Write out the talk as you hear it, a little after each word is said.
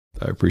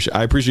I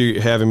appreciate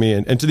you having me.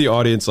 And to the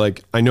audience,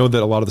 like, I know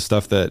that a lot of the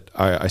stuff that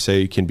I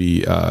say can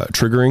be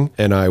triggering,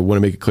 and I want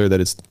to make it clear that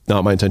it's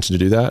not my intention to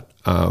do that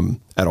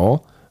at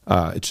all.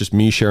 It's just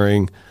me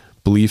sharing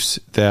beliefs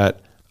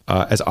that,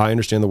 as I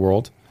understand the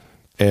world,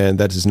 and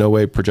that is no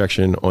way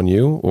projection on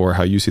you or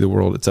how you see the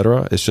world,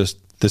 etc. It's just,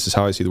 this is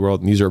how I see the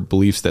world. And these are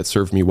beliefs that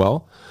serve me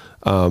well,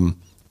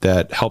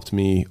 that helped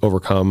me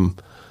overcome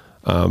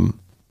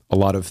a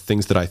lot of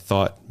things that I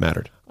thought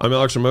mattered. I'm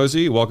Alex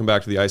Hormozi. Welcome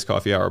back to the Iced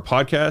Coffee Hour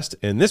podcast.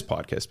 And this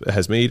podcast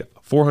has made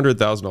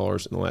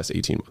 $400,000 in the last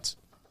 18 months.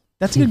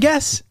 That's a good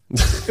guess.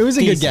 It was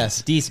a good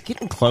guess. Decent.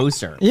 Getting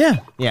closer.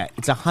 Yeah. Yeah.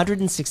 It's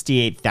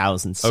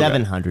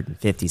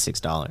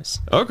 $168,756.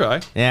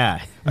 Okay.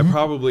 Yeah. I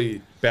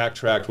probably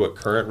backtracked what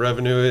current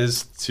revenue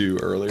is to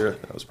earlier.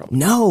 That was probably...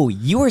 No,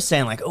 you were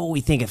saying like, oh,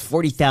 we think of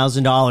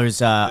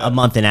 $40,000 a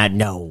month in ad.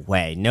 No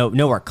way.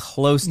 Nowhere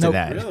close to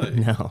that.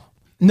 Really?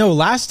 No,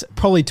 last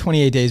probably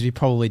 28 days, we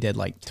probably did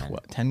like 10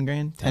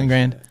 grand? 10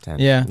 grand? 10.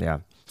 Yeah. Yeah.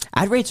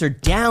 Ad rates are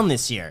down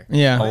this year.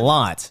 Yeah. A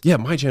lot. Yeah,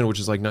 my channel,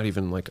 which is like not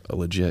even like a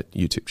legit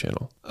YouTube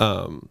channel,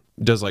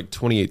 does like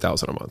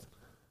 28,000 a month.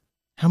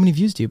 How many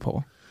views do you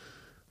pull?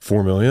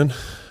 4 million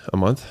a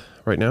month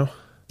right now.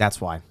 That's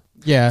why.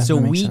 Yeah. So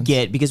that makes we sense.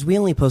 get, because we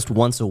only post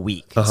once a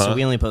week. So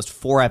we only post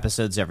 4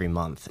 episodes every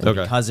month. And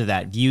Okay. because of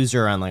that, views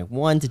are on like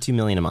 1 to 2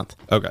 million a month.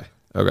 Okay.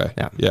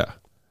 Yeah.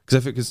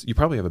 Because you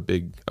probably have a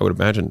big, I would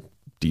imagine,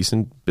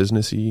 decent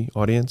businessy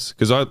audience.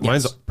 Because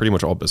mine's pretty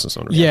much all business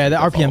owners. Yeah, the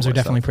that follow RPMs my are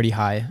definitely stuff. pretty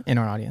high in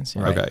our audience.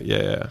 Yeah. Okay.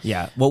 Yeah.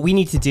 Yeah. What we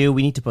need to do,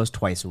 we need to post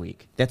twice a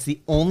week. That's the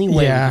only way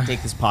we Yeah. can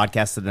take this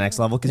podcast to the next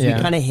level. Because Yeah.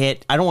 we kind of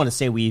hit, I don't want to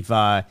say we've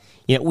done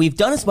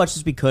as much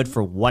as we could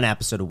for 1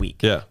 episode a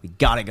week. Yeah. We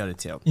got to go to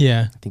 2.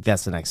 Yeah. I think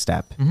that's the next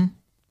step.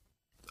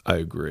 I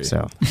agree.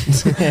 So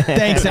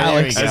Thanks,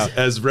 Alex. There we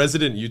go. As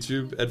resident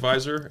YouTube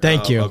advisor,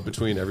 Thank you.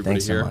 between everybody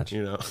Thanks so here, much.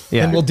 you know.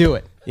 Yeah. And we'll do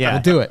it. Yeah.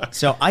 We'll do it.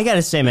 So I got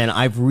to say, man,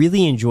 I've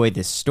really enjoyed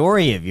this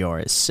story of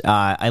yours.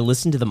 I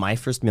listened to the My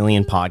First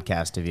Million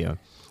podcast of you,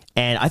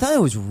 and I thought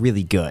it was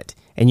really good.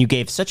 And you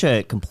gave such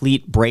a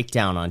complete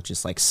breakdown on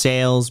just like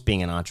sales,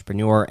 being an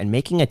entrepreneur, and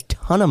making a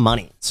ton of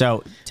money.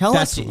 So tell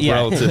us,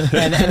 relative.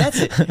 and that's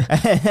it.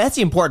 That's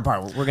the important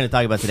part we're going to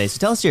talk about today. So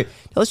tell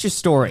us your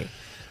story.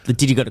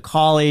 Did you go to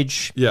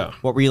college? Yeah.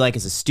 What were you like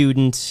as a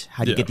student?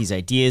 How did you Yeah. get these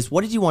ideas?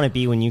 What did you want to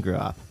be when you grew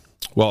up?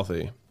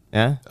 Wealthy.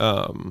 Yeah.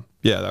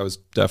 Yeah, that was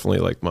definitely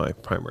like my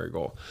primary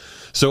goal.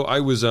 So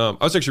I was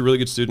actually a really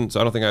good student. So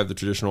I don't think I have the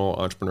traditional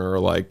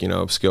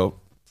entrepreneur skill.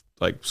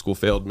 Like school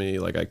failed me.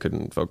 Like I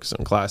couldn't focus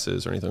on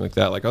classes or anything like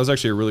that. Like I was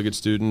actually a really good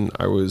student.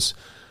 I was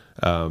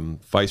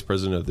vice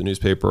president of the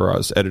newspaper. I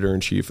was editor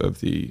in chief of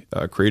the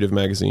creative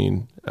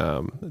magazine.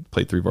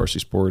 Played 3 varsity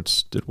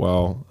sports. Did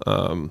well.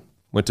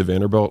 Went to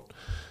Vanderbilt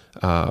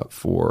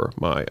for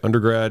my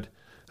undergrad.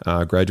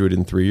 Graduated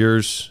in 3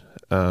 years.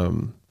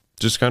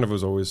 Just kind of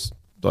was always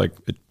like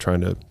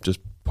trying to just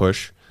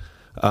push.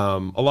 A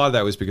lot of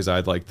that was because I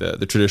had like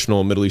the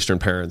traditional Middle Eastern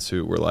parents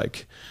who were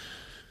like,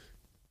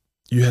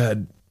 you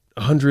had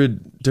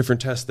 100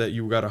 different tests that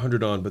you got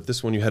 100 on, but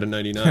this one you had a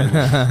 99.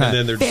 And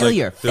then they're just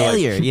Failure.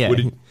 like, Yeah.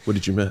 What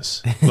did you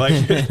miss? Like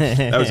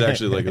that was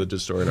actually like a legit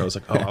story. And I was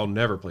like, oh, I'll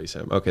never place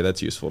him. Okay,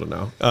 that's useful to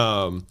know.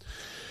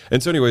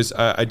 And so anyways,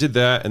 I did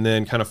that and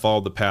then kind of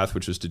followed the path,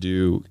 which was to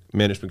do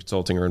management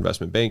consulting or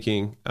investment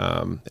banking.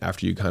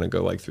 After you kind of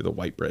go like through the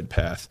white bread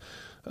path.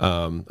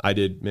 I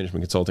did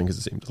management consulting because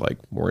it seemed like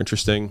more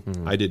interesting.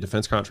 I did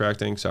defense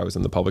contracting, so I was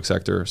in the public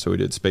sector. So we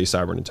did space,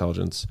 cyber, and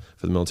intelligence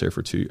for the military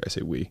for 2. I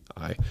say we.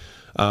 I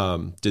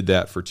did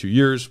that for 2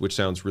 years, which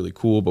sounds really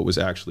cool, but was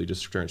actually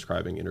just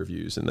transcribing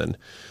interviews and then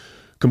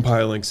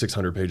compiling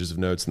 600 pages of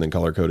notes and then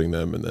color coding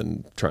them and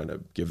then trying to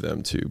give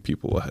them to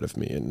people ahead of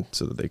me and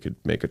so that they could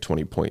make a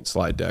 20-point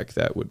slide deck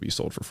that would be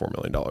sold for $4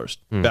 million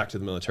back to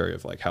the military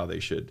of like how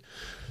they should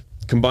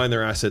combine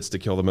their assets to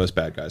kill the most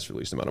bad guys for the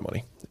least amount of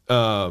money.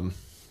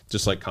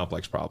 Just like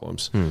complex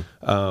problems. And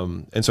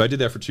so I did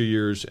that for 2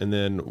 years and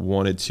then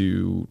wanted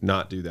to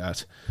not do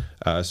that.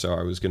 So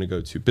I was going to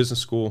go to business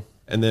school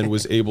and then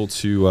was able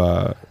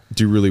to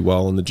do really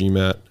well in the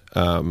GMAT.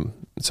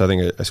 So I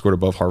think I scored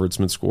above Harvard's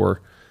mid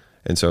score.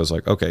 And so I was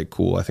like, okay,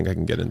 cool. I think I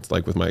can get into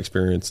like with my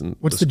experience. And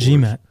What's the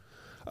GMAT?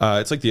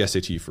 It's like the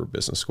SAT for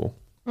business school.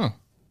 Huh.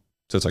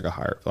 So it's like a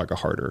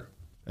harder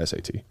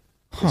SAT,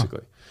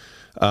 basically.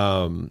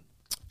 And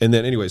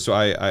then anyway, so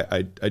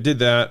I did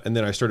that and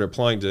then I started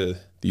applying to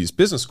these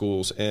business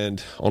schools.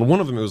 And on one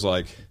of them, it was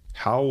like,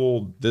 how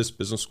will this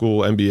business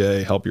school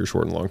MBA help your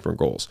short and long-term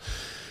goals?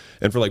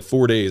 And for like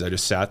 4 days, I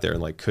just sat there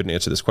and like couldn't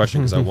answer this question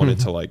because I wanted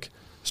to like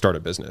start a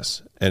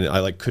business. And I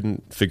like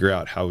couldn't figure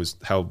out how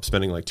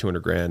spending like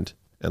 200 grand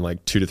and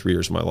like 2 to 3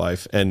 years of my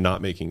life and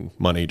not making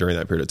money during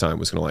that period of time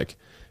was going to like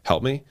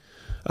help me.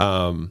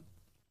 And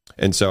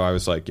so I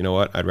was like, you know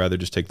what, I'd rather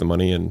just take the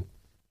money and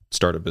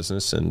start a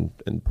business and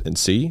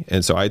see.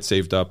 And so I'd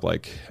saved up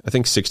like, I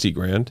think 60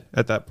 grand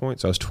at that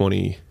point. So I was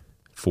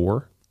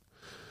 24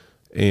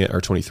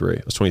 or 23.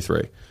 I was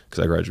 23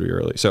 because I graduated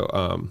early. So,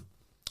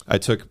 I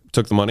took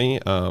the money.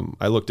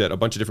 I looked at a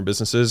bunch of different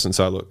businesses. And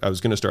so I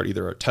was going to start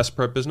either a test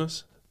prep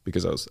business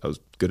because I was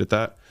good at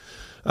that.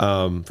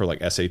 For like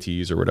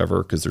SATs or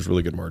whatever, because there's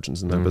really good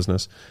margins in that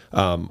business.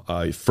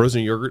 A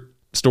frozen yogurt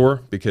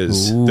store,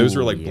 because those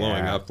were like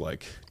blowing up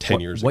like 10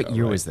 years ago. What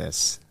year right? was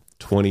this?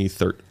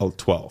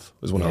 2012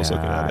 was when I was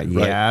looking at it.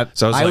 Right? Yeah.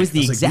 So I was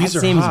the exact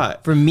same.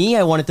 Hot. For me,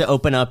 I wanted to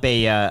open up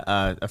a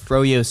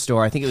froyo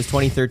store. I think it was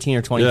 2013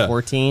 or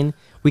 2014. Yeah.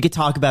 We could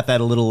talk about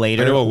that a little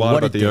later. I know a lot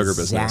about the yogurt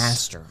business.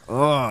 Disaster.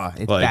 Oh,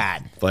 it's like,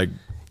 bad. Like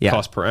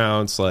cost per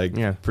ounce, like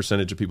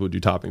percentage of people who do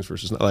toppings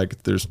versus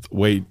like there's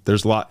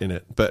a lot in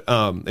it. But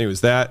it was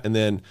that, and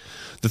then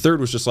the third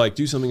was just like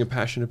do something I'm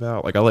passionate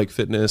about. Like I like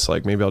fitness.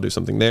 Like maybe I'll do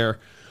something there.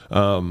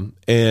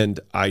 And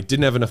I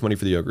didn't have enough money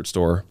for the yogurt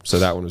store, so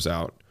that one was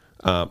out.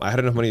 I had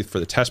enough money for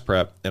the test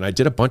prep, and I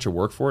did a bunch of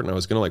work for it, and I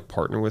was going to like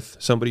partner with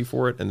somebody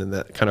for it, and then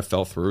that kind of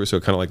fell through. So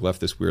it kind of like left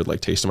this weird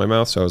like taste in my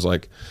mouth. So I was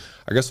like,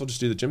 I guess I'll just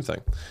do the gym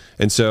thing.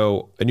 And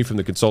so I knew from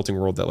the consulting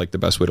world that like the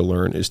best way to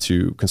learn is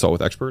to consult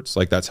with experts.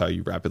 Like that's how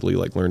you rapidly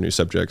like learn new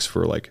subjects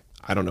for like,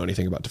 I don't know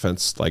anything about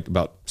defense, like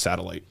about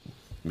satellite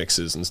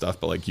mixes and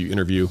stuff, but like you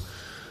interview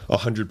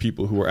 100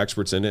 people who are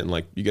experts in it, and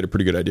like you get a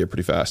pretty good idea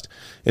pretty fast.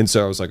 And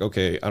so I was like,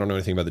 okay, I don't know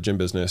anything about the gym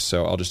business,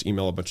 so I'll just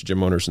email a bunch of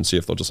gym owners and see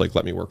if they'll just like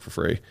let me work for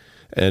free.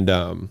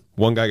 And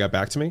one guy got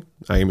back to me.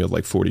 I emailed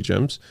like 40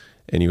 gyms,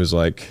 and he was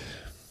like,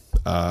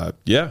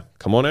 yeah,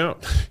 come on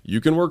out,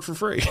 you can work for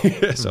free.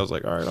 So I was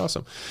like, all right,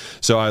 awesome.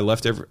 So I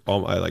left I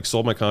like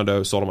sold my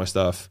condo, sold all my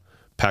stuff,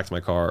 packed my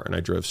car, and I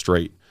drove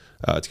straight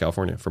to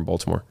California from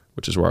Baltimore,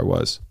 which is where I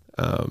was.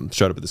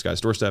 Showed up at this guy's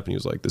doorstep, and he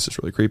was like, this is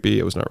really creepy.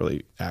 I was not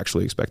really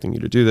actually expecting you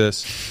to do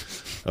this.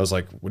 I was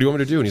like, what do you want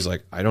me to do? And he's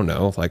like, I don't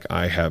know. Like,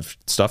 I have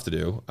stuff to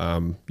do.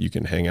 You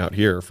can hang out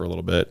here for a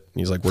little bit.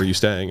 And he's like, where are you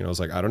staying? And I was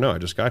like, I don't know. I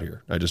just got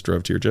here. I just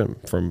drove to your gym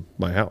from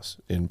my house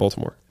in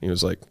Baltimore. And he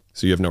was like,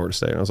 so you have nowhere to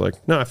stay? And I was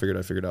like, no, I figured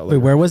out later. Wait,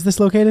 where was this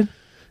located?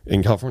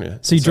 In California.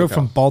 So you drove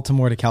from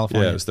Baltimore to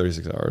California? Yeah, it was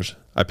 36 hours.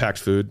 I packed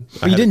food.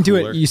 But you didn't do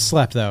it. You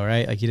slept though,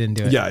 right? Like you didn't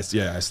do it. Yeah, I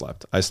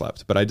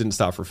slept, but I didn't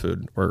stop for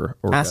food or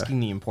asking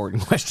the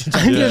important questions.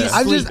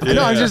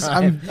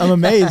 I'm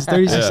amazed.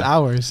 36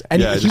 hours,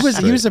 and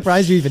he was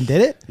surprised you even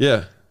did it.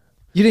 Yeah.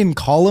 You didn't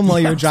call him while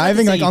you were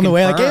driving, like on the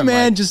way, like, hey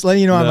man, just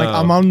letting you know,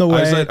 I'm on the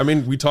way. I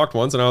mean, we talked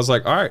once, and I was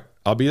like, all right,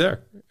 I'll be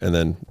there. And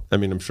then, I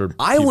mean, I'm sure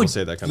people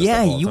say that kind of stuff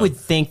all the time. You would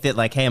think that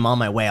like, hey, I'm on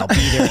my way. I'll be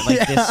there at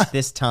like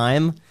this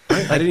time.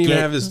 I didn't even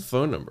have his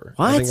phone number.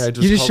 What? I think I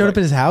you just showed up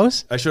at his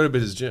house? I showed up at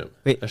his gym.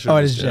 Wait,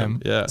 at his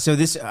gym. Yeah. So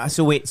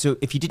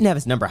if you didn't have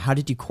his number, how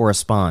did you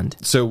correspond?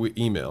 So we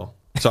email.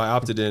 So I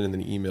opted in, and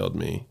then he emailed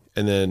me,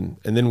 and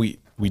then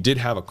we did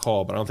have a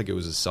call, but I don't think it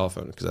was his cell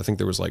phone, because I think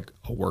there was like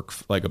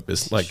a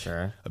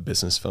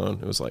business phone.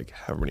 It was like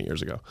however many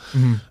years ago.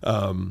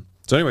 Mm-hmm.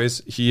 So anyways,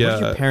 what did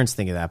your parents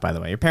think of that, by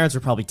the way? Your parents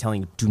were probably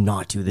telling you, do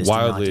not do this.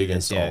 Wildly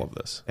against all of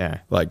this.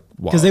 Yeah. Like,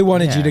 because they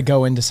wanted you to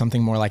go into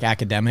something more like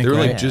academic. They were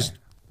like, just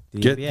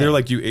they're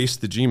like, you aced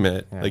the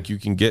GMAT. Yeah. Like you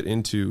can get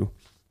into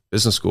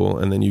business school,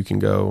 and then you can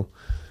go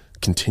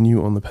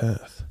continue on the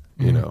path,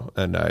 you know?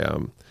 And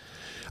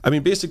I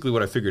mean, basically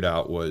what I figured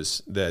out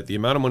was that the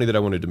amount of money that I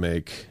wanted to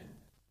make,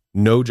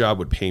 no job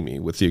would pay me,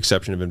 with the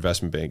exception of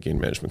investment banking and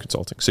management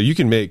consulting. So you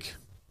can make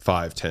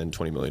 5, 10,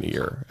 20 million a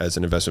year as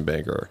an investment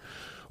banker,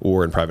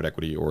 or in private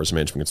equity, or as a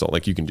management consultant.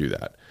 Like you can do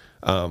that.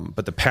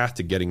 But the path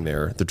to getting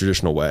there, the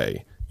traditional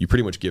way, you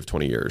pretty much give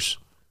 20 years,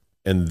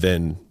 and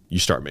then you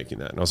start making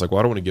that. And I was like, well,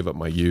 I don't want to give up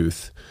my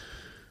youth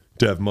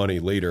to have money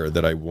later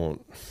that I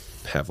won't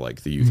have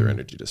like the youth or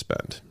energy to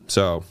spend.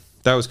 So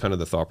that was kind of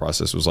the thought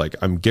process, was like,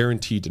 I'm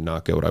guaranteed to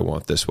not get what I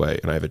want this way,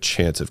 and I have a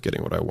chance of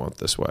getting what I want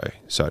this way.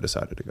 So I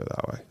decided to go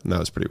that way. And that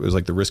was it was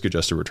like the risk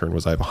adjusted return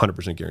was, I have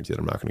 100% guarantee that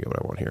I'm not going to get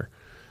what I want here,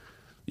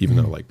 even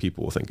though like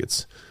people will think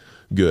it's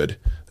good.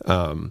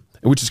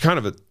 Which is kind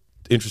of an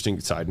interesting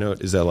side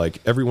note, is that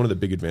like every one of the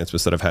big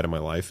advancements that I've had in my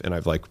life, and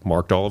I've like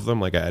marked all of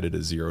them, like I added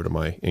a 0 to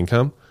my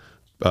income,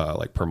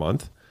 like per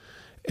month.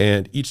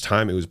 And each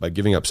time it was by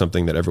giving up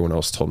something that everyone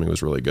else told me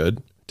was really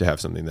good to have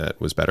something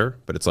that was better.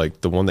 But it's like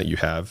the one that you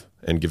have,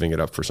 and giving it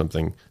up for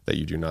something that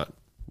you do not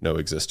know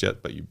exists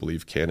yet, but you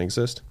believe can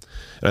exist.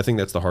 And I think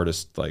that's the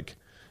hardest like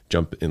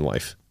jump in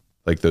life,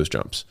 like those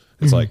jumps.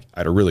 It's like, I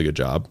had a really good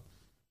job,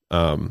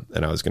 and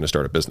I was going to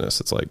start a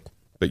business. It's like,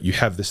 but you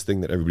have this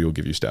thing that everybody will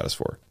give you status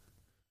for.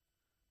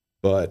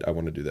 But I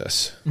want to do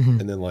this.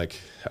 And then like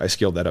I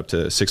scaled that up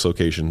to 6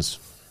 locations,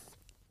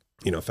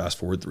 you know, fast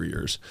forward 3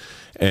 years.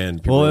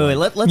 And people wait,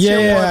 let's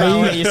hear more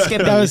about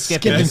you're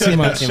skipping too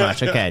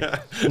much. Okay.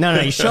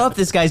 No, you show up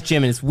this guy's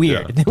gym and it's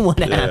weird. Yeah. Then what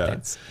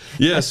happens?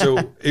 Yeah,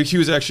 so he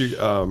was actually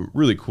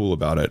really cool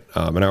about it.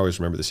 And I always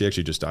remember this. He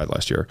actually just died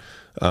last year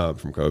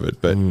from COVID.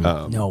 But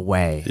no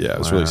way. Yeah, it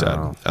was really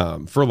sad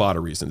for a lot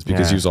of reasons,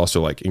 because he was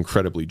also like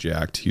incredibly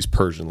jacked. He's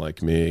Persian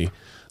like me,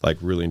 like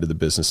really into the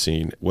business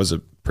scene, was a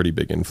pretty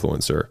big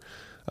influencer.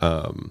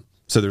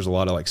 So there's a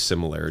lot of like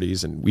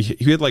similarities. And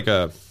he had like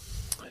a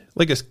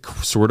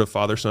sort of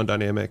father-son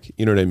dynamic,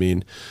 you know what I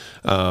mean?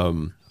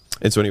 And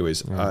so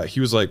anyways, he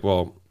was like,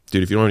 well,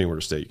 dude, if you don't have anywhere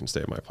to stay, you can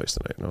stay at my place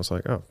tonight. And I was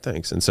like, oh,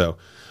 thanks. And so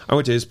I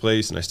went to his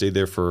place and I stayed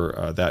there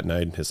for that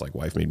night, and his like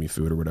wife made me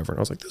food or whatever. And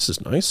I was like, this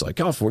is nice. Like,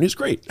 California's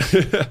great.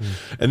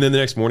 And then the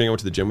next morning I went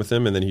to the gym with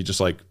him, and then he just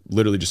like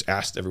literally just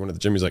asked everyone at the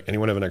gym. He's like,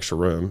 anyone have an extra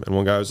room? And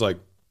one guy was like,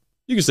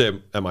 you can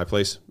stay at my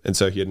place. And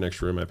so he had an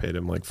extra room. I paid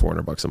him like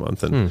 $400 a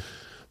month. And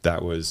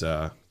that was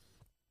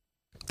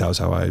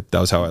how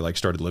I like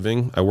started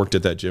living. I worked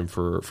at that gym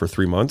for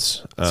 3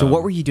 months. So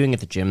what were you doing at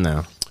the gym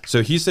though?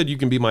 So he said, you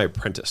can be my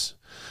apprentice.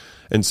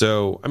 And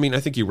so, I mean, I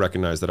think he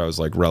recognized that I was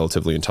like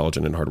relatively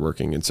intelligent and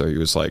hardworking. And so he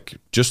was like,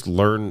 just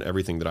learn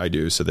everything that I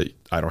do so that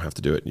I don't have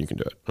to do it and you can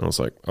do it. And I was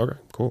like, okay,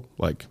 cool.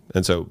 Like,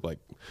 and so like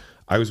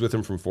I was with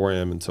him from 4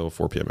 a.m. until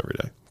 4 p.m. every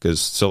day.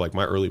 So like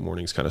my early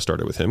mornings kind of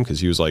started with him because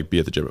he was like, be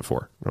at the gym at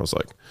 4. And I was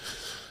like,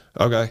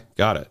 okay,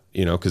 got it.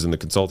 You know, because in the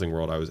consulting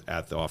world, I was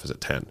at the office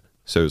at 10.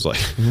 So it was like,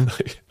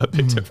 like a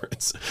big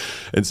difference.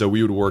 And so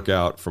we would work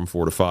out from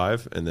 4 to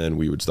 5, and then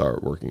we would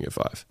start working at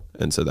 5.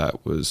 And so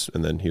that was,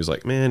 and then he was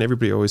like, man,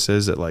 everybody always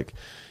says that like,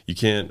 you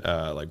can't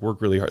like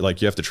work really hard.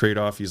 Like you have to trade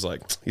off. He's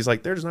like,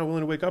 they're just not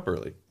willing to wake up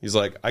early. He's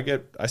like,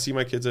 I see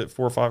my kids at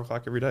 4 or 5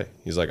 o'clock every day.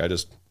 He's like, I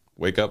just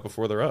wake up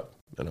before they're up.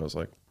 And I was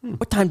like,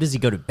 What time does he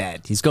go to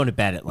bed? He's going to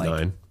bed at like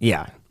 9.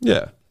 Yeah.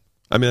 Yeah.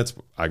 I mean,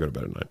 I go to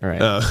bed at 9. All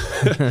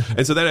right.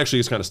 And so that actually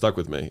is kind of stuck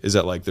with me, is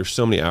that like there's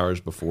so many hours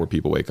before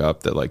people wake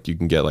up that like you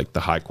can get like the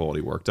high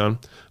quality work done.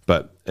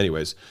 But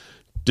anyways,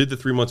 did the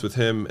 3 months with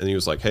him, and he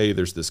was like, hey,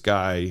 there's this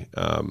guy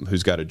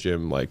who's got a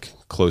gym like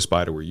close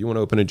by to where you want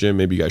to open a gym.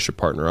 Maybe you guys should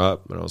partner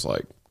up. And I was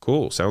like,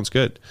 cool, sounds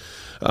good.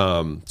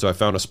 So I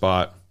found a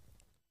spot,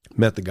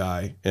 met the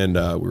guy, and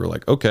we were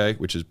like, okay,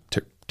 which is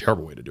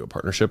terrible way to do a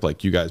partnership.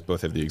 Like you guys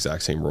both have the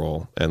exact same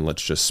role, and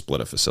let's just split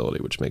a facility,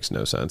 which makes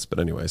no sense. But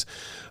anyways,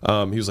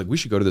 he was like, we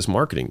should go to this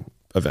marketing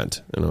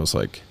event. And I was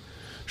like,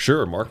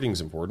 sure, marketing's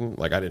important.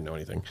 Like I didn't know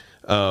anything.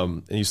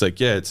 And he's like,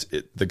 yeah,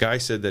 the guy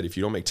said that if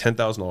you don't make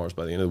 $10,000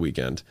 by the end of the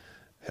weekend,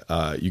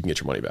 you can get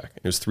your money back.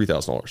 And it was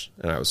 $3,000.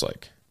 And I was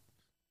like,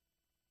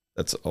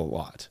 that's a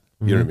lot.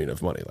 You know what I mean?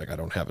 Of money. Like I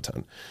don't have a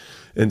ton.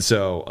 And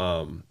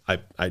so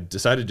I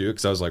decided to do it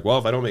because I was like, well,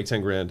 if I don't make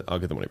 10 grand, I'll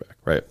get the money back.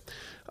 Right.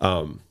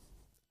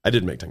 I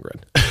didn't make 10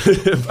 grand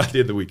by the end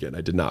of the weekend.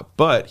 I did not.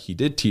 But he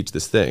did teach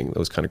this thing that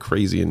was kind of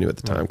crazy and new at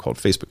the time called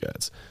Facebook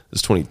ads. It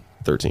was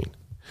 2013.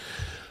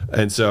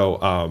 And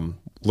so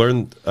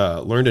learned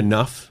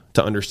enough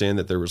to understand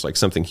that there was like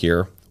something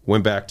here.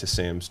 Went back to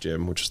Sam's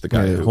gym, which is the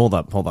guy who... Hold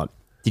up.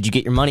 Did you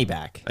get your money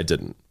back? I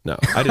didn't. No,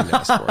 I didn't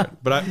ask for it.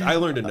 But I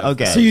learned enough.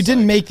 Okay. So you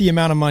didn't make the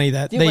amount of money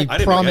that they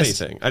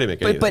promised. I didn't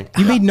make anything. But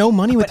You made no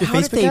money with your how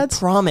Facebook did they ads?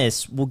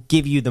 promise we'll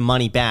give you the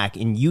money back,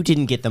 and you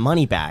didn't get the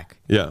money back?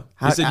 Yeah.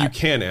 He said you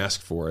can ask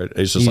for it.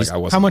 It's just like I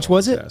wasn't. How much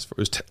was it? To ask for.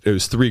 It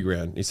was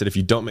 $3,000. He said if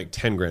you don't make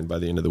 10 grand by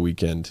the end of the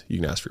weekend, you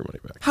can ask for your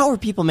money back. How are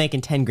people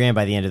making 10 grand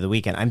by the end of the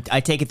weekend?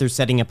 I take it they're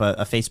setting up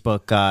a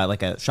Facebook,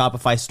 like a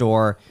Shopify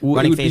store,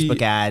 running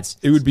Facebook ads.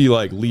 It would be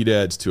like lead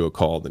ads to a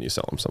call, then you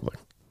sell them something.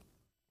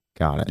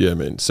 Got it. Yeah, I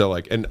mean, so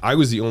like, and I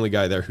was the only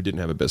guy there who didn't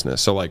have a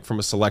business. So like from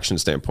a selection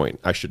standpoint,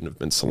 I shouldn't have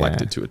been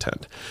selected to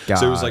attend.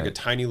 So it was like a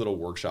tiny little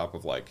workshop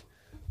of like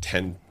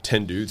 10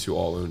 dudes who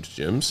all owned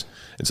gyms.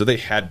 And so they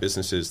had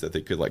businesses that they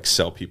could like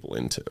sell people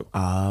into.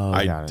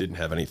 I didn't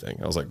have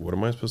anything. I was like, what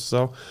am I supposed to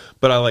sell?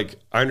 But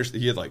I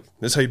understood. He had like,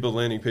 this is how you build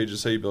landing pages, this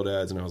is how you build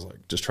ads. And I was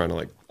like, just trying to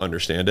like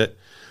understand it.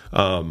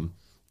 And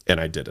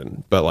I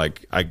didn't, but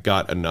like I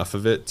got enough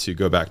of it to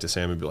go back to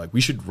Sam and be like,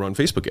 we should run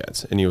Facebook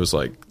ads. And he was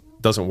like,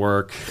 doesn't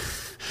work.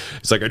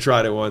 It's like, I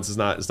tried it once. It's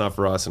not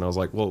for us. And I was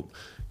like, well,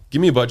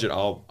 give me a budget.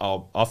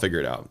 I'll figure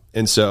it out.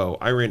 And so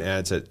I ran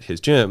ads at his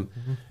gym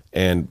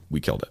and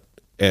we killed it.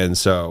 And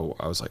so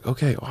I was like,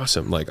 okay,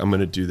 awesome. Like I'm going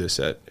to do this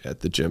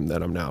at the gym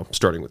that I'm now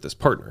starting with this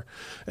partner.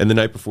 And the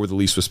night before the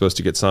lease was supposed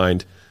to get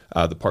signed,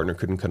 the partner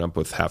couldn't come up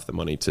with half the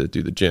money to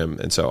do the gym.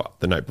 And so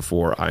the night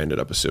before I ended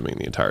up assuming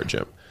the entire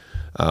gym.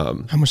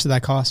 How much did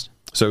that cost?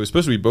 So it was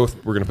supposed to be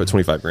both. We're going to put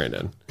 25 grand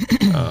in,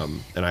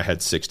 and I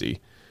had 60.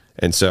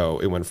 And so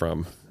it went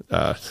from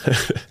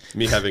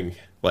me having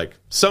like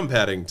some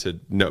padding to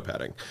no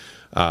padding.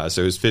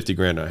 So it was 50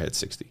 grand and I had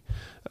 60.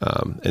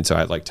 And so I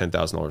had like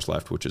 $10,000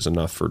 left, which is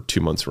enough for 2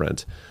 months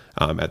rent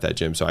at that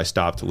gym. So I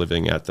stopped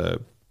living at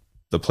the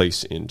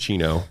place in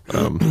Chino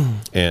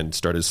and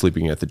started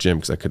sleeping at the gym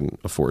because I couldn't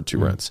afford 2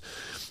 rents.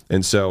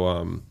 And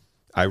so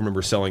I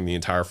remember selling the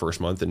entire first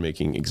month and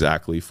making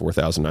exactly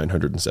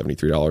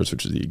 $4,973,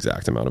 which is the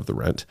exact amount of the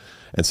rent.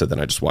 And so then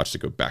I just watched it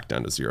go back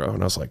down to 0.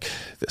 And I was like,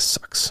 this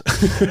sucks.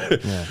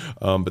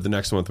 But the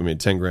next month we made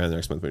 10 grand. The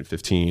next month we made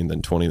 15,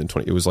 then 20, then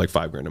 20. It was like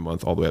 5 grand a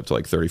month, all the way up to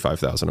like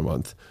 35,000 a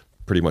month,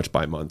 pretty much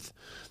by month.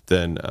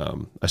 Then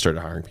I started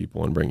hiring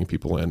people and bringing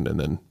people in. And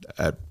then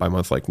by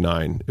month like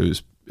 9,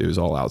 it was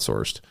all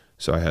outsourced.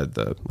 So I had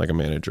a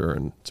manager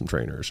and some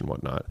trainers and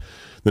whatnot.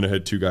 Then I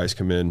had 2 guys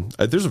come in.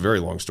 There's a very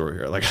long story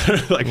here.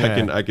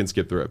 I can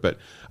skip through it. But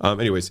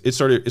anyways, it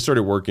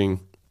started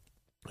working.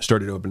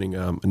 started opening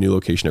a new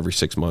location every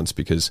 6 months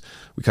because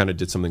we kind of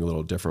did something a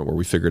little different where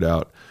we figured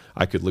out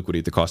I could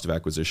liquidate the cost of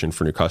acquisition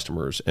for new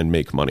customers and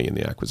make money in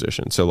the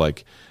acquisition. So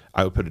like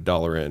I would put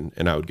 $1 in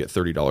and I would get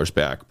 $30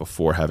 back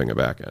before having a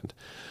back end.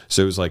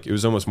 So it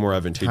was almost more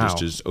advantageous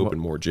to just open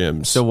more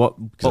gyms. So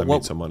what? Because I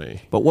made some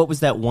money. But what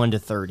was that 1 to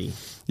 30?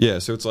 Yeah,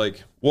 so it's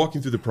like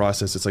walking through the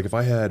process. It's like if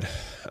I had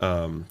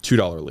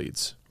 $2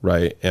 leads,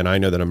 right, and I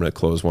know that I'm going to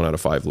close 1 out of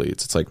 5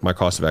 leads. It's like my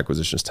cost of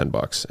acquisition is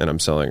 $10, and I'm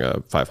selling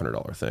a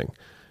 $500 thing.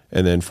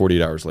 And then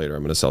 48 hours later,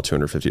 I'm going to sell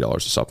 $250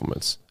 of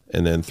supplements.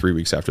 And then 3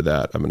 weeks after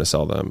that, I'm going to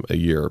sell them a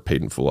year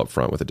paid in full up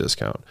front with a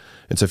discount.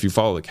 And so if you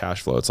follow the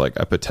cash flow, it's like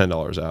I put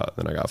 $10 out,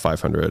 then I got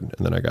 500, and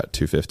then I got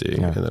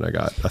 250, and then I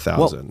got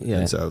 1,000.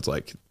 And so it's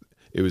like,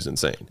 it was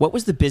insane. What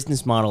was the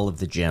business model of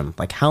the gym?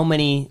 Like how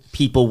many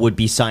people would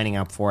be signing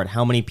up for it?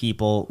 How many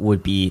people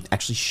would be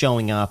actually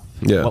showing up?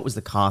 Yeah. What was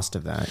the cost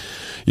of that?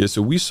 Yeah,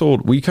 so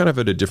we kind of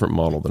had a different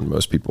model than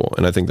most people.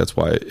 And I think that's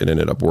why it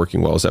ended up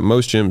working well, is that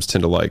most gyms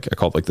tend to I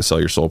call it like the sell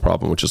your soul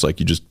problem, which is like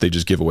they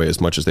just give away as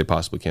much as they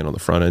possibly can on the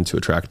front end to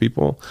attract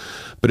people.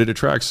 But it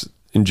attracts,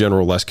 in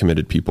general, less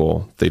committed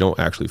people. They don't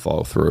actually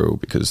follow through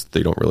because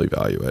they don't really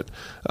value it.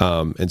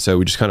 And so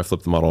we just kind of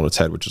flipped the model on its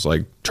head, which is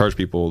like charge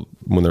people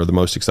when they're the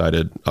most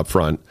excited up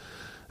front.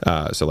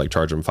 So like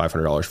charge them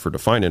 $500 for a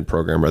defined end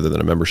program rather than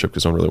a membership,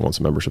 because no one really wants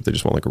a membership. They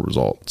just want like a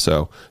result.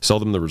 So sell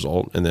them the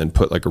result and then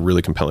put like a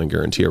really compelling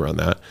guarantee around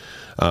that.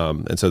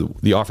 And so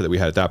the offer that we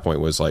had at that point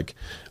was like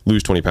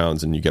lose 20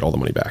 pounds and you get all the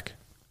money back.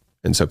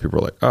 And so people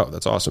were like, oh,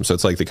 that's awesome. So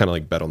it's like they kind of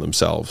like bet on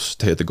themselves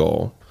to hit the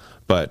goal.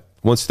 But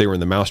once they were in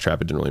the mousetrap,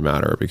 it didn't really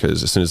matter,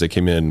 because as soon as they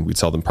came in, we'd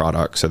sell them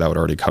products. So that would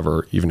already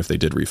cover, even if they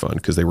did refund,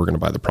 because they were going to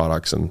buy the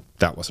products and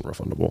that wasn't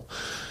refundable.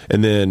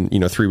 And then,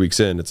 3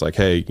 weeks in, it's like,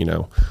 hey,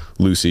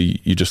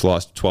 Lucy, you just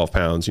lost 12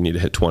 pounds. You need to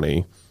hit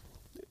 20.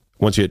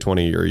 Once you hit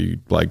 20, are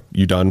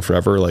you done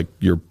forever? Like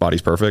your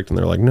body's perfect? And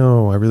they're like,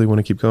 no, I really want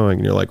to keep going.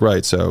 And you're like,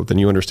 right. So then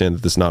you understand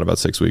that this is not about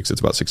 6 weeks.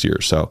 It's about 6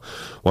 years. So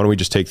why don't we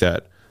just take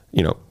that,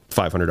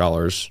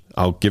 $500,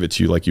 I'll give it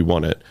to you like you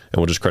want it, and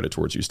we'll just credit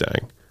towards you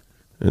staying.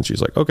 And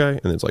she's like, okay.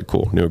 And it's like,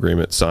 cool, new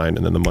agreement signed.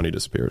 And then the money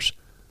disappears.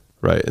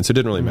 Right. And so it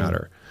didn't really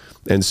matter.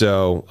 And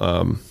so,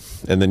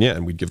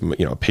 and we'd give them,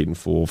 a paid in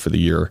full for the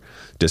year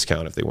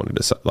discount if they wanted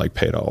to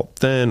pay it all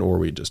then, or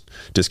we just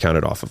discount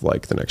it off of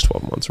the next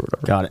 12 months or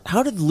whatever. Got it.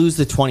 How did lose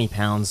the 20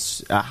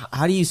 pounds?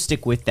 How do you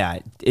stick with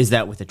that? Is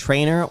that with a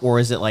trainer, or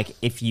is it like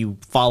if you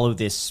follow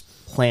this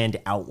planned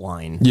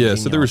outline? Yeah,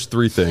 so there was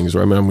 3 things,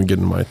 right? I mean, I'm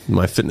getting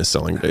my fitness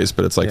selling days,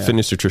 but it's like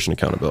fitness, nutrition,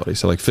 accountability.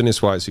 So like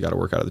fitness wise, you got to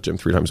work out at the gym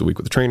 3 times a week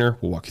with a trainer.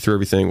 We'll walk you through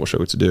everything. We'll show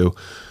you what to do.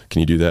 Can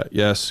you do that?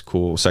 Yes.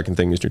 Cool. Second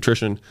thing is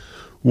nutrition.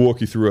 We'll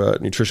walk you through a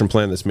nutrition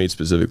plan that's made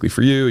specifically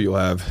for you. You'll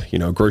have,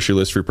 grocery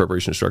list, food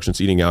preparation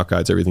instructions, eating out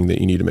guides, everything that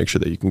you need to make sure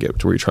that you can get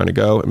to where you're trying to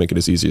go and make it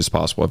as easy as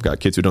possible. I've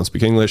got kids who don't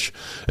speak English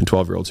and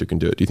 12-year-olds who can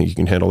do it. Do you think you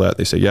can handle that?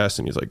 They say yes.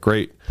 And he's like,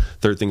 great.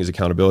 Third thing is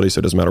accountability. So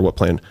it doesn't matter what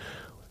plan.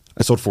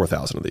 I sold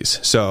 4,000 of these.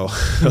 So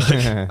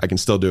I can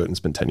still do it, and it's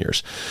been 10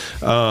 years.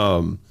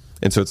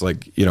 And so it's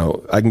like,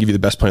 I can give you the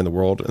best plan in the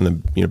world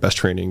and the best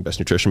training, best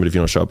nutrition, but if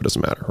you don't show up, it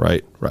doesn't matter,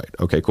 right? Right.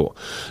 Okay, cool.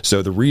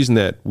 So the reason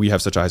that we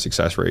have such a high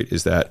success rate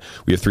is that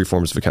we have 3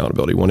 forms of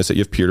accountability. One is that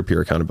you have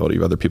peer-to-peer accountability.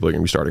 You have other people you're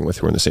going to be starting with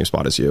who are in the same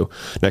spot as you.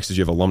 Next is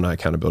you have alumni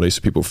accountability.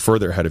 So people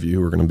further ahead of you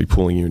who are going to be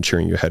pulling you and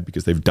cheering you ahead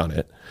because they've done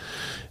it.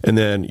 And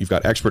then you've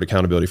got expert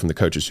accountability from the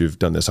coaches who've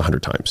done this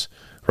 100 times.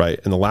 Right.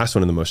 And the last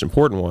one, and the most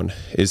important one,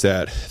 is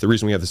that the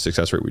reason we have the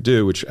success rate we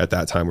do, which at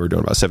that time we were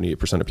doing about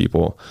 78% of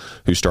people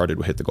who started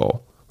would hit the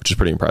goal, which is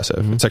pretty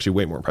impressive. It's actually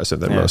way more impressive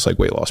than most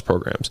weight loss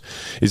programs,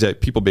 is that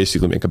people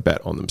basically make a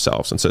bet on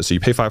themselves. And so you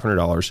pay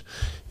 $500,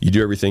 you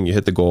do everything, you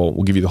hit the goal,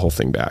 we'll give you the whole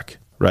thing back.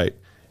 Right.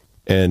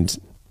 And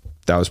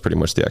that was pretty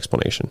much the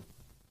explanation.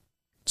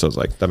 So it's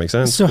like, that makes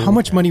sense. So how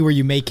much money were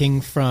you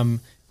making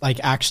from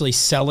actually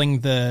selling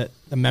the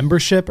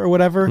membership or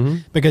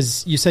whatever?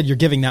 Because you said you're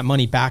giving that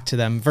money back to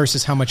them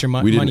versus how much your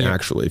money. We didn't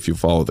actually, if you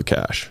follow the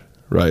cash,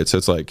 right? So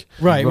it's like,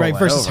 right.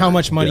 Versus how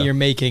much money you're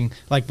making,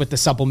 with the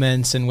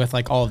supplements and with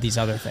all of these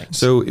other things.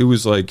 So it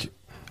was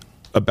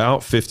about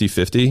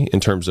 50-50 in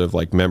terms of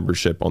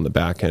membership on the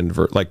back end.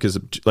 Because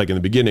in the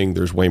beginning,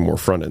 there's way more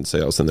front end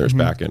sales than there's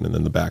back end, and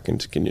then the back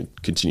end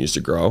continues to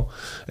grow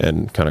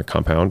and kind of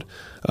compound.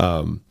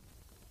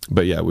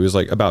 But yeah, it was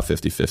about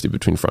 50-50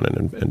 between front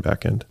end and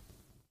back end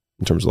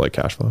in terms of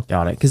cash flow.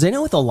 Got it. Because I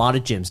know with a lot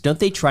of gyms, don't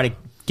they try to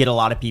get a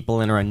lot of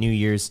people in around New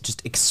Year's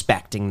just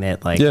expecting that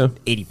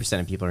 80%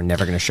 of people are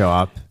never going to show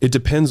up? It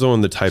depends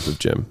on the type of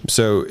gym.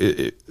 So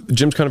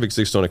gyms kind of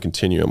exist on a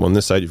continuum. On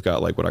this side, you've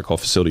got what I call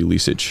facility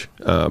leasage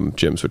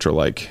gyms, which are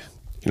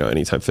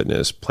Anytime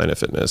Fitness, Planet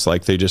Fitness.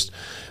 They just,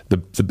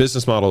 the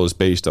business model is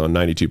based on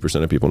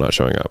 92% of people not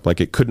showing up.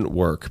 It couldn't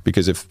work,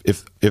 because if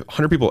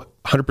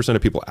 100%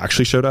 of people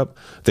actually showed up,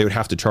 they would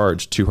have to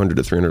charge $200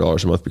 to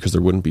 $300 a month because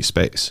there wouldn't be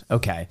space.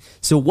 Okay.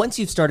 So once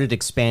you've started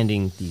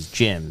expanding these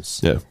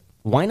gyms,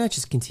 why not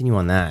just continue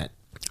on that?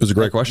 It was a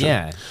great question.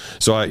 Yeah.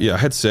 So I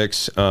had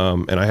 6,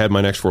 and I had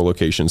my next 4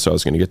 locations. So I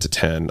was going to get to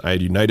 10. I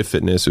had United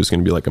Fitness. It was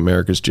going to be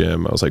America's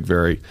gym. I was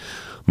very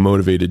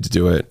motivated to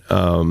do it.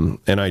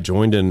 And I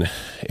joined an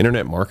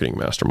internet marketing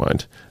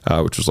mastermind,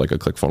 which was like a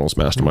ClickFunnels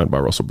mastermind by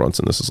Russell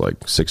Brunson. This is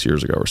like 6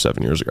 years ago or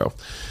 7 years ago.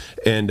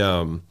 And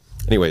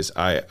anyways,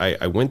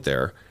 I went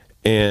there,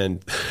 and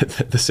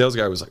the sales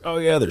guy was like, oh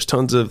yeah, there's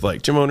tons of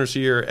like gym owners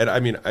here. And I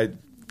mean, I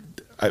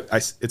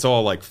it's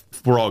all like,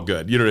 we're all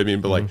good, you know what I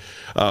mean? But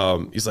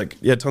like, he's like,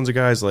 yeah, tons of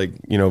guys like,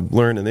 you know,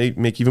 learn and they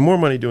make even more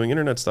money doing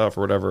internet stuff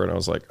or whatever. And I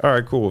was like, all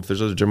right, cool. If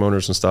there's other gym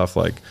owners and stuff,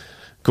 like,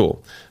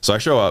 cool. So I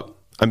show up.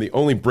 I'm the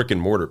only brick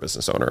and mortar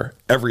business owner.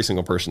 Every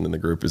single person in the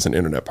group is an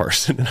internet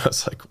person. And I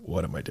was like,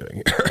 what am I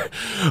doing here?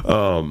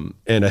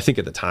 And I think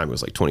at the time it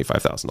was like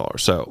 $25,000.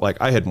 So like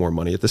I had more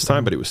money at this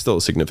time, but it was still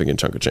a significant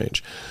chunk of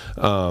change.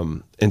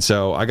 And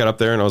so I got up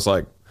there and I was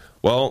like,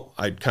 well,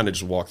 I kind of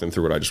just walked them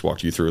through what I just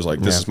walked you through. Is like,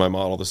 this is my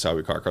model. This is how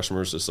we acquire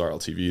customers. This is our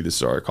LTV. This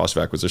is our cost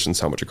of acquisitions.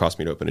 How much it costs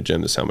me to open a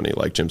gym. This is how many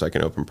like gyms I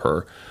can open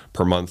per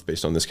month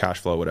based on this cash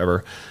flow,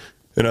 whatever.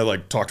 And I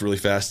like talked really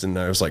fast and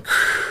I was like,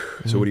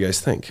 so what do you guys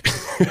think?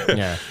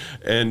 Yeah.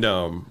 And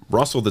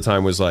Russell at the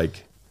time was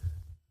like,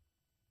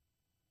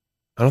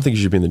 I don't think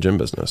you should be in the gym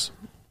business.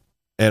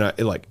 And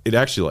it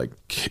actually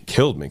like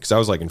killed me, because I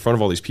was like in front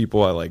of all these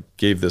people. I like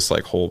gave this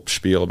like whole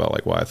spiel about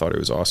like why I thought it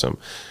was awesome.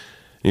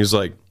 And he was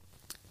like,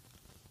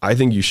 I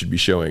think you should be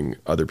showing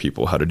other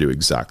people how to do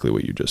exactly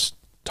what you just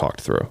talked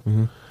through.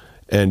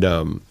 And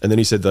then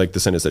he said like the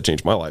sentence that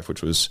changed my life,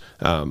 which was,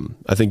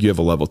 I think you have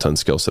a level 10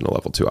 skill set and a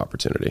level 2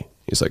 opportunity.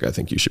 He's like, I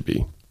think you should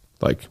be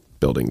like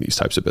building these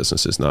types of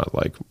businesses, not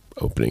like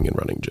opening and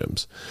running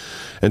gyms.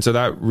 And so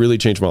that really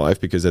changed my life,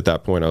 because at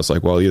that point I was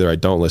like, well, either I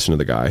don't listen to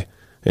the guy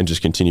and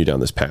just continue down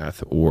this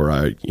path, or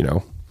I, you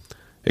know,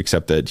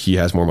 accept that he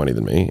has more money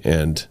than me,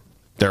 and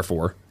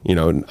therefore, you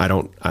know,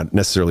 I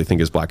necessarily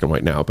think is black and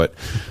white now, but,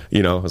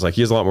 you know, I was like,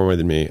 he has a lot more money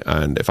than me.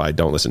 And if I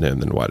don't listen to him,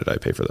 then why did I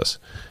pay for this?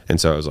 And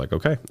so I was like,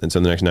 okay. And so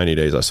in the next 90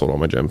 days, I sold all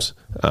my gyms,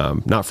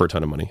 not for a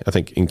ton of money. I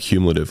think in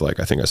cumulative, like,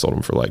 I think I sold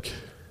them for like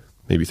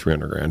maybe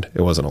 300 grand.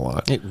 It wasn't a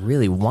lot. It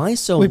really, why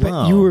so Wait, low?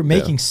 but you were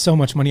making so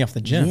much money off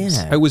the gyms.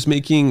 Yeah. I was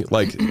making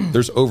like,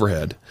 there's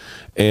overhead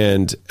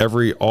and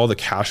all the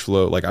cash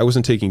flow, like I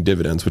wasn't taking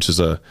dividends, which is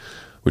a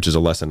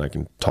lesson I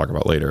can talk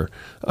about later.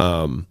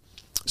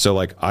 So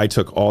like I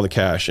took all the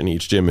cash in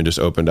each gym and just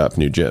opened up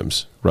new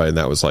gyms. Right. And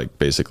that was like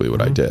basically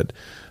what I did.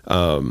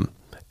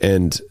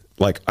 And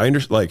like,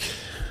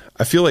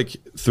 I feel like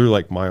through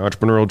like my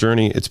entrepreneurial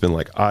journey, it's been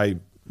like, I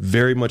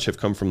very much have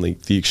come from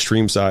the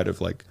extreme side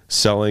of like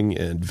selling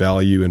and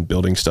value and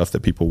building stuff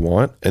that people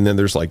want. And then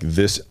there's like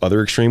this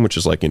other extreme, which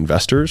is like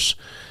investors.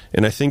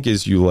 And I think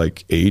as you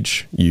like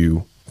age,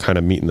 you kind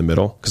of meet in the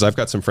middle, because I've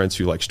got some friends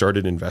who like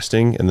started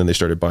investing and then they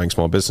started buying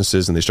small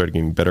businesses and they started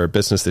getting better at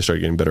business. They started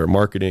getting better at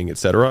marketing,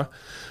 etc.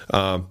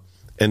 And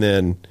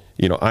then,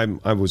 you know,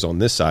 I was on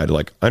this side,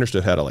 like I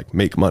understood how to like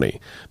make money,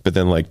 but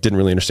then like didn't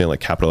really understand like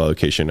capital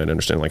allocation. I didn't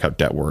understand like how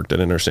debt worked. I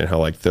didn't understand how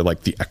like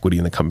the equity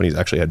in the companies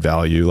actually had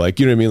value.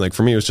 Like, you know what I mean? Like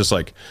for me, it was just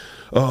like,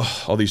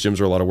 oh, all these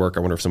gyms are a lot of work. I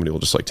wonder if somebody will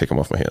just like take them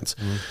off my hands.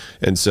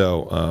 And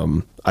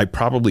so I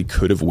probably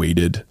could have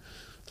waited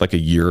like a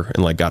year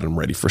and like got them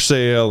ready for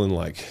sale and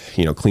like,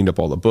 you know, cleaned up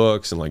all the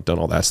books and like done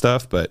all that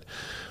stuff. But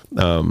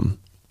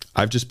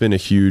I've just been a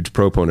huge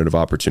proponent of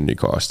opportunity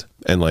cost.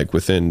 And like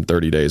within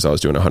 30 days, I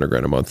was doing 100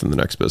 grand a month in the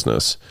next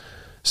business.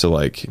 So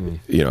like,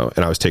 you know,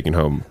 and I was taking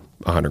home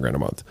 100 grand a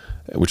month,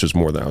 which was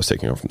more than I was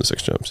taking home from the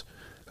 6 gyms.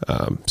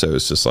 So it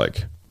was just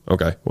like,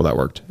 okay, well that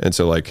worked. And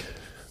so like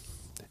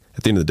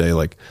at the end of the day,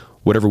 like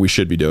whatever we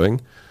should be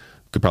doing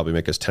could probably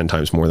make us 10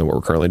 times more than what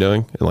we're currently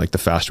doing. And like the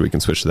faster we can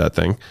switch to that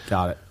thing.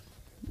 Got it.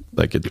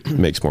 Like it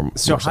makes more.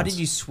 So more how sense. did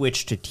you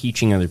switch to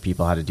teaching other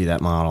people how to do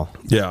that model?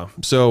 Yeah.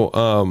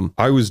 So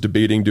I was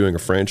debating doing a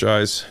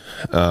franchise.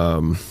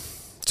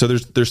 So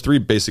there's 3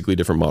 basically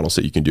different models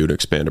that you can do to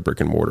expand a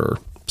brick and mortar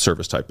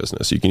service type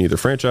business. You can either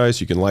franchise,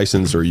 you can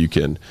license, or you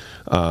can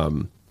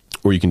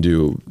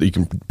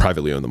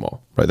privately own them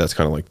all. Right. That's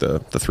kind of like the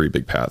 3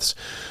 big paths.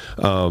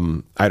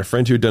 I had a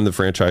friend who had done the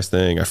franchise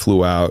thing. I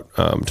flew out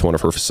to one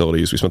of her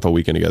facilities. We spent the whole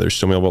weekend together. She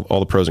told me all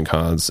the pros and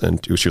cons,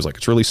 and she was like,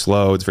 "It's really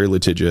slow. It's very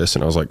litigious."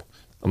 And I was like,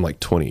 "I'm like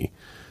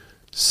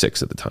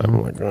 26 at the time.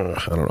 I'm like, I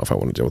don't know if I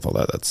want to deal with all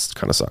that. That's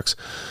kind of sucks."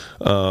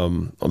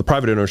 On the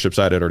private ownership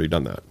side, I'd already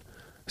done that.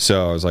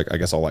 So I was like, I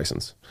guess I'll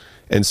license.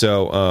 And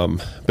so,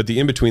 but the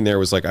in between there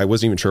was like, I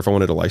wasn't even sure if I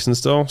wanted a license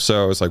still.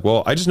 So I was like,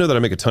 well, I just know that I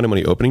make a ton of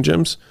money opening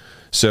gyms.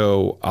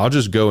 So I'll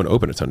just go and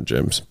open a ton of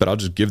gyms, but I'll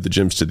just give the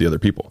gyms to the other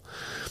people.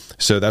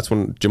 So that's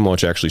when Gym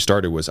Launch actually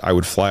started. Was I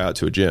would fly out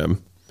to a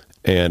gym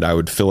and I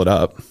would fill it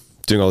up,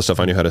 doing all the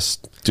stuff I knew how to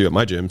do at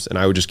my gyms, and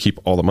I would just keep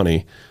all the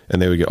money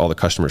and they would get all the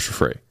customers for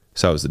free.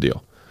 So that was the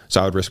deal. So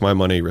I would risk my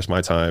money, risk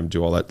my time,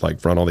 do all that,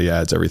 like run all the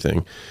ads,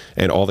 everything.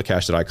 And all the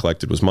cash that I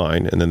collected was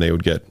mine. And then they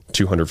would get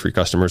 200 free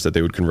customers that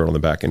they would convert on the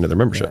back into their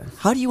membership. Yeah.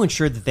 How do you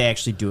ensure that they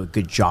actually do a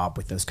good job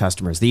with those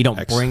customers? That you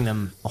don't bring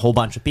them a whole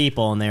bunch of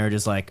people and they're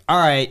just like, all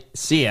right,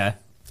 see ya.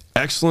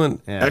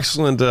 Excellent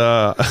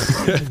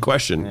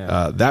question.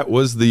 Yeah. That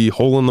was the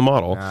hole in the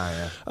model.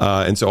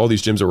 And so all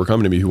these gyms that were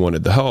coming to me who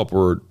wanted the help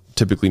were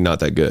typically not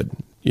that good.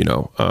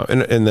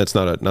 and that's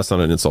not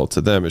an insult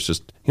to them. It's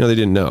just, they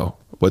didn't know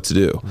what to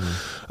do.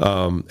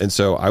 And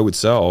so I would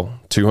sell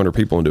 200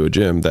 people into a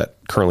gym that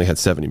currently had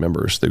 70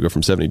 members. They go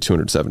from 70 to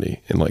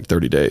 270 in like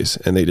 30 days.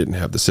 And they didn't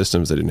have the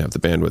systems. They didn't have the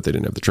bandwidth. They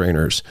didn't have the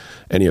trainers,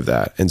 any of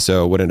that. And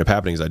so what ended up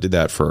happening is I did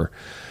that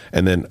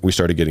and then we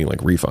started getting like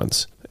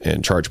refunds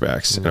and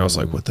chargebacks. And I was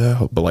like, what the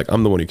hell? But like,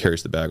 I'm the one who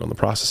carries the bag on the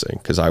processing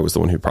because I was the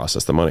one who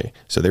processed the money.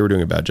 So they were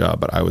doing a bad job,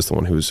 but I was the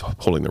one who was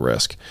holding the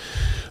risk.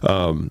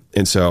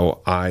 And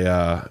so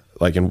I,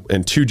 like in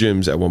 2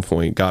 gyms at one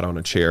point got on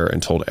a chair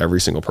and told every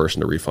single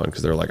person to refund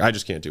because they're like, I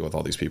just can't deal with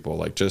all these people.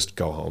 Like, just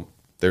go home.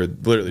 They're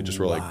literally just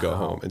were like, go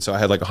home. And so I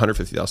had like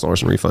 $150,000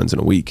 in refunds in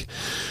a week.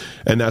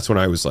 And that's when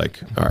I was like,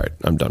 all right,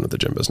 I'm done with the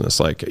gym business.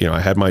 Like, I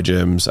had my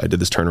gyms. I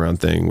did this turnaround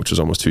thing, which was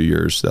almost 2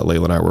 years that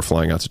Layla and I were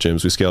flying out to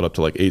gyms. We scaled up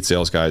to like 8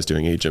 sales guys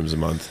doing 8 gyms a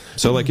month.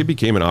 So like it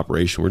became an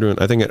operation. We're doing,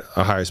 I think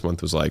our highest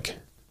month was like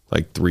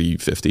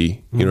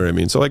 350, you know what I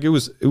mean? So like it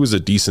was a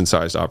decent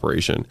sized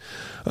operation.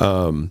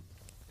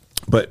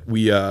 But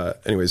we,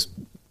 anyways,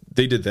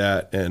 they did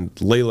that. And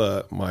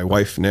Layla, my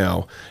wife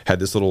now, had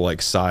this little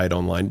like side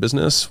online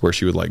business where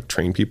she would like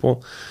train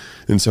people.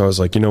 And so I was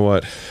like, you know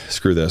what,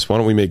 screw this. Why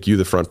don't we make you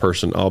the front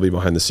person? I'll be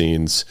behind the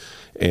scenes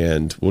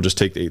and we'll just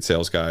take the 8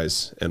 sales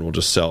guys and we'll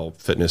just sell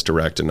fitness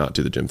direct and not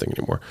do the gym thing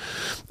anymore.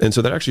 And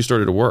so that actually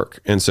started to work.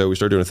 And so we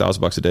started doing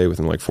 $1,000 a day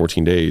within like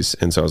 14 days.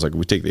 And so I was like,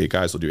 we take the 8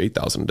 guys, we'll do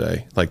 8,000 a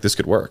day. Like this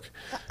could work.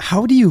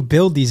 How do you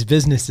build these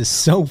businesses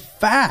so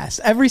fast?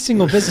 Every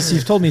single business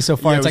you've told me so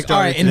far, it's like, all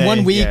right, in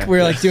 1 week,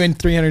 we're like doing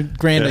 300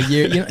 grand a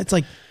year. It's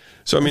like,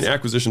 so, I mean,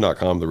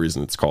 acquisition.com, the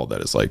reason it's called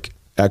that is like,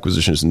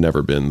 acquisition has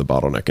never been the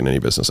bottleneck in any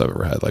business I've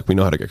ever had. Like we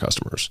know how to get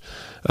customers.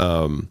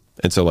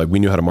 And so like we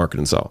knew how to market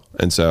and sell.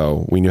 And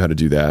so we knew how to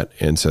do that.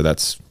 And so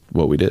that's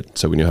what we did.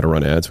 So we knew how to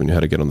run ads. We knew how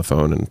to get on the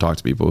phone and talk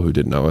to people who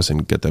didn't know us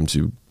and get them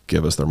to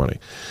give us their money.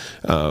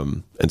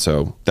 And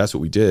so that's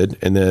what we did.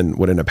 And then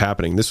what ended up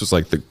happening, this was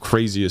like the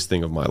craziest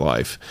thing of my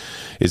life,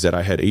 is that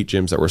I had 8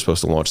 gyms that were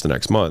supposed to launch the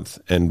next month.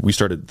 And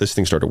this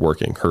thing started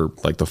working,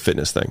 like the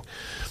fitness thing.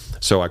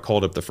 So I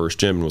called up the first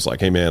gym and was like,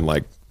 hey man,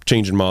 like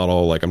changing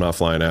model, like I'm not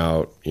flying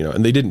out,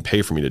 and they didn't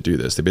pay for me to do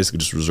this. They basically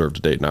just reserved a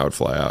date and I would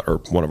fly out, or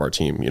one of our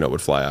team,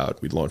 would fly out.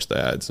 We'd launch the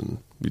ads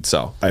and we'd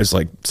sell. I was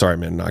like, sorry,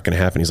 man, not going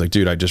to happen. He's like,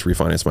 dude, I just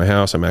refinanced my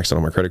house. I maxed out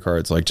on my credit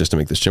cards, like just to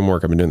make this gym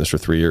work. I've been doing this for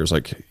 3 years.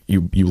 Like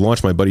you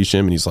launched my buddy's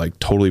gym and he's like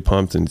totally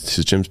pumped and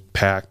his gym's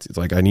packed. It's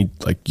like,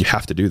 you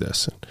have to do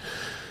this.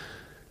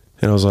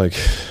 And I was like,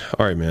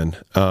 all right, man,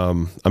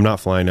 I'm not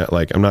flying out.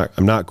 Like, I'm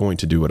not going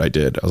to do what I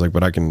did. I was like,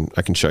 but I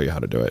can show you how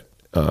to do it.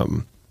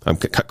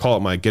 Call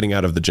it my getting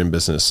out of the gym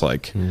business,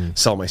 like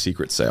sell my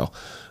secret sale.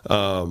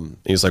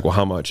 He's like, well,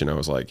 how much? And I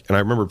was like, and I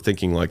remember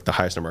thinking like the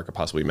highest number I could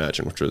possibly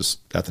imagine, which was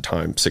at the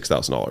time,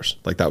 $6,000.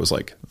 Like that was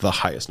like the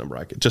highest number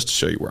I could, just to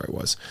show you where I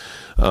was.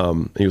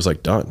 And he was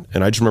like, done.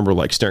 And I just remember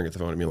like staring at the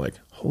phone and being like,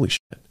 holy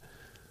shit,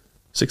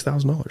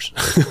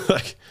 $6,000.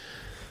 Like,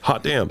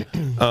 hot damn.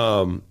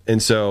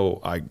 And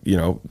so I,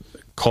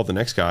 called the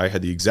next guy,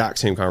 had the exact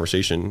same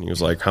conversation. He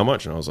was like, how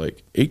much? And I was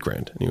like, $8,000.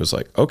 And he was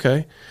like,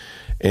 okay.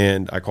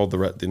 And I called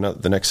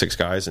the next 6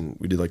 guys and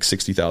we did like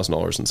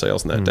 $60,000 in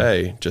sales in that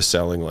day, just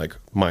selling like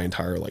my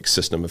entire like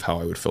system of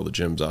how I would fill the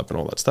gyms up and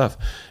all that stuff.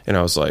 And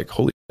I was like,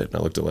 holy shit. And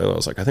I looked at Layla, I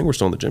was like, I think we're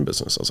still in the gym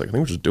business. I was like, I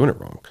think we're just doing it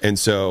wrong. And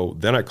so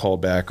then I called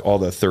back all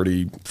the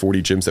 30,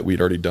 40 gyms that we'd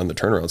already done the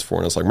turnarounds for.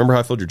 And I was like, remember how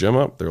I filled your gym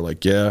up? They were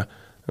like, yeah.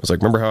 I was like,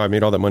 remember how I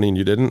made all that money and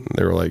you didn't? And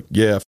they were like,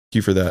 yeah, f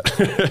you for that.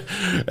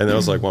 And then I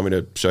was like, want me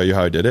to show you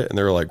how I did it? And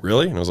they were like,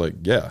 really? And I was like,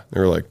 yeah.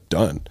 They were like,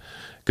 done.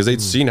 Because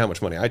they'd seen how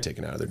much money I'd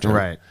taken out of their gym.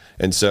 Right.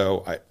 And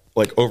so I,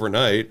 like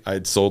overnight,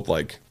 I'd sold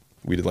like,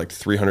 we did like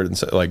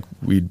 300 like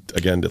we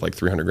again did like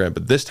 300 grand.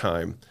 But this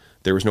time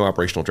there was no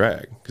operational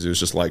drag because it was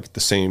just like the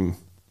same,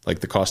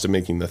 like the cost of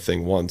making the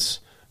thing once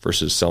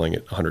versus selling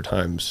it 100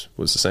 times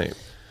was the same.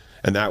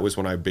 And that was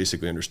when I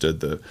basically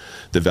understood the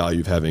value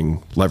of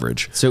having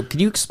leverage. So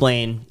could you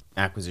explain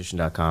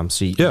acquisition.com?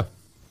 So yeah.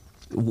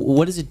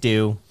 What does it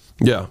do?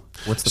 Yeah.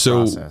 What's the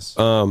process?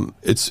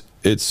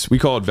 We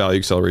call it value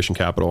acceleration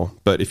capital.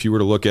 But if you were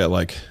to look at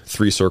like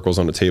 3 circles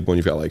on a table and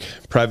you've got like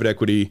private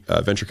equity,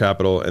 venture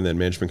capital, and then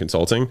management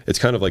consulting, it's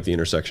kind of like the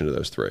intersection of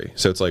those 3.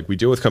 So it's like we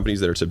deal with companies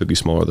that are typically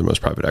smaller than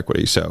most private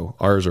equity. So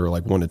ours are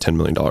like $1 to $10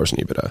 million in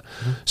EBITDA.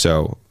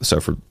 So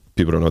for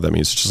people who don't know what that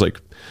means, it's just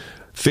like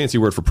fancy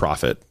word for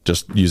profit.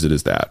 Just use it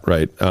as that,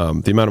 right?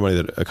 The amount of money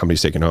that a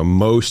company's taking home,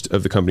 most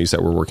of the companies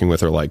that we're working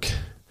with are like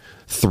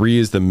 3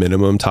 is the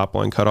minimum top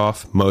line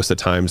cutoff. Most of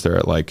the times they're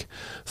at like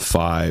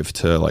 5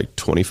 to like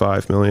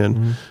 25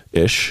 million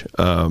ish.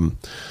 I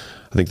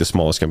think the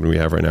smallest company we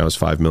have right now is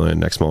 5 million.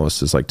 Next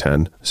smallest is like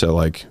 10. So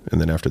like, and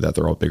then after that,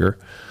 they're all bigger.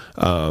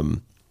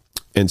 And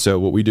so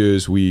what we do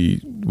is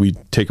we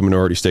take a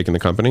minority stake in the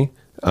company.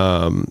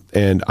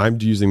 And I'm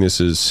using this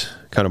as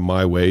kind of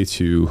my way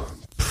to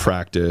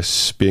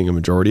practice being a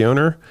majority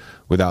owner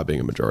without being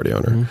a majority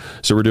owner.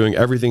 So we're doing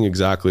everything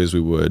exactly as we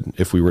would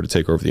if we were to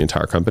take over the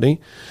entire company.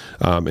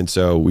 And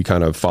so we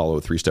kind of follow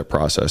a 3-step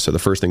process. So the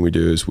first thing we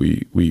do is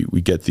we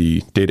get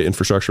the data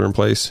infrastructure in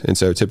place. And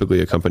so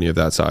typically a company of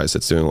that size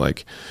that's doing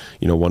like,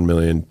 1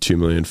 million, 2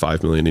 million,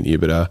 5 million in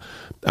EBITDA,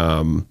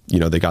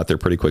 they got there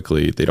pretty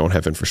quickly. They don't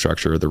have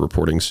infrastructure. Their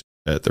reporting's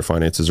their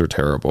finances are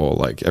terrible.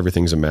 Like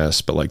everything's a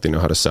mess, but like they know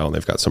how to sell and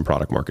they've got some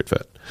product market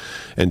fit.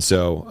 And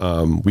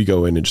so we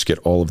go in and just get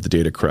all of the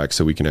data correct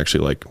so we can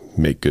actually like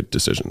make good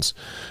decisions.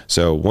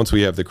 So once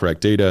we have the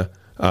correct data,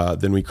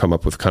 then we come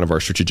up with kind of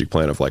our strategic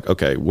plan of like,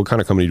 okay, what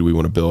kind of company do we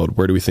want to build?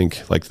 Where do we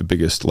think like the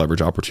biggest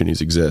leverage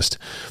opportunities exist?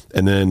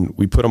 And then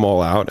we put them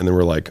all out and then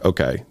we're like,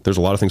 okay, there's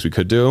a lot of things we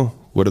could do.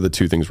 What are the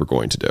 2 things we're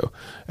going to do?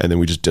 And then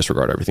we just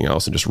disregard everything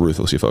else and just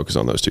ruthlessly focus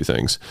on those 2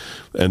 things.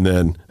 And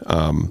then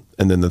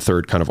the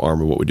third kind of arm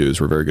of what we do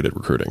is we're very good at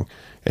recruiting.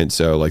 And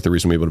so like the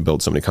reason we're able to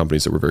build so many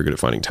companies that we're very good at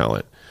finding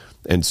talent.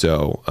 And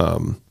so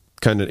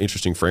kind of an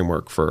interesting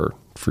framework for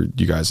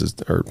you guys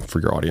or for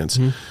your audience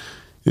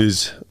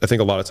is I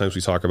think a lot of times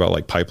we talk about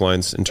like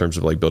pipelines in terms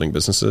of like building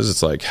businesses.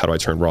 It's like, how do I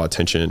turn raw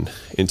attention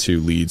into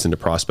leads, into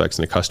prospects,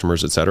 into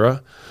customers, et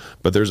cetera.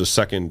 But there's a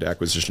second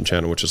acquisition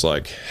channel, which is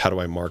like, how do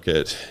I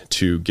market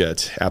to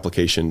get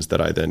applications that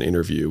I then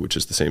interview, which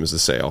is the same as the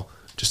sale,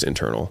 just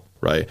internal,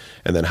 right?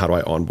 And then how do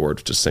I onboard,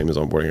 which is the same as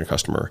onboarding a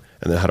customer.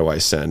 And then how do I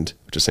send,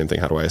 which is the same thing,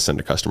 how do I send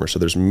a customer? So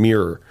there's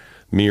mirror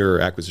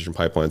acquisition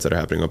pipelines that are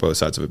happening on both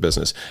sides of a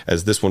business.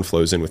 As this one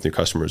flows in with new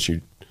customers,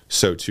 you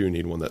so too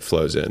need one that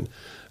flows in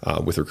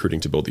with recruiting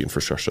to build the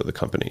infrastructure of the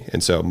company.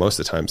 And so most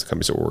of the times the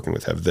companies that we're working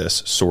with have this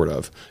sort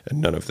of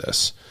and none of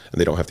this, and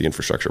they don't have the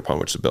infrastructure upon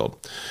which to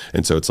build.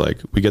 And so it's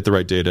like we get the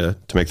right data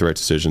to make the right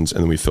decisions,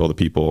 and then we fill the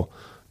people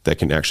that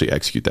can actually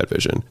execute that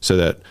vision. So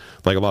that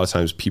like a lot of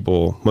times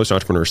most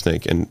entrepreneurs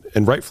think, and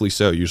rightfully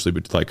so, usually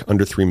with like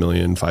under 3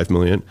 million, 5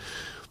 million,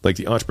 like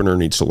the entrepreneur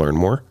needs to learn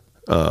more.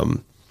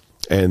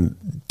 And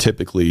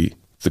typically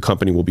the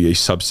company will be a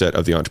subset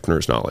of the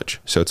entrepreneur's knowledge.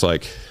 So it's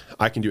like,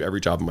 I can do every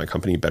job in my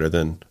company better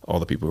than all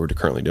the people who are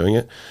currently doing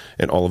it.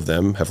 And all of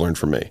them have learned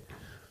from me.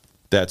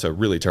 That's a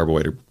really terrible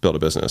way to build a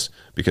business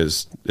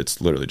because it's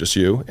literally just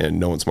you and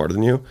no one's smarter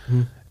than you.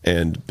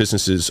 And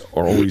businesses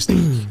are always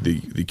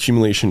the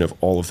accumulation of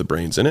all of the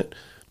brains in it.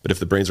 But if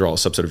the brains are all a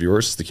subset of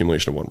yours, it's the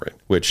accumulation of one brain,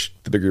 which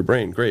the bigger your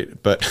brain,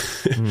 great. But,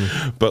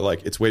 but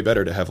like, it's way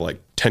better to have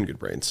like 10 good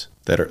brains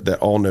that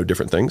all know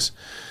different things.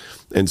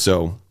 And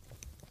so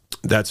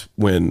that's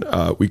when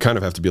we kind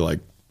of have to be like,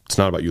 it's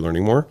not about you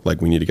learning more.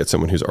 Like we need to get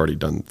someone who's already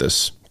done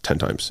this 10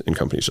 times in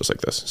companies just like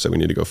this. So we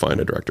need to go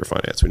find a director of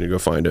finance. We need to go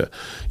find a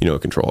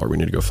controller. We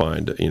need to go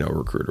find, a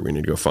recruiter. We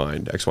need to go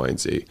find X, Y, and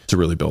Z to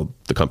really build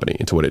the company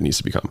into what it needs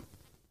to become.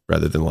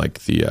 Rather than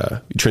like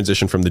the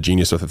transition from the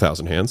genius with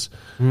 1,000 hands,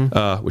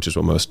 which is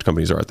what most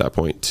companies are at that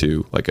point,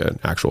 to like an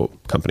actual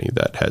company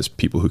that has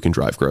people who can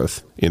drive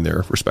growth in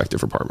their respective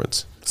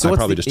departments. So I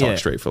probably just talk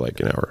straight for like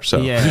an hour.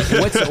 So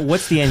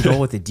what's the end goal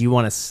with it? Do you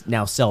want to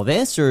now sell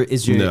this, or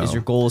is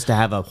your goal is to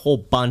have a whole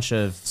bunch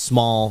of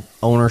small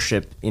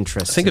ownership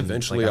interests? I think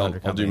eventually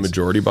I'll do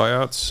majority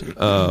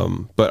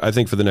buyouts, but I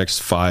think for the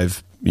next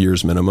 5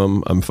 years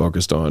minimum, I'm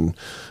focused on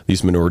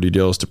these minority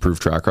deals to prove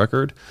track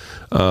record.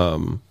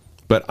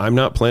 But I'm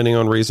not planning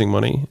on raising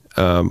money.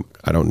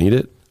 I don't need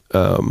it.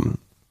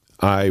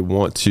 I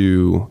want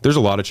to, there's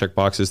a lot of check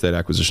boxes that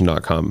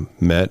acquisition.com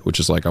met, which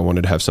is like, I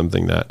wanted to have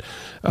something that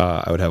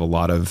I would have a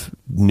lot of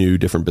new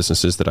different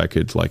businesses that I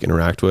could like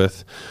interact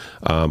with.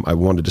 I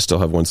wanted to still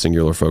have one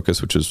singular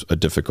focus, which is a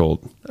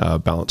difficult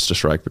balance to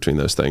strike between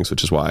those things,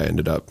 which is why I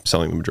ended up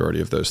selling the majority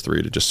of those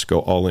 3 to just go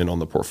all in on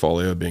the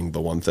portfolio being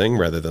the one thing,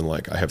 rather than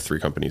like I have 3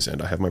 companies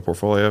and I have my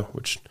portfolio,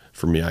 which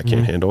for me, I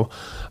can't handle.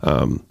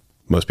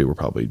 Most people are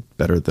probably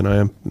better than I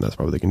am, and that's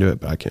probably they can do it,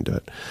 but I can't do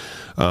it.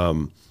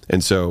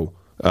 And so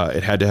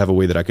it had to have a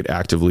way that I could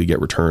actively get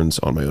returns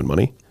on my own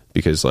money,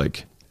 because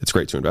like it's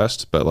great to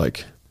invest, but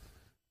like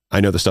I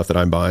know the stuff that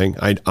I'm buying,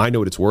 I know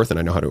what it's worth and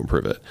I know how to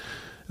improve it.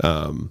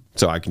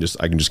 So I can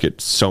just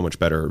get so much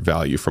better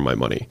value from my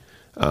money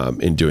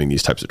in doing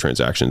these types of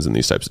transactions and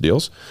these types of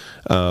deals.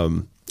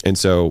 And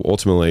so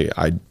ultimately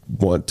I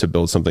want to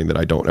build something that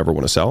I don't ever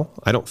want to sell.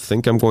 I don't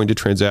think I'm going to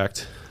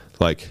transact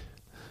like.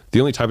 The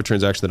only type of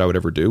transaction that I would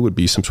ever do would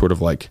be some sort of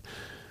like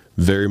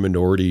very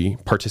minority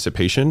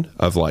participation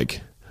of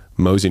like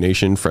Mosey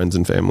Nation, friends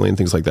and family and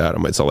things like that. I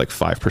might sell like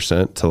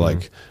 5% to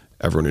like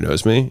everyone who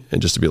knows me,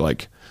 and just to be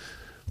like,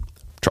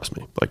 trust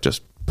me, like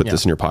just put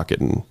this in your pocket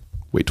and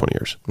wait 20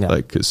 years.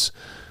 Like, cause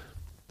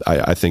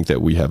I think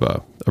that we have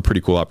a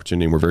pretty cool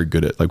opportunity, and we're very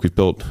good at, like, we've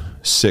built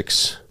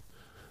 6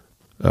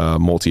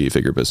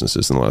 multi-figure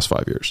businesses in the last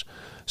 5 years.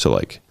 So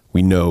like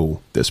we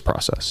know this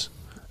process.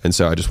 And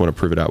so I just want to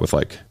prove it out with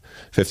like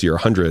 50 or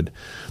 100.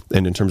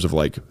 And in terms of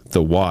like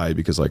the why,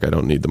 because like I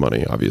don't need the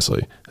money,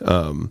 obviously.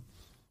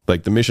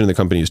 Like the mission of the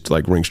company is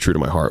like rings true to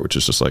my heart, which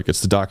is just like,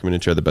 it's to document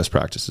and share the best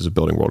practices of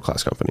building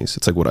world-class companies.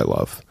 It's like what I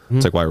love.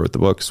 It's like why I wrote the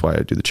books, why I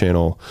do the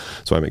channel.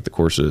 It's why I make the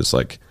courses.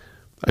 Like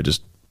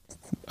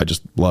I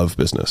just love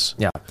business.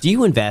 Yeah. Do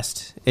you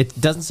invest? It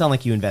doesn't sound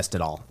like you invest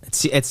at all.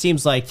 It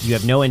seems like you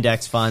have no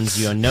index funds,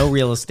 you own no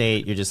real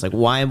estate. You're just like,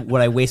 why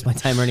would I waste my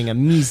time earning a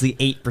measly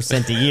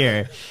 8% a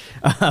year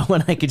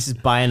when I could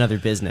just buy another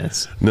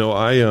business?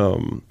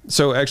 No,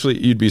 so actually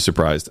you'd be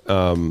surprised.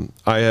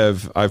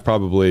 I've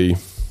probably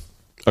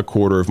a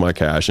quarter of my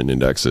cash in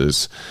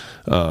indexes.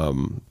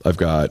 I've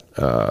got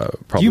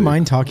probably. Do you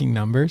mind talking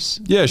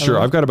numbers? Yeah, sure.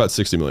 I've got about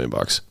 $60 million.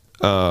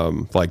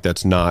 Like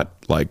that's not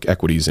like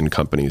equities in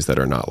companies that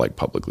are not like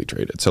publicly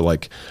traded. So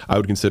like I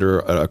would consider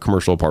a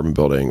commercial apartment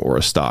building or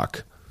a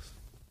stock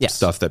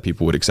stuff that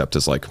people would accept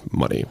as like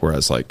money.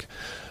 Whereas like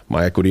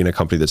my equity in a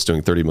company that's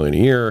doing 30 million a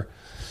year,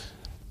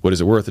 what is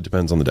it worth? It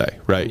depends on the day,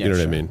 right? Yeah, you know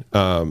what I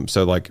mean?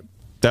 So like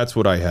that's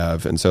what I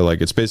have. And so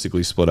like it's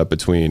basically split up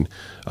between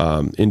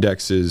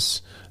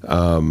indexes,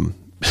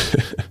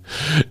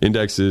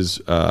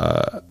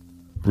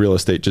 real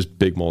estate, just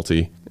big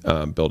multi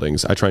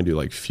buildings. I try and do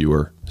like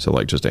fewer, so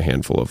like just a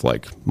handful of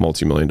like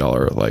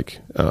multi-million-dollar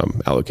like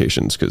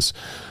allocations, because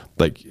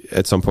like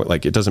at some point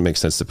like it doesn't make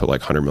sense to put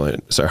like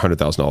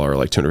 $100,000 or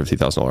like $250,000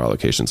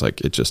 allocations. Like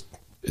it's just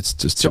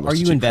so are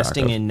you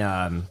investing in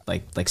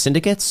like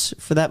syndicates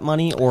for that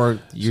money, or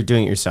you're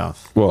doing it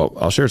yourself? Well,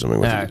 I'll share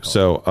something with you. Cool.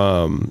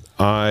 So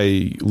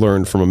I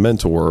learned from a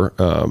mentor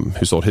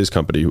who sold his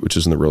company, which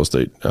is in the real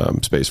estate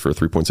space, for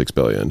 $3.6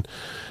 billion,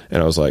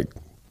 and I was like,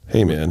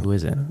 hey man, who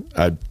is it?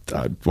 I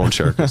won't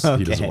share because Okay.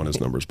 he doesn't want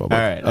his numbers public.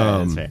 All right,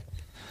 that's fair.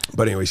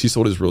 But anyways, he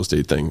sold his real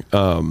estate thing.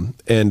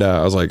 And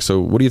I was like, so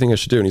what do you think I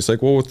should do? And he's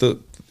like, well,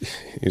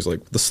 he's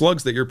like, the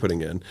slugs that you're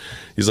putting in,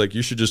 he's like,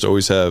 you should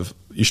always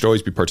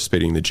be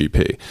participating in the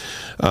GP.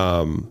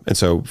 And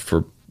so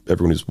for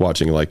everyone who's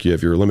watching, like you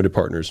have your limited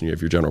partners and you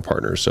have your general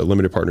partners. So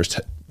limited partners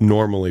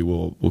normally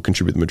will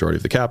contribute the majority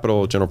of the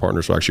capital. General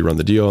partners will actually run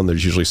the deal, and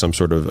there's usually some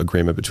sort of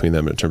agreement between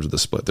them in terms of the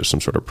split. There's some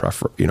sort of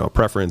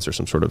preference or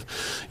some sort of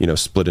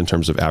split in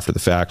terms of after the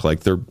fact.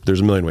 Like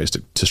there's a million ways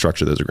to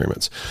structure those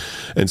agreements.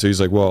 And so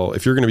he's like, well,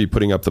 if you're going to be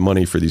putting up the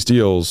money for these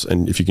deals,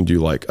 and if you can do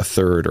like a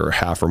third or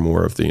half or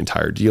more of the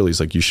entire deal,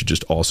 he's like, you should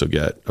just also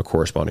get a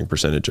corresponding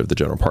percentage of the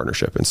general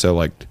partnership. And so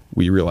like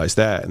we realized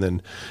that, and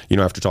then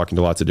after talking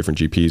to lots of different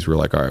GPs, we're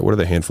like, all right, what are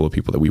the handful of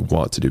people that we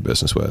want to do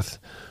business with,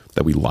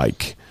 that we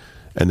like?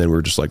 And then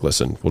we're just like,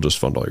 listen, we'll just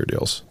fund all your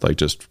deals. Like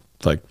just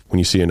like when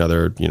you see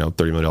another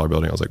 $30 million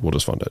building, I was like, we'll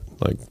just fund it.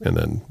 Like, and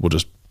then we'll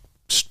just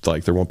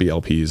like, there won't be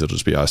LPs, it'll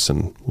just be us,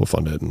 and we'll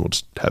fund it, and we'll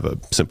just have a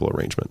simple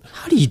arrangement.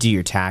 How do you do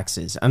your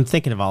taxes? I'm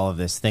thinking of all of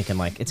this, thinking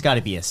like it's got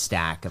to be a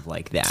stack of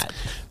like that.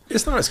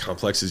 It's not as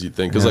complex as you'd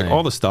think, because like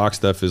all the stock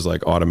stuff is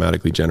like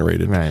automatically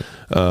generated. Right.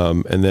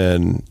 And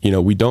then,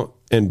 we don't,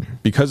 and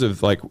because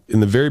of like in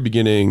the very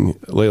beginning,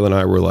 Layla and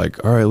I were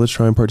like, all right, let's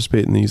try and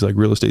participate in these like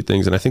real estate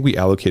things. And I think we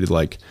allocated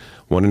like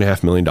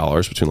 $1.5 million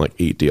between like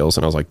 8 deals.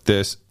 And I was like,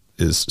 this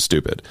is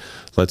stupid.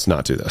 Let's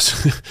not do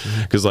this.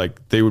 Because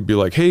like they would be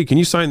like, hey, can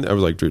you sign? I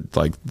was like, dude,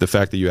 like the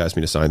fact that you asked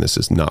me to sign this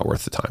is not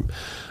worth the time.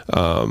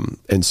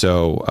 And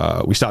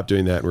so we stopped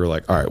doing that, and we were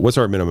like, all right, what's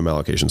our minimum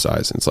allocation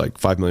size? And it's like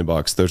 $5 million.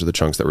 Those are the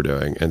chunks that we're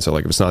doing. And so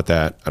like if it's not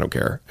that, I don't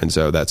care. And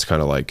so that's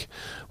kind of like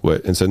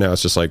what. And so now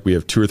it's just like we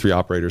have 2 or 3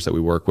 operators that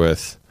we work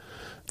with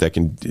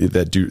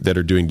that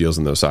are doing deals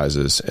in those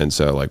sizes. And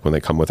so like when they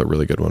come with a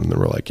really good one, then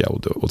we're like, yeah, we'll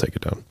do it. We'll take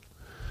it down.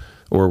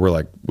 Or we're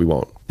like, we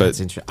won't. But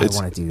I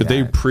want to do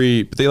that.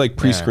 But they like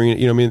pre-screen it,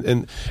 you know what I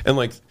mean? And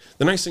like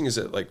the nice thing is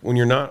that like when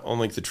you're not on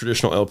like the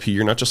traditional LP,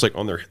 you're not just like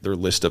on their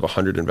list of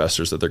 100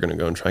 investors that they're going to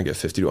go and try and get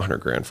 50 to 100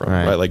 grand from,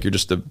 right? Like you're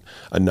just a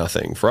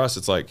nothing. For us,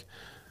 it's like,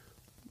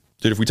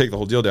 dude, if we take the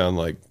whole deal down,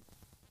 like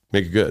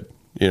make it good.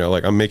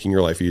 Like I'm making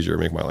your life easier,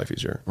 make my life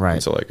easier. Right.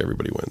 And so like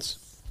everybody wins.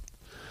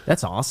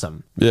 That's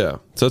awesome. Yeah.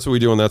 So that's what we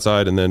do on that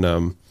side. And then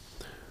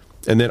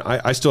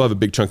I still have a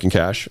big chunk in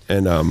cash,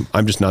 and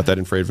I'm just not that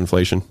afraid of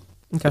inflation.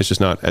 Okay. It's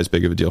just not as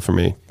big of a deal for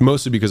me,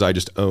 mostly because I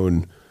just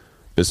own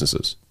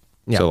businesses.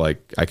 Yeah. So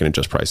like I can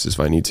adjust prices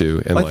if I need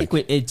to. And I think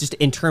it just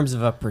in terms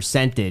of a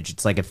percentage,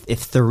 it's like if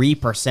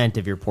 3%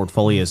 of your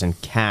portfolio is in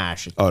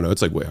cash. Oh no,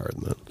 it's like way higher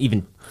than that.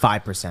 Even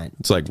 5%.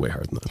 It's like way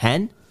higher than that.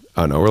 10?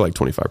 Oh no, we're like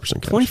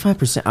 25% cash.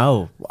 25%.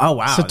 Oh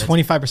wow. So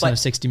 25% of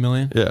 60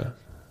 million. Yeah.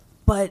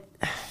 But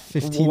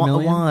 15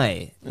 million.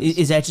 Why?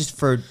 Is that just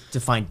to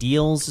find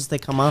deals as they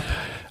come up?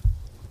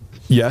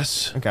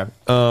 Yes. Okay.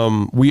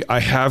 I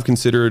have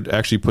considered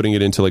actually putting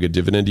it into like a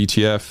dividend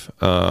ETF,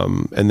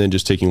 and then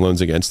just taking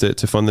loans against it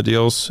to fund the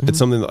deals. Mm-hmm. It's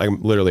something that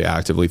I'm literally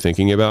actively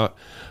thinking about.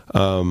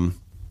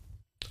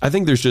 I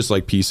think there's just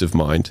like peace of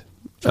mind.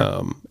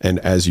 Sure. And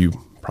as you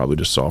probably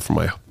just saw from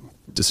my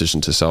decision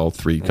to sell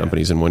 3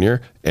 companies in 1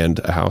 year and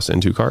a house and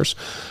 2 cars,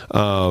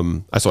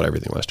 I sold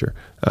everything last year.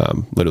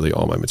 Literally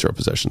all my material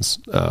possessions.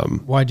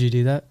 Why'd you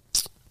do that?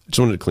 Just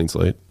wanted a clean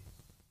slate.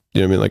 You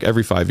know what I mean? Like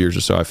every 5 years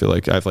or so, I feel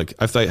like I've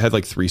had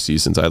like 3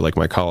 seasons. I had like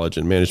my college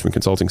and management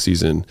consulting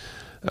season.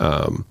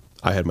 I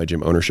had my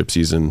gym ownership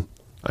season.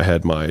 I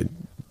had my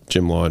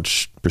gym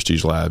launch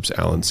Prestige Labs,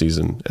 Allen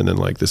season, and then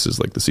like this is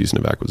like the season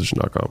of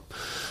acquisition.com.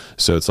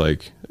 So it's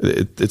like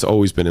it's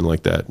always been in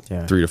like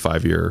that 3 to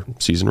 5 year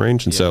season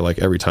range, and so like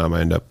every time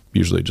I end up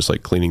usually just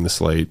like cleaning the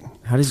slate.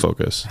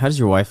 Focus. How does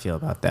your wife feel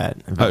about that?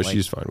 Like,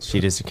 she's fine with she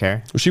it. doesn't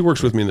care? Well, she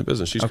works with me in the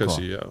business. She's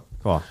co-CEO.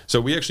 Cool.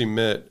 So we actually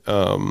met.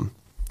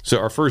 So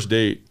our first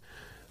date,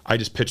 I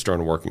just pitched her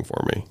on working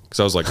for me because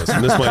I was like,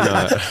 listen, this might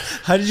not.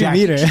 How did you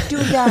meet her? Do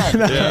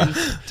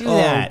that. Do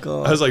that.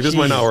 God. I was like, this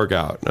might not work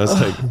out. And I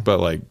was like, but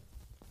like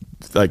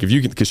if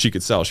you could, because she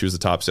could sell. She was the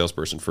top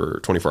salesperson for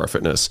 24 Hour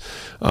Fitness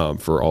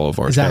for all of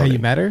Orange Is that County. how you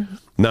met her?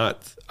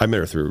 I met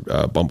her through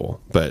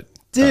Bumble, but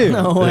Dude,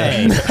 No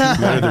way. met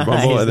her through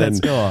Bumble, and then That's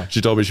cool. she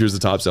told me she was the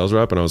top sales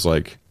rep, and I was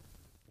like,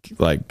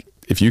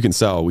 if you can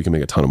sell, we can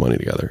make a ton of money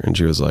together. And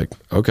she was like,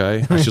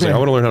 okay. She was like, I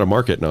want to learn how to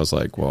market. And I was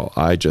like, well,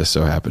 I just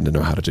so happen to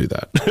know how to do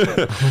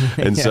that.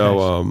 And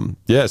so,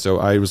 so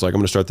I was like, I'm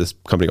going to start this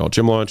company called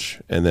Gym Launch.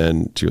 And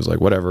then she was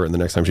like, whatever. And the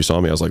next time she saw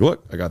me, I was like,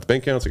 look, I got the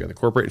bank accounts, I got the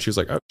corporate. And she was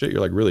like, oh shit,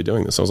 you're like really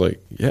doing this. I was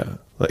like, yeah,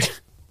 like,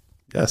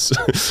 yes,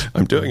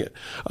 I'm doing it.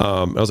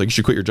 I was like, you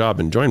should quit your job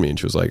and join me. And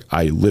she was like,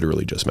 I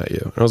literally just met you.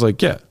 And I was like,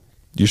 yeah,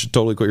 you should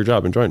totally quit your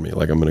job and join me.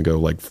 Like, I'm going to go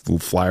like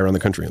fly around the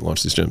country and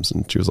launch these gyms.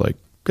 And she was like,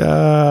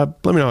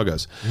 let me know how it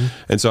goes.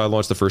 And so I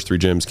launched the first 3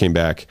 gyms, came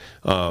back.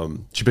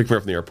 She picked me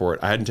up from the airport.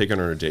 I hadn't taken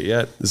her on a date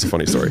yet. This is a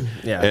funny story.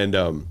 And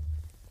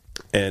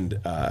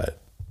I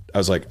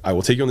was like, I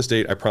will take you on this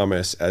date, I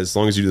promise, as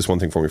long as you do this one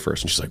thing for me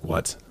first. And she's like,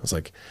 what? I was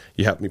like,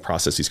 you help me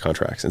process these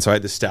contracts. And so I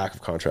had this stack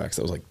of contracts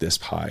that was like this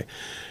high.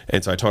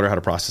 And so I taught her how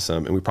to process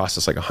them, and we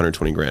processed like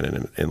 120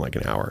 grand in like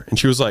an hour. And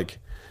she was like,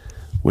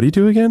 what do you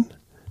do again?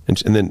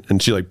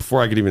 And she like,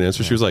 before I could even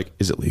answer, she was like,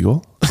 is it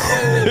legal?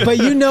 But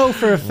you know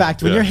for a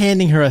fact when you're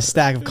handing her a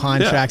stack of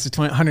contracts of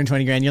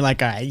 120 grand, you're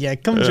like, all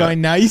right, come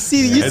join now. You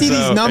see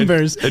these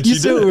numbers. and you she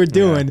see did what it. we're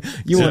doing.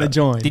 You want to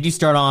join. Did you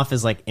start off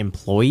as like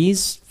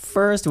employees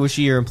first? Was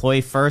she your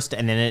employee first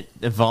and then it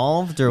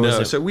evolved? Or was No,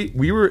 it? so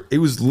we were, it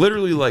was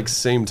literally like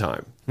same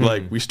time.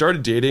 Like we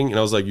started dating and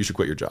I was like, you should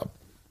quit your job.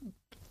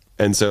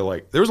 And so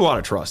like there was a lot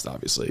of trust,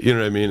 obviously, you know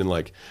what I mean? And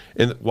like,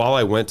 and while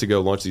I went to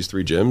go launch these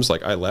 3 gyms,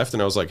 like I left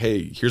and I was like,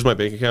 hey, here's my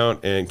bank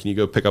account and can you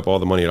go pick up all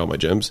the money at all my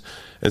gyms?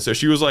 And so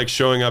she was like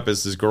showing up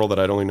as this girl that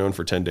I'd only known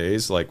for 10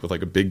 days, like with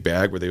like a big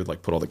bag where they would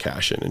like put all the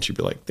cash in, and she'd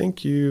be like,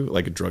 thank you,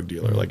 like a drug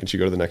dealer. Like, and she'd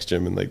go to the next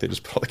gym and like they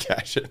just put all the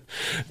cash in.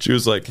 She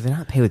was like, Did they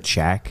not pay with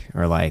check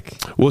or like?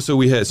 well, so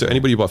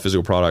anybody who bought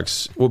physical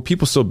products, well,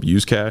 people still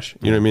use cash,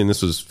 you know what I mean?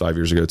 This was 5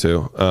 years ago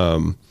too.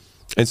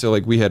 And so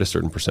like we had a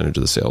certain percentage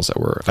of the sales that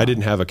were, I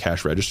didn't have a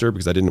cash register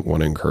because I didn't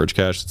want to encourage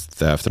cash, it's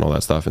theft and all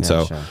that stuff. And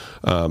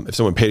if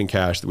someone paid in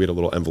cash, we had a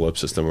little envelope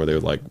system where they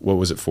would like, what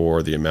was it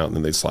for, the amount, and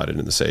then they'd slide it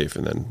in the safe,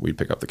 and then we'd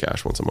pick up the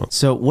cash once a month.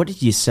 So what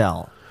did you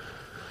sell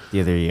the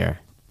other year?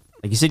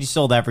 Like you said, you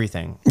sold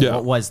everything. Yeah.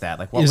 What was that?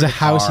 Like what It was were a the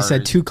house. He cars?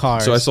 said 2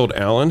 cars. So I sold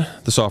Allen,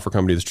 the software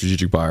company, the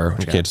strategic buyer,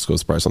 which I can't disclose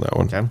the price on that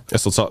one. Okay. I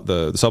sold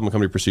the supplement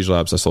company, Prestige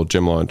Labs. I sold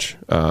Gym Launch.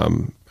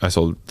 I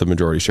sold the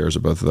majority shares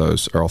of both of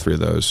those, or all 3 of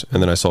those.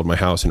 And then I sold my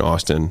house in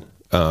Austin,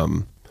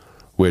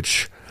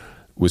 which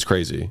was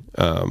crazy.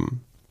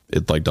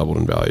 It like doubled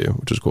in value,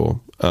 which is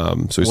cool. So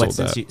we sold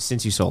that.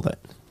 Since you sold it?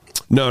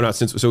 No, not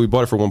since. So we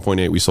bought it for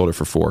 1.8. We sold it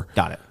for 4.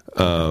 Got it.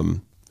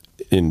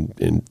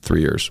 In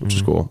 3 years, which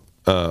is cool.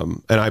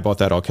 And I bought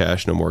that all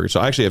cash, no mortgage.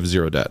 So I actually have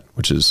 0 debt,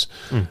 which is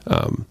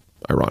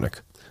ironic.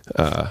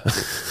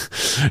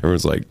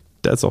 Everyone's like,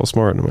 that's all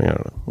smart. And I'm like, I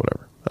don't know,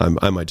 whatever.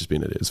 I might just be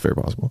an idiot. It's very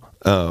possible.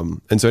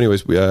 And so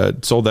anyways, we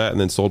sold that and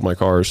then sold my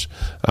cars.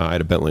 I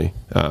had a Bentley,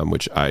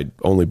 which I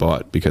only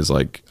bought because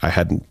like I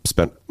hadn't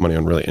spent money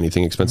on really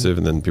anything expensive.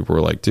 And then people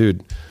were like,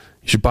 dude,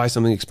 you should buy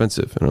something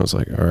expensive. And I was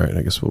like, all right,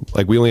 I guess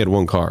we only had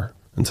 1 car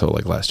until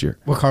like last year.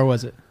 What car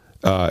was it?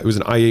 It was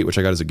an i8, which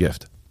I got as a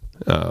gift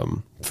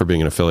for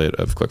being an affiliate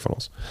of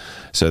ClickFunnels.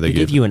 So they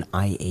gave you an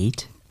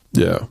i8?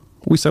 Yeah.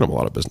 We sent them a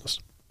lot of business.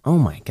 Oh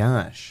my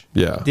gosh.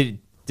 Yeah.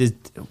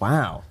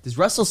 Wow. Does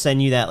Russell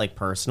send you that like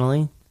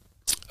personally?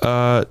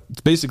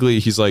 Basically,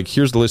 he's like,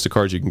 here's the list of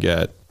cars you can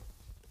get.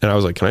 And I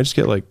was like, can I just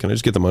get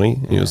the money?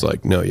 And he was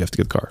like, no, you have to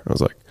get the car. And I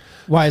was like,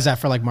 why is that,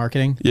 for like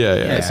marketing? Yeah.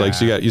 It's like,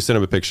 so you send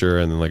him a picture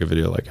and then like a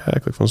video like, hey,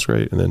 ClickFunnels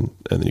great. And then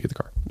you get the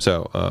car.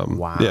 So,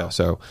 wow. Yeah.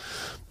 So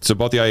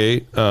bought the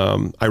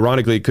i8.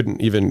 Ironically,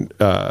 couldn't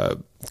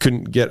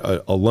get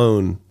a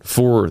loan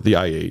for the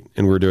i8.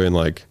 And we were doing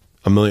like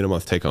 $1 million a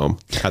month take home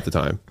at the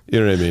time. You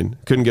know what I mean?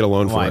 Couldn't get a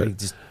loan for it.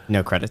 Just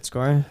no credit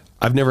score?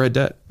 I've never had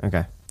debt.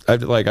 Okay.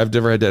 I've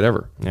never had debt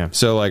ever. Yeah.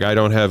 So like I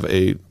don't have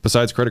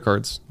besides credit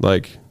cards,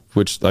 like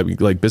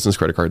business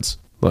credit cards,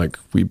 like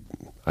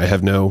I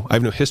have no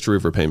history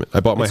of repayment. I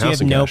bought my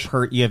house in cash.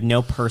 You have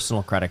no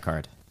personal credit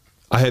card.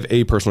 I have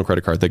a personal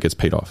credit card that gets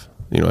paid off,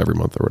 every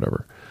month or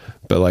whatever.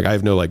 But like I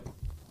have no like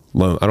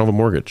loan. I don't have a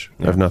mortgage.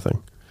 Yeah. I have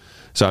nothing.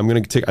 So I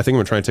think I'm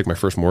gonna try and take my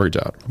first mortgage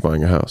out of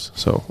buying a house.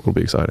 So it'll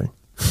be exciting.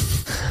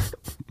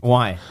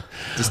 Why?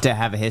 Just to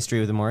have a history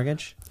with a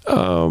mortgage?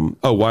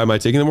 Why am I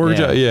taking the mortgage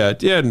out? Yeah.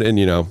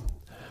 And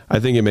I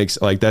think it makes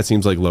like that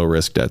seems like low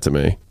risk debt to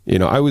me.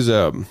 I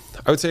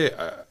would say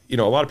you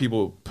know, a lot of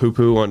people poo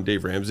poo on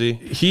Dave Ramsey.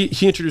 He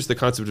introduced the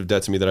concept of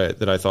debt to me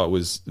that I thought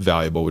was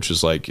valuable, which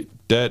is like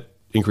debt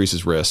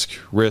increases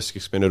risk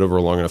expended over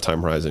a long enough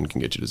time horizon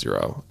can get you to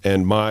zero.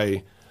 And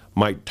my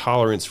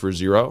tolerance for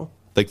zero,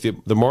 like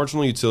the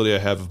marginal utility I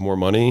have of more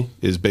money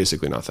is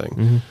basically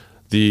nothing.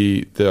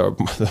 The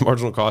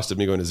marginal cost of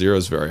me going to zero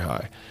is very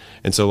high.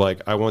 And so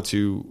like I want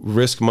to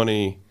risk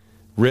money,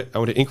 I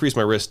want to increase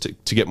my risk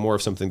to get more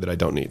of something that I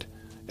don't need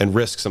and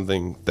risk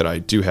something that I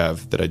do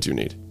have that I do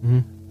need.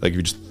 Like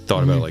you just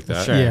thought about it like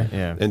that. Sure.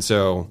 Yeah. And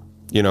so,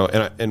 you know,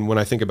 and when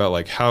I think about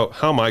like how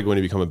am I going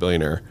to become a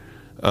billionaire?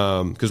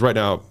 Because right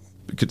now,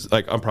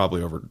 like I'm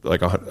probably over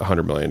like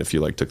 100 million if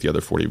you like took the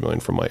other 40 million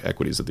from my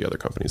equities of the other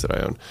companies that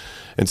I own.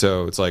 And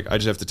so it's like I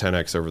just have to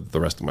 10x over the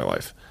rest of my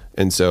life.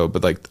 And so,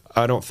 but like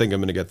I don't think I'm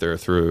going to get there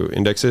through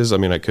indexes. I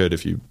mean, I could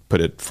if you put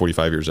it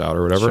 45 years out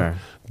or whatever. Sure.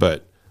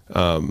 But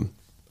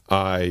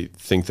I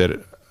think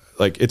that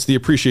like it's the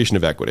appreciation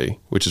of equity,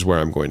 which is where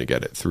I'm going to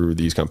get it through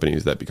these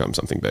companies that become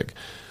something big.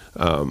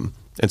 And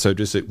so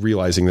just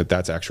realizing that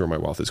that's actually where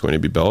my wealth is going to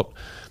be built.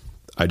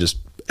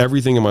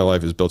 Everything in my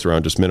life is built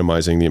around just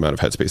minimizing the amount of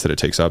headspace that it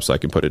takes up so I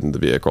can put it in the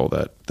vehicle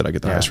that I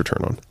get the highest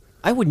return on.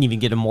 I wouldn't even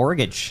get a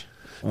mortgage.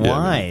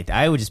 Why?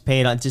 I would just pay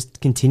it on, just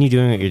continue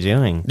doing what you're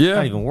doing. Yeah. It's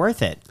not even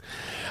worth it.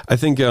 I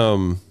think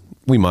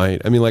we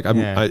might. I mean, like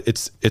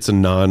it's a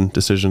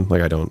non-decision.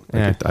 Like I don't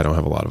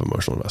have a lot of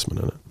emotional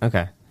investment in it.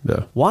 Okay.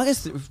 Yeah. Walk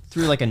us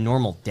through like a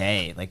normal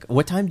day. Like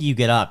what time do you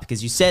get up?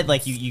 Because you said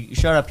like you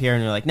showed up here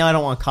and you're like, no, I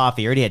don't want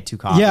coffee. I already had 2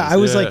 coffees. Yeah, I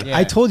was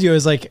I told you, I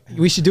was like,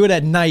 we should do it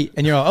at night.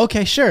 And you're like,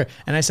 okay, sure.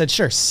 And I said,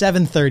 sure,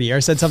 7:30 or I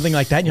said something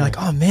like that. And you're like,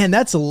 oh man,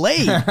 that's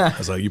late. I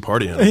was like, you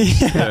partying.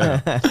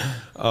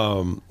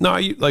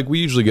 No, we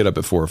usually get up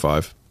at 4 or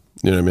 5.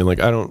 You know what I mean? Like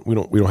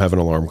we don't have an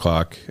alarm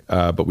clock,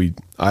 but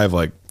I have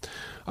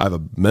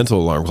a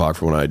mental alarm clock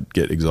for when I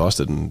get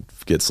exhausted and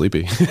get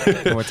sleepy.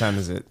 What time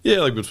is it? Yeah,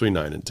 like between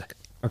 9 and 10.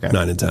 Okay.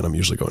 9 and 10, I'm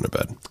usually going to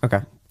bed. Okay.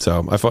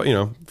 So I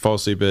fall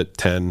asleep at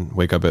 10,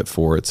 wake up at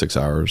 4, at 6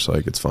 hours.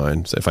 Like it's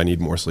fine. So if I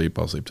need more sleep,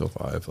 I'll sleep till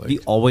 5. Like, have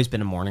you always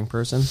been a morning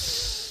person?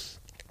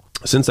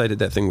 Since I did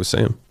that thing with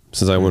Sam,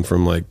 since I went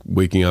from like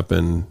waking up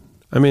and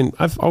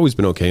I've always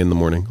been okay in the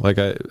morning. Like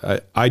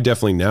I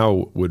definitely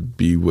now would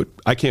be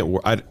I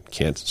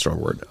can't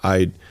strong word.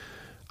 I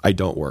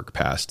don't work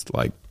past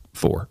like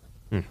 4.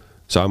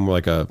 So I'm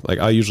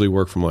I usually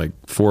work from like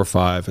 4 or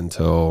 5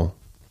 until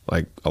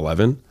like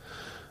 11.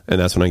 And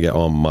that's when I get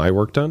all my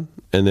work done.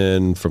 And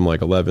then from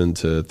like 11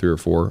 to 3 or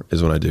 4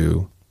 is when I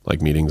do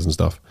like meetings and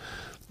stuff.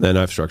 And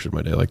I've structured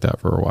my day like that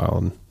for a while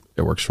and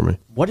it works for me.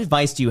 What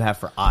advice do you have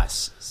for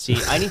us? See,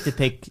 I need to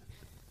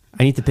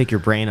pick your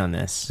brain on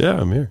this. Yeah,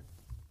 I'm here.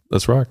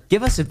 Let's rock.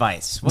 Give us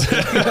advice. What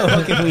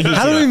can we do?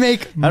 How do we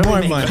make more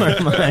money?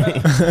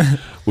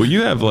 Well,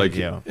 you have like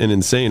an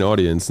insane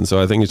audience. And so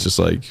I think it's just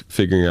like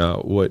figuring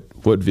out what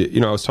I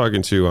was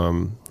talking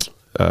to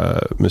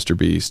Mr.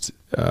 Beast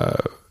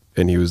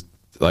and he was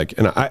like,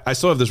 and I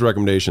still have this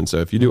recommendation. So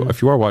if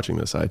you are watching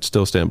this, I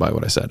still stand by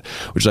what I said,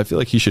 which is I feel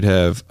like he should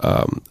have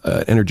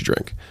an energy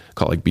drink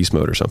called like Beast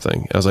Mode or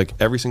something. I was like,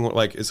 every single,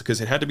 like, it's because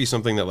it had to be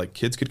something that like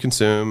kids could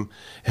consume.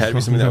 It had to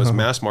be something that was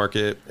mass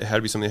market. It had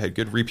to be something that had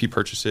good repeat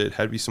purchase. It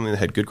had to be something that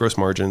had good gross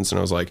margins. And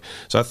I was like,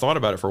 so I thought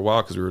about it for a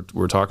while because we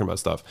were talking about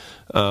stuff.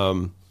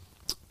 And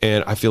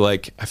I feel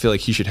like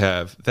he should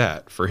have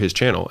that for his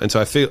channel. And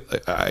so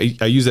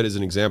I use that as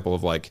an example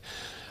of like,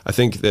 I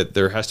think that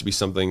there has to be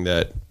something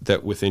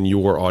that within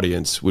your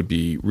audience would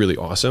be really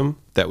awesome.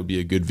 That would be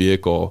a good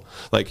vehicle.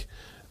 Like,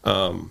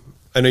 I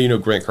know you know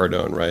Grant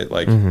Cardone, right?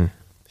 Like,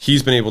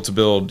 he's been able to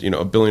build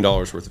 $1 billion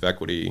worth of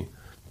equity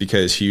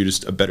because he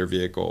used a better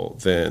vehicle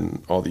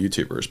than all the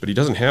YouTubers. But he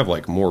doesn't have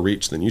like more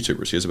reach than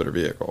YouTubers. He has a better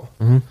vehicle.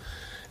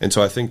 And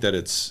so I think that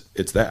it's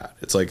that.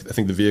 It's like I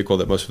think the vehicle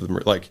that most of them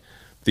are like.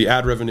 The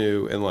ad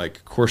revenue and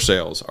like course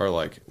sales are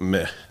like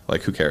meh.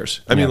 Like who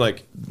cares? I mean,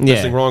 like there's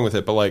nothing wrong with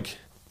it, but like.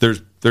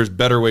 There's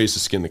better ways to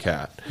skin the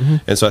cat.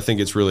 And so I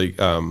think it's really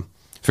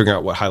figuring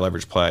out what high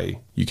leverage play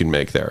you can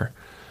make there.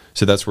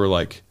 So that's where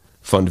like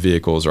fund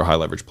vehicles or high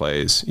leverage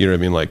plays, you know what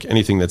I mean? Like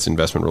anything that's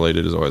investment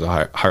related is always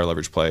a higher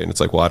leverage play. And it's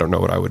like, well, I don't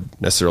know what I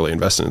would necessarily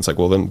invest in. It's like,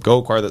 well, then go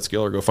acquire that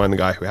skill or go find the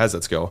guy who has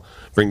that skill,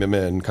 bring them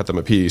in, cut them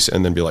a piece,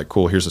 and then be like,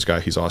 cool, here's this guy.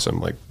 He's awesome.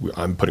 Like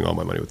I'm putting all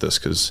my money with this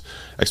because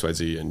X, Y,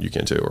 Z, and you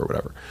can too, or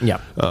whatever. Yeah.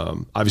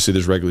 Obviously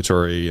there's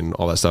regulatory and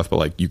all that stuff, but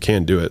like you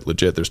can do it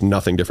legit. There's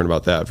nothing different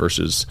about that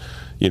versus,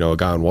 a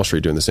guy on Wall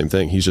Street doing the same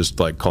thing. He's just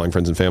like calling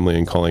friends and family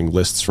and calling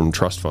lists from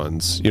trust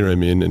funds. You know what I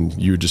mean? And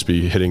you would just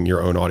be hitting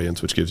your own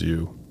audience, which gives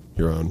you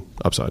your own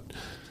upside.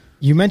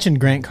 You mentioned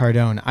Grant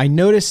Cardone. I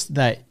noticed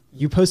that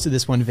you posted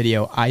this one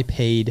video. I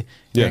paid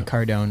Grant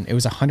Cardone. It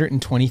was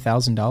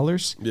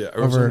 $120,000. Yeah,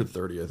 or over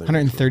 130. I think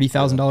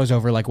 $130,000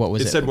 over like what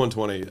was it? It said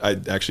 120.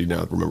 I actually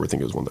now remember. I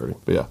think it was 130.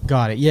 But yeah,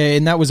 got it. Yeah,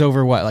 and that was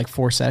over what, like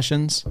 4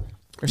 sessions?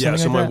 Yeah,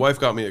 so my wife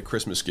got me a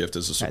Christmas gift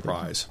as a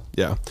surprise.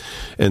 Yeah,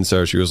 and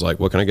so she was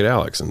like, "What can I get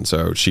Alex?" And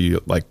so she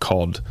like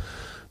called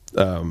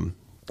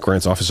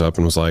Grant's office up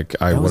and was like,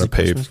 I want to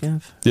pay.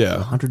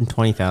 Yeah.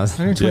 $120,000.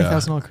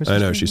 $120,000 Christmas. I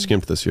know. gift? She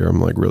skimped this year.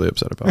 I'm like really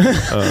upset about it.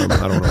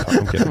 I don't know.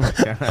 I'm kidding.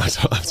 I'm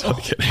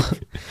totally kidding.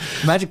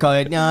 Imagine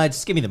calling it, no,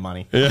 just give me the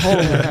money.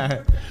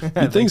 Yeah.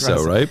 You'd think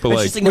so, right? But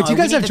like, Wait, do you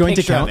guys have joint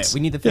accounts? We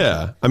need the picture.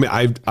 yeah. I mean,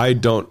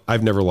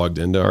 I've never logged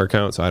into our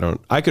account, so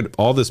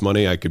all this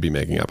money I could be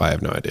making up. I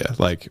have no idea.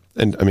 Like,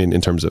 and I mean,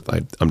 in terms of,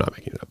 I'm not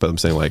making it up, but I'm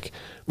saying like,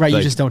 Right, you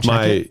like just don't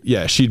check it?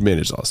 Yeah, she'd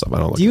manage all that stuff. I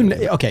don't look Do you?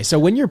 at it. Okay, so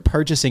when you're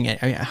purchasing it,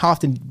 I mean, how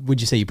often would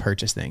you say you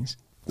purchase things?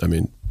 I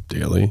mean,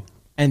 daily.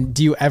 And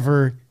do you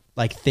ever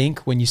like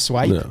think when you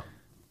swipe? No.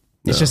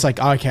 It's just like,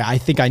 okay, I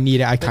think I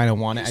need it. I kind of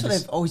want it. That's what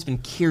I've always been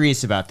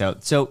curious about, though.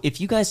 So if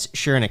you guys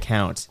share an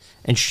account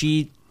and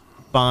she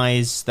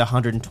buys the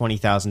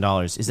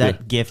 $120,000, is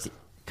that gift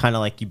kind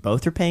of like you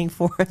both are paying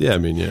for it? Yeah, I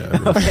mean, yeah. I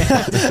mean,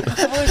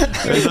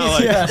 it's not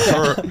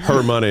like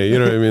her money, you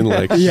know what I mean?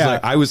 Like, she's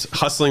like, I was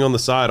hustling on the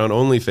side on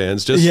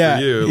OnlyFans just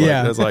for you.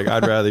 Like, it's like,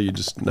 I'd rather you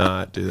just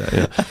not do that.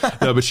 Yeah.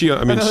 No, but she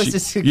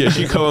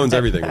co-owns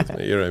everything with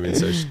me. You know what I mean?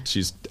 So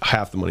she's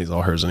half the money's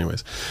all hers,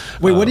 anyways.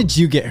 Wait, what did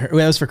you get her?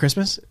 Wait, that was for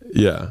Christmas?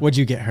 Yeah. What'd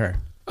you get her?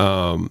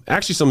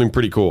 Actually, something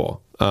pretty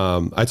cool.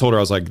 I told her,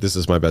 I was like, this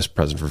is my best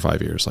present for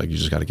 5 years. Like, you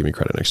just got to give me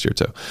credit next year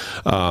too.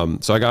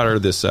 So I got her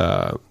this,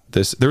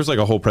 there was like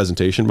a whole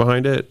presentation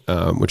behind it,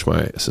 which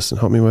my assistant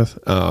helped me with.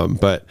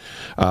 But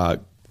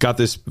got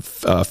this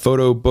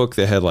photo book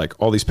that had like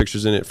all these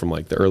pictures in it from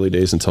like the early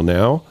days until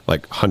now,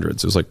 like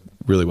hundreds. It was like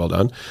really well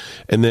done.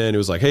 And then it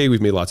was like, hey,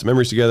 we've made lots of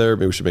memories together.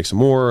 Maybe we should make some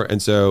more.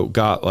 And so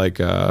got like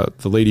the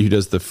lady who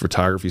does the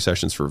photography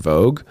sessions for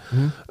Vogue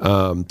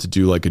to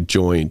do like a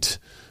joint.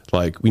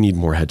 Like, we need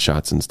more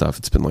headshots and stuff.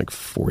 It's been like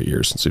 4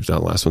 years since we've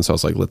done the last one. So I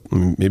was like,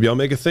 maybe I'll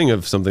make a thing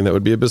of something that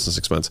would be a business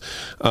expense.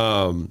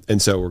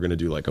 And so we're going to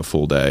do like a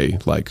full day,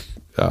 like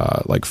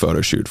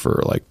photo shoot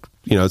for like,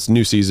 you know, it's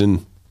new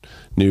season,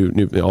 new,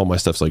 all my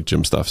stuff's like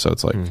gym stuff. So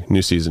it's like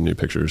new season, new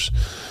pictures.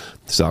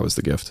 So that was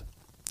the gift.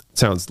 It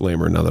sounds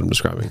lamer now that I'm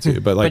describing it to you,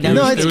 but like, But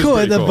no, it's cool.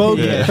 The cool.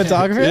 Vogue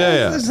photographer.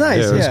 Yeah. It's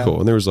nice. Yeah, it was cool.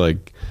 And there was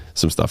like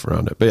some stuff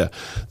around it, but yeah,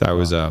 that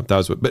was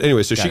what, but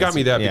anyway, so she got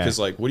me that because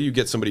like, what do you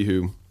get somebody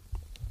who,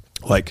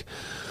 like,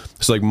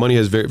 so like money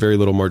has very, very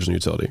little marginal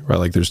utility, right?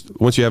 Like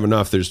once you have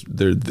enough,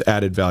 the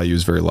added value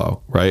is very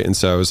low, right? And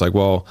so I was like,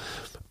 well,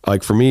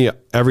 like for me,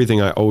 everything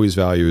I always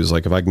value is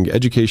like, if I can get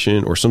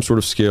education or some sort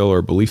of skill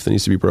or belief that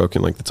needs to be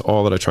broken, like that's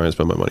all that I try and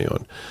spend my money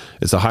on.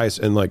 It's the highest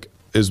and like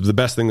is the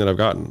best thing that I've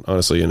gotten,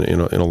 honestly, in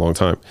a long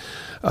time.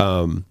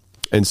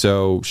 And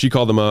so she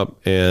called them up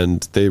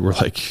and they were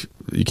like,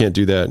 you can't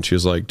do that. And she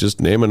was like, just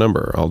name a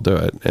number, I'll do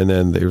it. And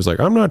then they was like,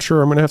 I'm not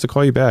sure, I'm gonna have to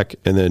call you back.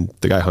 And then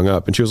the guy hung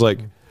up and she was like,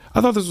 I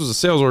thought this was a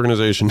sales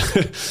organization.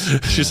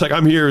 She's like,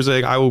 I'm here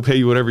saying I will pay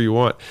you whatever you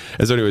want.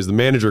 And so anyways, the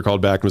manager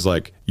called back and was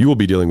like, you will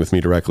be dealing with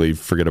me directly.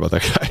 Forget about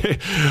that guy.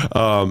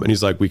 And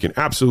he's like, we can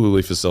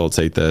absolutely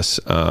facilitate this.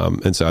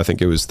 And so I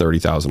think it was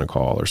 30,000 a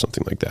call or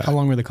something like that. How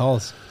long were the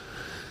calls?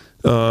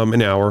 An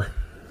hour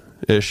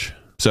ish.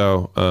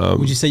 So,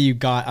 would you say you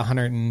got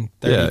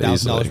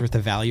 $130,000 worth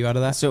of value out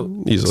of that?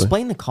 So easily.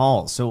 Explain the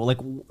call. So like,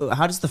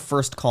 how does the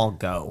first call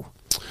go?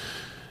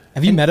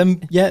 Have you met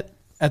him yet?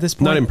 At this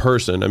point? Not in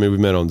person. I mean, we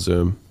met on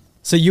Zoom.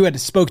 So you had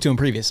spoke to him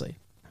previously?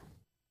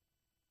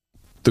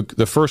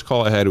 The first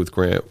call I had with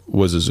Grant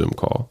was a Zoom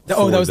call.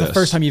 Oh, that was the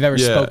first time you've ever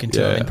spoken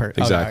to him in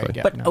person. Exactly.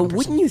 Okay, But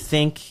wouldn't you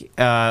think,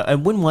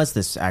 when was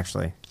this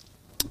actually?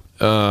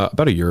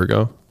 About a year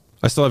ago.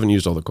 I still haven't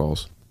used all the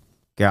calls.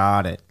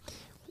 Got it.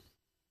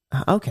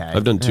 Okay.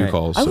 I've done two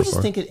calls I so would just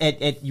far. think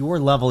at your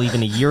level,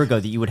 even a year ago,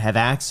 that you would have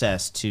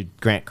access to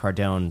Grant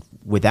Cardone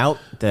without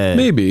the...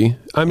 Maybe.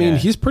 I mean, Yeah.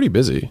 he's pretty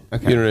busy.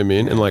 Okay. You know what I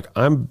mean? And like,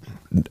 I'm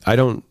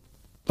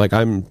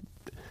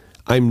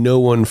no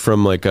one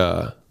from like you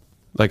know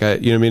what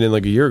I mean? And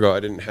like a year ago, I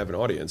didn't have an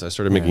audience. I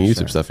started making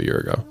YouTube stuff a year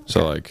ago.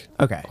 So like,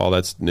 all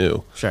that's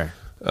new. Sure.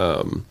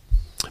 But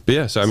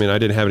yeah, so I mean, I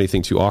didn't have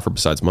anything to offer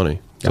besides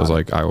money. So I was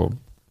like, I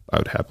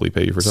would happily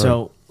pay you for time.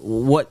 So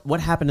what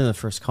happened in the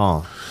first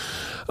call?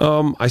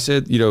 I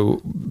said, you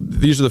know,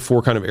 these are the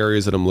 4 kind of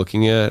areas that I'm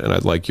looking at, and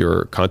I'd like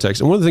your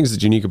context. And one of the things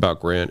that's unique about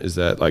Grant is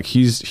that like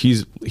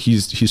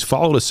he's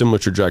followed a similar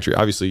trajectory.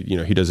 Obviously, you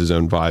know, he does his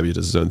own vibe, he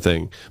does his own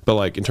thing. But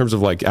like in terms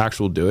of like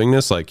actual doing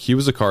this, like he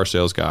was a car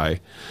sales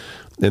guy,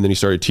 and then he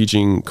started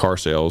teaching car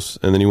sales,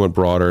 and then he went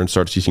broader and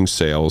started teaching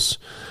sales,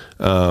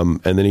 and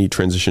then he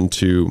transitioned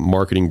to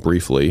marketing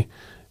briefly,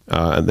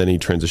 and then he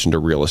transitioned to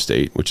real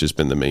estate, which has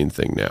been the main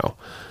thing now.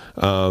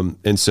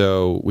 And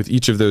so with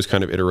each of those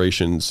kind of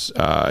iterations,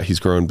 he's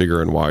grown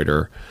bigger and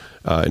wider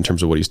in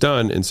terms of what he's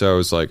done. And so I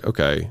was like,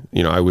 okay,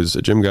 you know, I was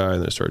a gym guy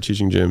and then I started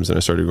teaching gyms and I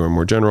started going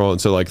more general. And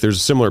so like there's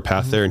a similar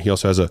path there. And he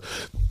also has I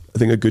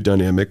think a good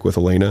dynamic with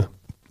Elena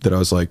that I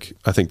was like,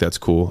 I think that's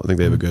cool. I think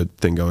they have a good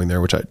thing going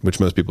there, which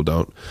most people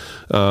don't.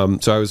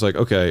 So I was like,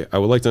 okay, I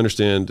would like to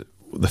understand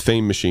the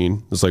fame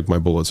machine. It's like my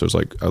bullet. So I was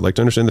like, I'd like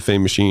to understand the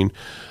fame machine.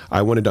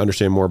 I wanted to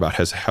understand more about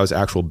how his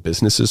actual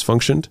businesses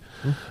functioned.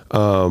 I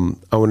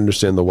want to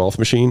understand the wealth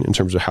machine in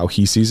terms of how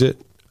he sees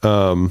it.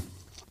 And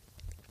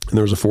And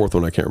there was a fourth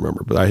one I can't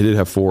remember, but I did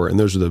have 4, and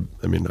those are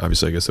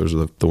obviously I guess those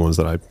are the ones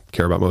that I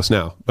care about most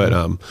now. But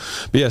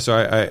yeah,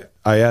 so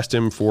I asked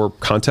him for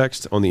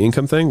context on the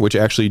income thing, which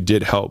actually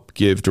did help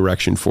give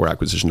direction for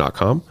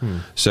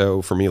acquisition.com.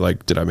 So for me,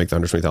 like, did I make the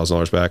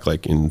 $120,000 back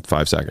like in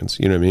 5 seconds?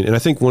 You know what I mean? And I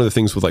think one of the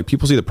things with like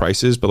people see the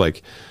prices, but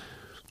like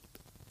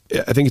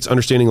I think it's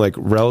understanding like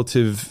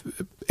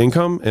relative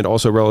income and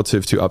also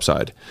relative to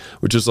upside,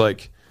 which is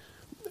like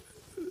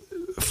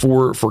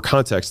for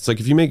context, it's like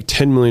if you make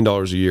 $10 million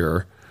a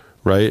year,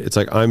 right? It's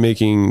like I'm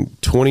making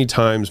 20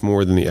 times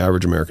more than the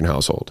average American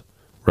household,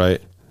 right?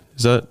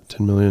 Is that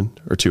 10 million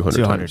or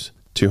 200 times?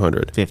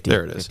 200. 50.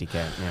 There it is. 50K,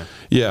 yeah.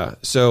 Yeah.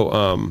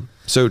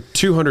 So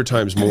 200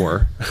 times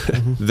more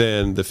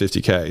than the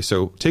 50K.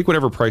 So take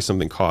whatever price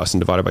something costs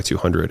and divide it by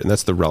 200, and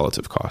that's the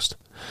relative cost.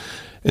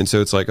 And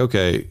so it's like,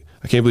 okay,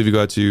 I can't believe you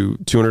go out to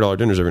 $200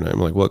 dinners every night. I'm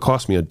like, well, it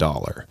cost me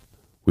 $1.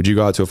 Would you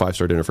go out to a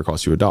 5-star dinner if it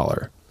cost you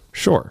 $1?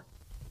 Sure.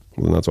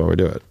 Well, then that's why we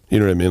do it. You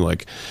know what I mean?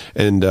 Like,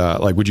 and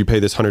like, would you pay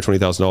this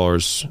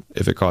 $120,000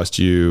 if it cost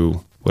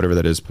you whatever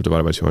that is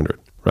divided by 200,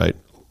 right?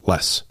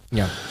 Less.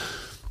 Yeah.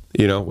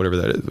 You know, whatever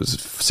that is, it was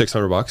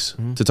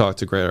 $600 to talk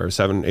to Grant, or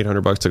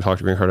 $700-800 to talk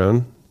to Grant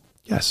Cardone.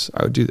 Yes,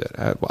 I would do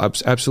that.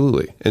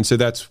 Absolutely. And so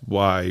that's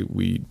why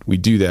we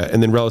do that.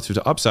 And then relative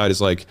to upside is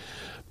like,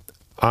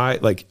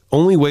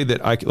 only way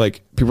that I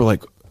like, people are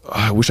like, oh,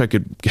 I wish I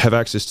could have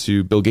access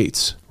to Bill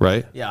Gates,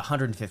 right? Yeah,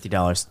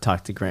 $150 to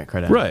talk to Grant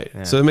Cardone. Right.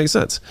 Yeah. So it makes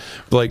sense.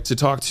 But like to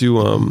talk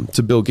to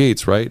Bill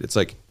Gates, right? It's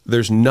like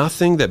there's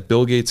nothing that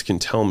Bill Gates can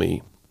tell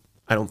me,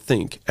 I don't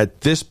think,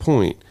 at this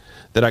point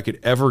that I could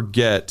ever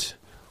get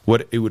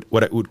what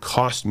it would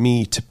cost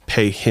me to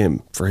pay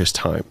him for his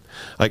time.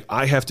 Like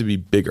I have to be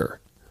bigger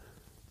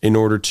in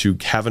order to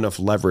have enough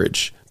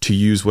leverage to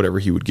use whatever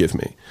he would give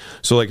me.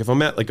 So like if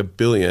I'm at like $1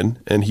 billion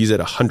and he's at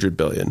 100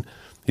 billion,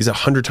 he's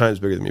 100 times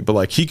bigger than me, but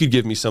like he could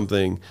give me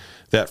something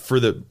that for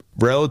the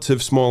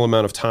relative small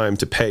amount of time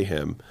to pay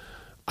him,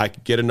 I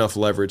could get enough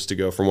leverage to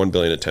go from 1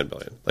 billion to 10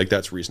 billion. Like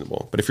that's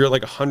reasonable. But if you're at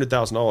like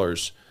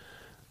 $100,000,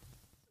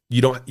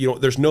 you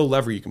don't, there's no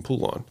lever you can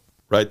pull on,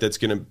 right? That's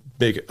going to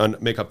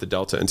make up the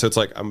delta. And so it's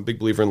like, I'm a big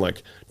believer in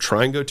like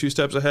try and go 2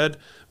 steps ahead,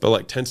 but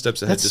like 10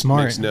 steps ahead That's just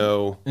smart. makes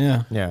no,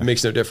 it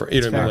makes no difference.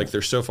 You know what I mean? Like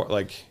they're so far,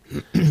 like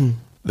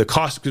the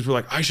cost, because we're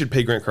like, I should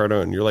pay Grant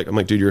Cardone. You're like, I'm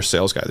like, dude, you're a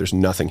sales guy. There's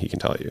nothing he can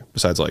tell you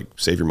besides like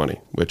save your money,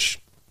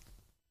 which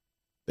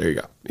there you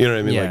go. You know what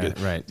I mean? Yeah, like,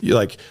 right.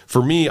 Like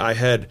for me, I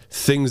had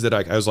things that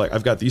I was like,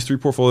 I've got these 3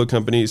 portfolio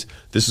companies.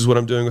 This is what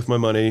I'm doing with my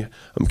money.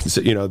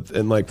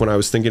 And like when I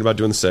was thinking about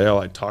doing the sale,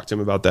 I talked to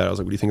him about that. I was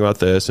like, what do you think about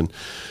this? And,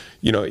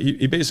 you know,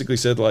 he basically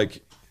said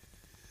like,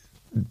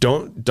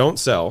 don't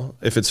sell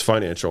if it's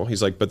financial.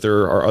 He's like, but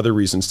there are other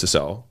reasons to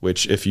sell,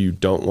 which if you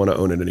don't want to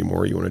own it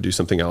anymore, you want to do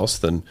something else,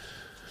 then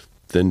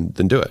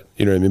do it.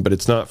 You know what I mean? But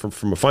it's not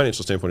from a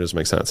financial standpoint, it doesn't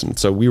make sense. And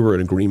so we were in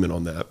agreement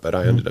on that, but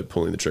I ended up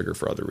pulling the trigger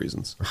for other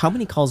reasons. How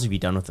many calls have you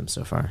done with them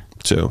so far?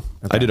 2. Okay.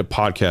 I did a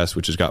podcast,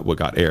 which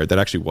got aired. That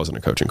actually wasn't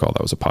a coaching call.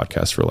 That was a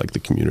podcast for like the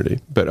community.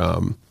 But,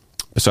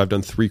 so I've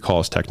done 3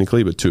 calls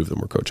technically, but 2 of them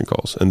were coaching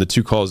calls. And the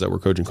 2 calls that were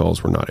coaching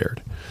calls were not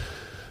aired.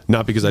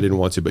 Not because I didn't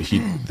want to, but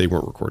they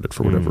weren't recorded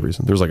for whatever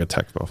reason. There was like a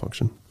tech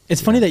malfunction.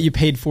 It's funny that you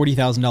paid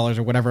 $40,000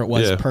 or whatever it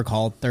was per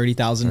call,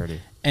 30,000,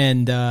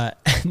 and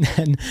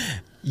then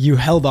you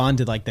held on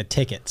to like the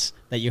tickets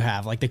that you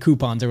have, like the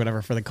coupons or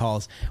whatever for the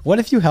calls. What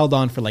if you held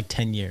on for like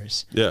 10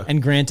 years? Yeah.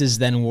 And Grant is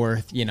then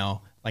worth, you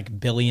know, like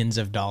billions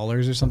of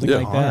dollars or something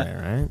like that.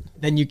 Right.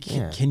 Then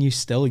can you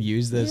still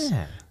use this?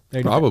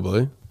 Yeah.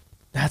 Probably.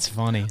 That's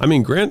funny. I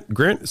mean,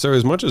 Grant, so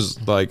as much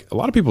as like a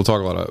lot of people talk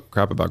a lot of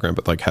crap about Grant,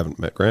 but like haven't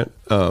met Grant,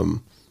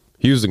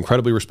 he was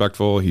incredibly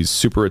respectful. He's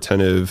super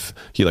attentive.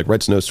 He like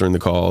writes notes during the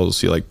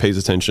calls. He like pays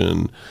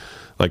attention,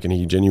 like, and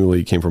he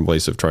genuinely came from a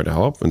place of trying to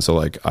help. And so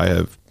like, I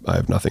have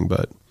nothing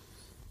but,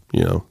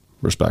 you know,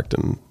 respect,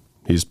 and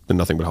he's been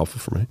nothing but helpful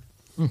for me.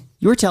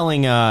 You were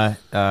telling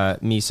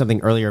me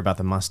something earlier about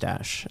the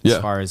mustache as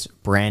far as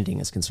branding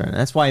is concerned.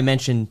 That's why I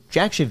mentioned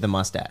Jack shaved the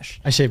mustache.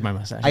 I shaved my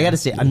mustache. I got to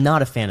say, I'm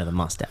not a fan of the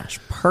mustache,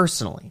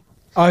 personally.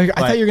 Oh, I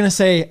thought you were going to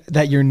say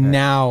that you're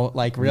now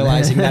like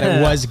realizing that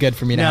it was good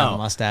for me to have a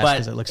mustache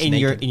because it looks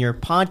naked. In your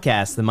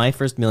podcast, the My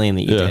First Million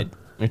that you did,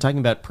 you're talking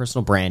about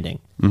personal branding.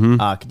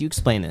 Could you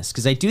explain this?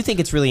 Because I do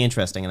think it's really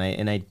interesting,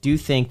 and I do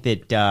think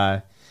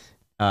that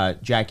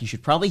Jack, you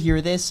should probably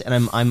hear this,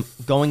 and I'm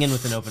going in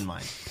with an open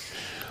mind.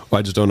 Well,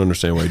 I just don't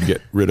understand why you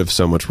get rid of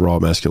so much raw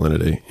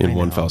masculinity in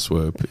one fell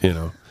swoop. You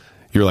know,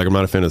 you're like, I'm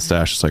not a fan of the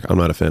stash. It's like, I'm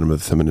not a fan of the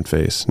feminine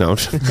face. No,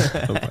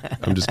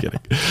 I'm just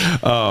kidding.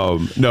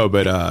 No,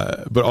 but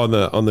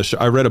on the show,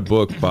 I read a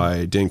book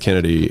by Dan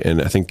Kennedy,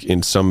 and I think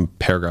in some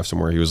paragraph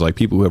somewhere he was like,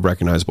 people who have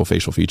recognizable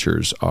facial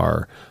features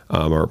are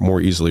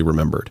more easily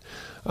remembered.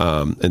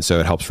 And so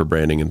it helps for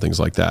branding and things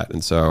like that.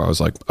 And so I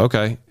was like,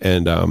 okay.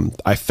 And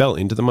I fell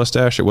into the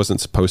mustache. It wasn't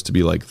supposed to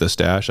be like the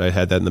stash. I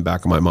had that in the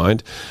back of my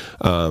mind.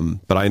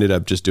 But I ended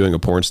up just doing a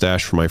porn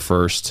stash for my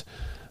first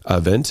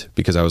event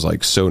because I was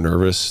like so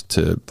nervous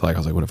to like, I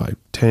was like, what if I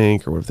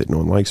tank, or what if no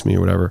one likes me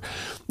or whatever?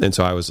 And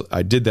so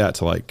I did that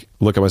to like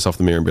look at myself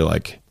in the mirror and be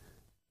like,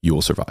 you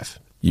will survive.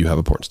 You have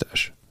a porn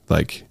stash.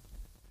 Like,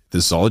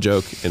 this is all a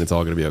joke and it's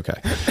all going to be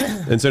okay.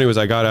 And so anyways,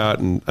 I got out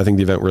and I think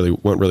the event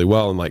went really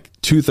well. And like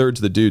 2/3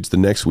 of the dudes the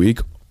next week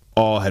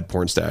all had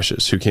porn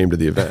stashes who came to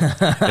the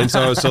event. And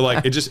so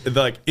like, it just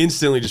like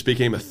instantly just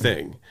became a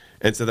thing.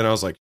 And so then I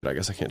was like, I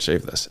guess I can't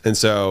shave this. And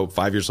so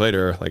 5 years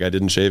later, like I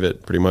didn't shave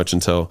it pretty much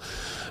until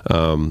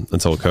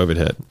COVID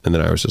hit. And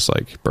then I was just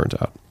like burnt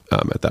out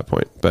at that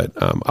point. But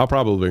I'll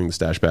probably bring the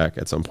stash back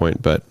at some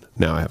point, but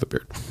now I have a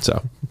beard.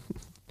 So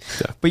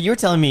yeah. But you were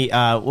telling me,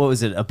 what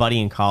was it? A buddy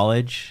in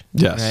college,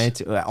 yes,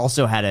 right?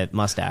 Also had a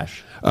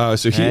mustache.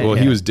 So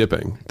he was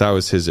dipping. That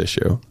was his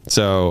issue.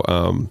 So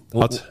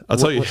I'll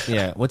tell you.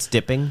 Yeah, what's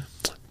dipping?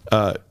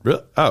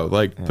 Really? Oh,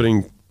 like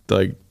putting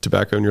like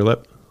tobacco in your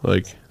lip,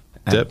 like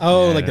dip.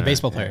 Like the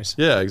baseball players.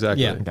 Yeah,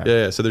 exactly. Yeah.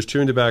 Yeah. So there's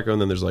chewing tobacco,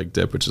 and then there's like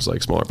dip, which is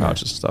like smaller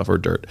pouches and stuff, or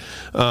dirt.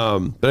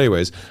 But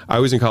anyways, I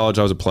was in college.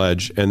 I was a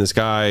pledge, and this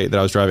guy that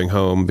I was driving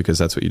home, because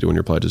that's what you do when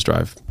you're pledge, is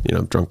drive,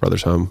 drunk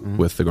brothers home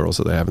with the girls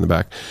that they have in the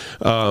back.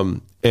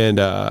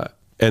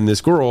 And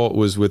this girl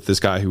was with this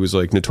guy who was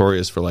like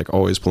notorious for like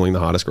always pulling the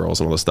hottest girls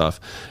and all this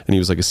stuff. And he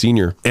was like a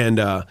senior,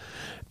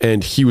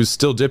 and he was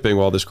still dipping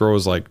while this girl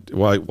was like,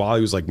 while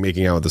he was like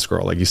making out with this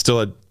girl, like he still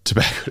had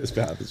tobacco in his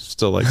mouth. He was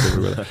still like,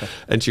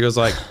 and she was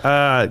like,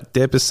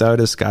 dip is so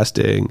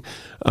disgusting.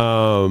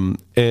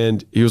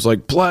 And he was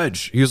like,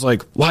 pledge. He was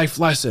like, life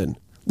lesson,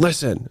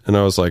 listen. And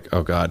I was like,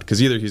 oh God.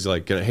 Cause either he's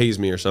like going to haze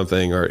me or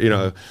something, or,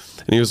 and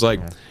he was like,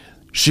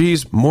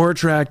 she's more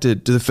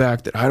attracted to the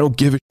fact that I don't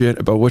give a shit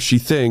about what she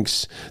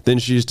thinks than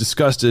she's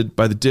disgusted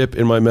by the dip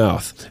in my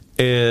mouth.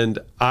 And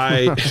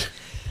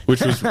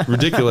which was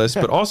ridiculous,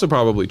 but also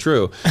probably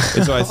true.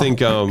 And so I think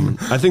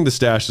the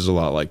stash is a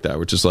lot like that,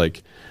 which is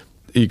like,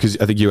 because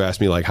I think you asked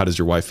me like, how does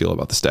your wife feel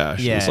about the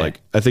stash? Yeah. It's like,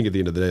 I think at the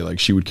end of the day, like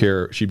she'd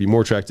be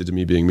more attracted to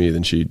me being me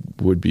than she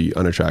would be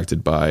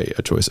unattracted by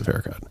a choice of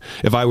haircut.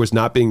 If I was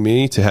not being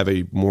me to have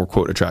a more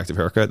quote attractive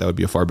haircut, that would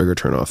be a far bigger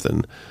turnoff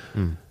than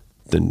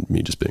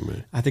me just being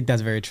me. I think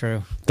that's very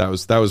true. That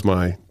was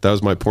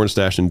my porn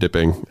stash and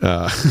dipping life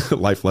lesson. I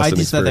just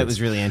experience. thought that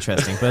was really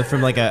interesting, but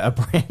from like a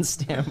brand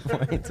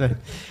standpoint.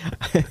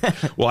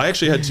 Well, I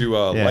actually had to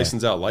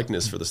license out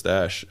likeness for the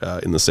stash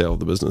in the sale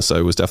of the business, so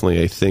it was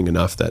definitely a thing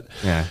enough that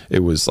it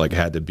was like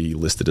had to be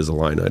listed as a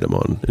line item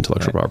on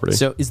intellectual property.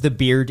 So is the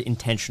beard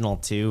intentional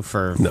too?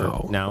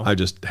 No, I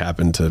just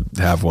happened to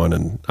have one,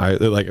 and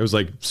it was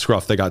like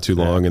scruff. They got too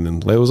long, and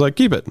then Leia was like,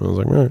 "Keep it." And I was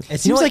like, "All right."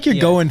 It seems like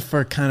you're going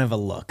for kind of a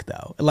look though.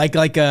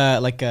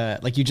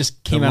 Like you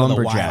just came out of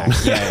the wild.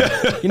 Yeah.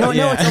 No,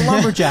 it's a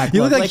lumberjack.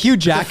 You look like Hugh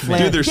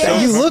Jackman. Dude, they're so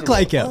you look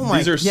like him.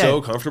 These are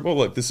so comfortable.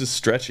 Look, this is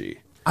stretchy.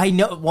 I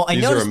know. Well, I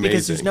These noticed are because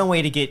amazing. there's no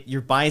way to get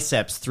your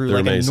biceps through They're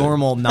like amazing. a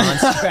normal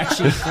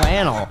non-stretchy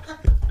flannel.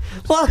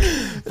 Look,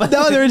 but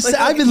No,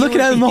 I've been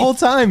looking at them the whole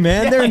time,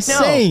 man. Yeah, They're I know.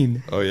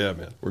 insane. Oh yeah,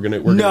 man. We're gonna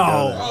go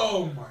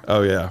there.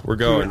 Oh yeah, we're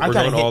going. Dude, we're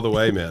going all the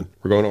way, man.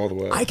 We're going all the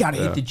way. I gotta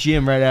hit the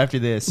gym right after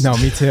this. No,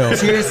 me too.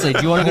 Seriously,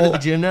 do you want to go to the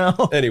gym now?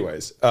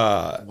 Anyways,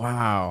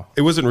 Wow.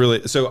 it wasn't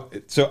really so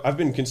I've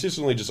been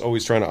consistently just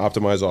always trying to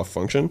optimize off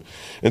function,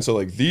 and so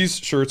like these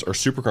shirts are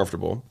super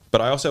comfortable,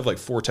 but I also have like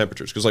 4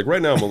 temperatures because like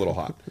right now I'm a little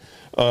hot,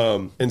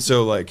 and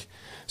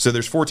so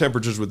there's 4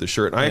 temperatures with the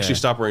shirt, and I actually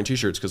stopped wearing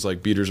t-shirts because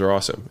like beaters are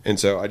awesome, and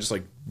so I just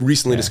like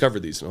recently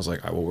discovered these, and I was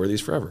like, I will wear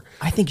these forever.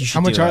 I think you should.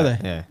 How much do are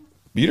that. they? Yeah.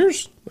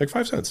 Beaters like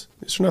 5 cents.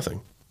 These are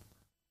nothing.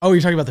 Oh,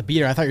 you're talking about the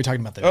beater. I thought you were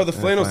talking about the. Oh, the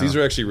flannels. These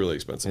are actually really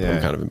expensive.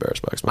 I'm kind of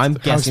embarrassed by I'm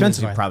expensive. guessing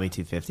expensive these are are probably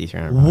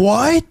 $250.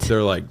 What?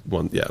 They're like they're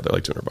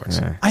like $200.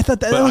 Yeah. I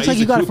thought that But looks I like use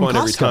you a got it from coupon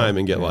every Costco. time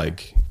and get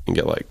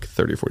like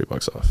 30 or 40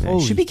 bucks off.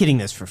 You should be getting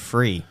this for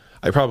free.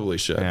 I probably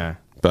should. Yeah.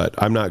 But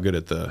I'm not good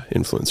at the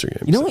influencer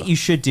game. You know what you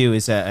should do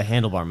is a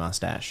handlebar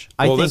mustache.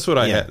 That's what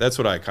I had. That's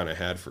what I kind of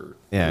had for.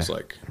 Yeah. It was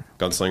like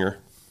gunslinger.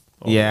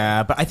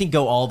 Yeah, but I think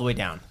go all the way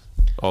down.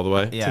 All the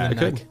way. Yeah. I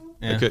could.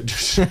 neck. I could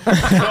just,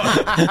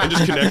 I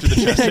just connected the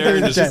chest hair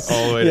and just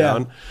all the way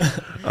down.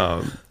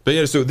 But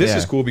yeah, so this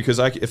is cool because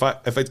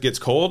if it gets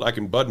cold, I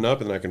can button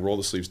up and then I can roll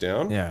the sleeves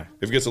down. Yeah.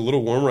 If it gets a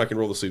little warmer, I can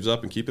roll the sleeves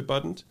up and keep it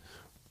buttoned.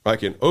 I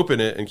can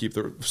open it and keep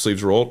the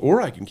sleeves rolled,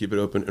 or I can keep it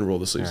open and roll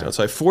the sleeves down.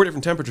 So I have 4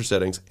 different temperature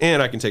settings,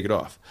 and I can take it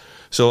off.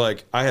 So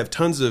like I have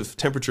tons of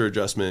temperature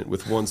adjustment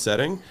with one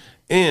setting,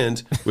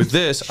 and with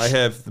this I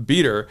have the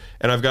beater,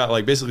 and I've got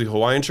like basically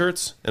Hawaiian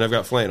shirts, and I've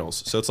got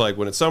flannels. So it's like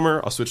when it's summer,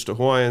 I'll switch to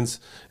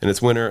Hawaiians, and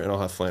it's winter, and I'll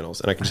have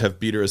flannels, and I can just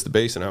have beater as the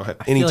base, and I'll have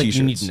any I feel like t-shirts.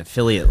 you need an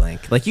affiliate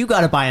link. Like you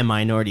got to buy a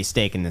minority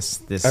stake in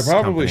this. I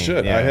probably company.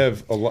 should. Yeah. I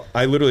have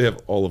I literally have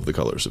all of the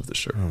colors of this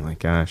shirt. Oh my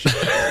gosh.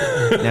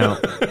 Now,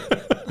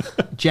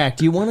 Jack,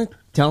 do you want to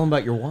tell them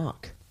about your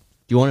walk?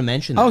 Do you want to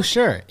mention that? Oh,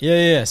 sure.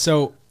 Yeah.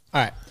 So, all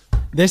right.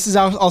 This is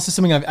also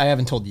something I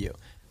haven't told you.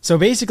 So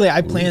basically,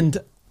 I planned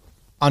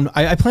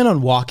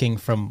on walking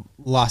from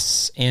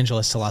Los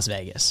Angeles to Las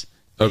Vegas.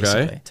 Okay.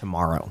 basically.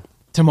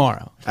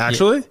 Tomorrow.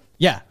 Actually?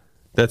 Yeah.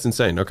 That's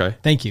insane. Okay.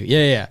 Thank you.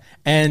 Yeah.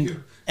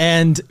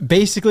 And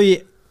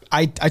basically,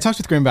 I talked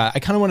with Graham about it. I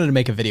kind of wanted to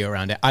make a video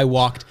around it. I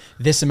walked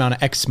this amount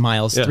of X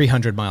miles,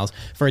 300 miles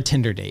for a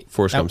Tinder date.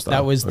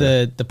 That was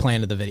the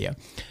plan of the video.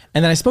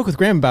 And then I spoke with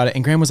Graham about it,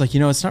 and Graham was like,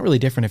 it's not really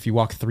different if you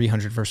walk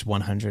 300 versus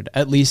 100,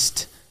 at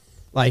least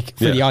like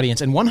for the audience.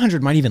 And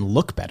 100 might even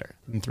look better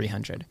than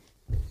 300.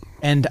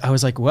 And I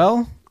was like,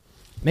 well,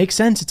 makes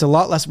sense. It's a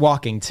lot less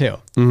walking too.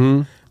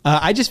 Mm-hmm.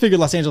 I just figured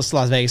Los Angeles to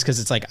Las Vegas because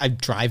it's like I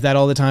drive that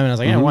all the time, and I was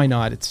like, why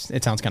not?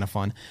 It sounds kind of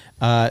fun.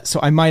 So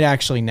I might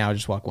actually now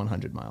just walk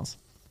 100 miles.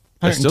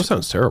 It still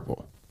sounds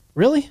terrible.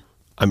 Really?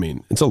 I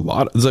mean, it's a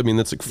lot. I mean,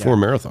 that's like 4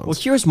 marathons. Well,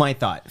 here's my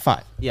thought.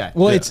 5. Yeah.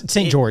 Well, it's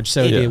St. George,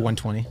 so it'd be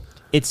 120.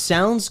 It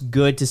sounds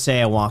good to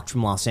say I walked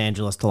from Los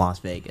Angeles to Las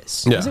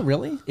Vegas. Yeah. Does it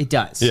really? It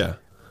does. Yeah.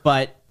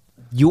 But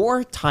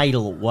your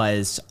title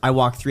was I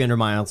walked 300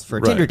 miles for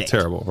a Tinder date.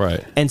 Terrible,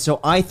 right. And so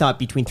I thought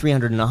between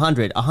 300 and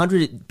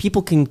 100,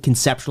 people can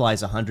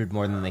conceptualize 100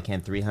 more than they can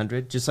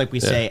 300. Just like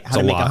we say how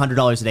to make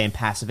 $100 a day in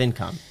passive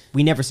income.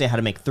 We never say how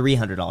to make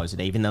 $300 a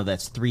day, even though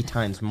that's 3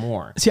 times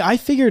more. See, I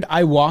figured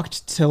I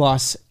walked to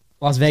Las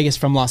Vegas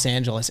from Los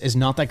Angeles is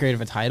not that great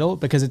of a title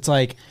because it's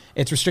like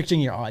it's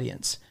restricting your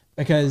audience.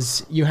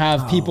 Because you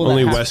have people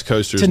only that West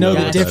Coasters to know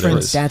the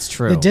difference. That's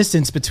true. The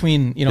distance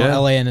between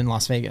LA and in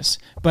Las Vegas.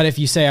 But if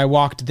you say I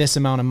walked this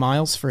amount of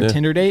miles for a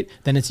Tinder date,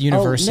 then it's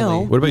universally. No.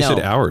 What about you said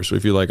hours?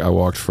 If you I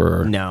walked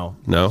for no.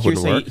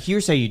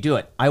 Here's how you do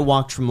it. I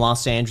walked from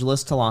Los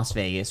Angeles to Las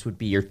Vegas would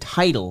be your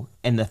title,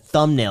 and the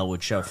thumbnail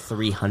would show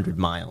 300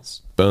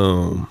 miles.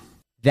 Boom.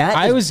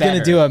 I was going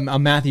to do a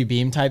Matthew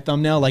Beam type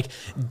thumbnail, like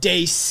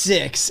day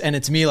 6, and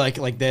it's me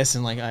like this,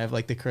 and like I have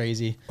like the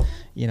crazy,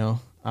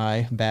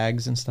 eye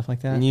bags and stuff like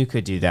that. You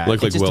could do that.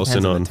 Like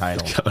Wilson on the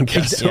title. On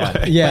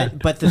Castaway. Yeah.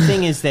 But the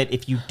thing is that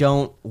if you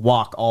don't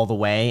walk all the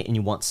way and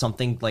you want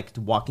something like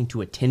walking to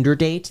a Tinder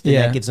date, then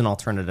that gives an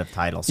alternative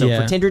title. So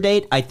for Tinder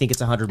date, I think it's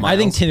 100 miles. I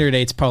think Tinder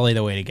date's probably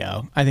the way to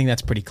go. I think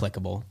that's pretty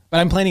clickable.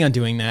 But I'm planning on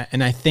doing that,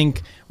 and I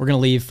think we're going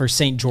to leave for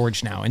St.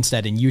 George now.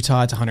 Instead, in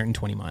Utah, it's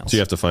 120 miles. So you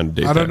have to find a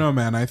date. I don't know,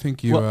 man. I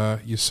think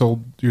you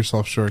sold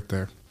yourself short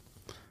there.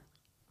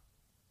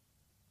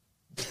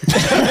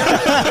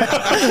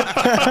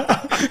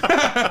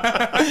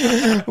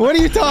 What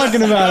are you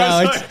talking about,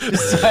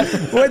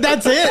 Alex? What,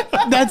 that's it?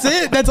 That's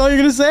it? That's all you're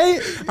gonna say?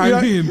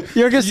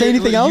 You're gonna say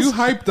anything else? You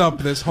hyped up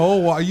this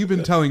whole walk. You've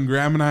been telling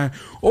Graham and I,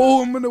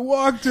 I'm gonna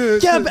walk to.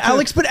 Yeah, but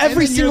Alex, but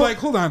every single. You're like,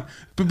 hold on.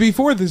 But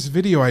before this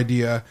video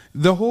idea,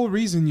 the whole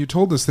reason you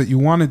told us that you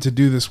wanted to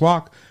do this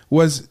walk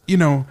was,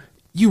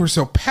 you were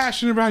so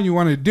passionate about it, you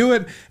wanted to do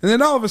it, and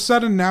then all of a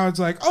sudden now it's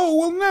like,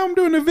 now I'm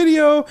doing a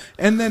video,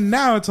 and then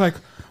now it's like,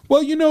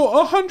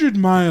 100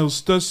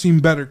 miles does seem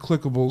better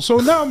clickable. So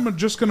now I'm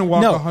just going to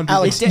walk 100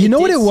 Alex, you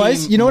know what it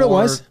was? You know what it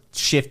was?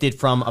 Shifted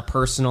from a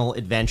personal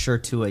adventure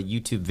to a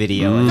YouTube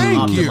video and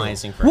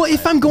optimizing for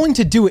if I'm going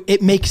to do it,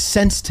 it makes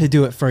sense to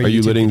do it for a YouTube. Are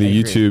you letting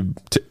the YouTube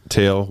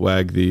tail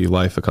wag the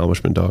life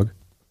accomplishment dog?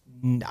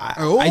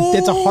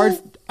 It's a hard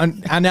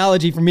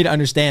analogy for me to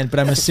understand,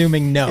 but I'm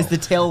assuming no. Is the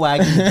tail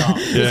wagging the dog?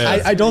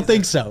 Yeah. I don't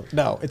think so.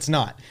 No, it's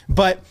not.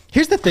 But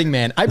here's the thing,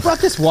 man. I brought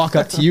this walk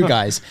up to you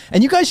guys,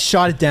 and you guys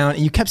shot it down,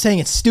 and you kept saying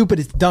it's stupid,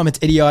 it's dumb,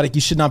 it's idiotic,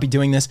 you should not be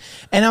doing this.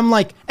 And I'm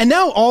like, and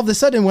now all of a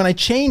sudden, when I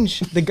change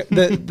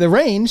the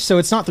range, so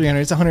it's not 300,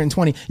 it's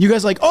 120. You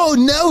guys are like, oh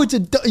no,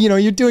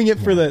 you're doing it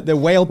for the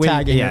whale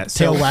tagging,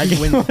 tail wagging.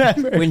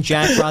 When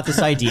Jack brought this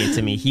idea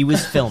to me, he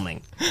was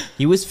filming.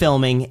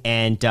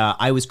 And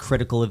I was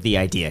critical of the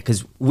idea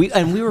because we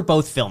were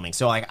both filming.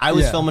 So I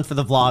was filming for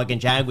the vlog, and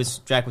Jack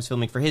was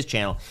filming for his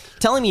channel,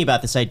 telling me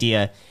about this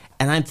idea.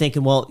 And I'm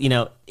thinking,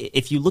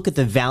 if you look at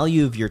the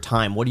value of your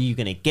time, what are you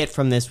going to get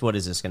from this? What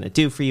is this going to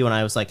do for you? And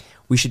I was like,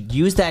 we should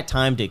use that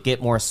time to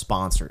get more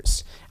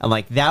sponsors. And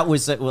that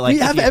was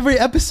every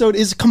episode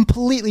is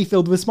completely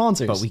filled with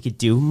sponsors, but we could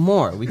do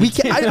more.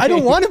 I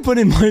don't want to put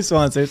in more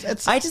sponsors.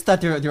 I just thought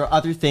there are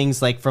other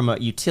things from a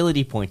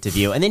utility point of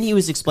view. And then he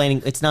was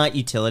explaining it's not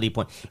utility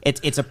point.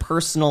 It's a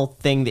personal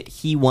thing that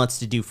he wants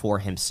to do for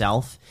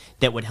himself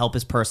that would help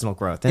his personal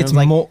growth. And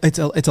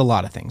it's a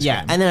lot of things.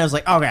 Yeah. And then I was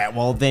like, okay,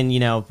 well then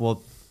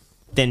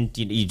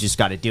you just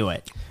got to do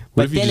it.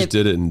 What if you just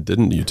did it and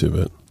didn't YouTube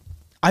it?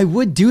 I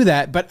would do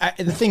that, but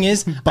the thing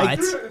is,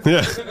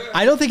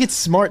 I don't think it's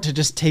smart to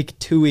just take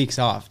 2 weeks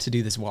off to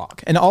do this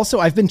walk. And also,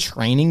 I've been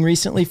training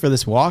recently for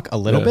this walk a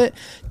little bit,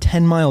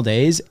 10-mile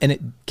days, and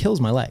it kills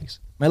my legs.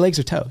 My legs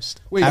are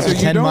toast. Wait, after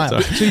 10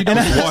 miles. So you don't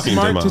it's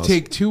smart to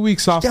take 2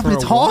 weeks off for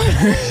it's hard.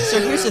 So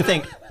here's the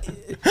thing.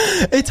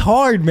 It's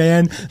hard,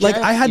 man.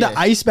 I had to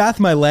ice bath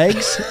my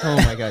legs. Oh,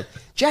 my God.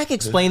 Jack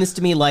explained this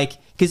to me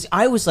because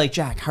I was like,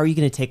 Jack, how are you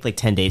going to take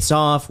 10 days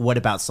off? What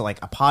about a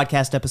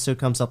podcast episode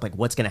comes up?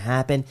 What's going to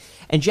happen?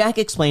 And Jack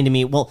explained to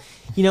me,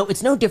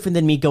 it's no different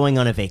than me going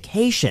on a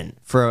vacation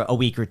for a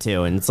week or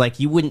two. And it's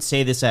you wouldn't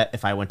say this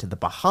if I went to the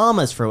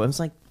Bahamas for a week. I was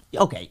like,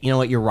 okay, you know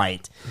what? You're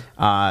right.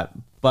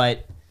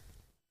 But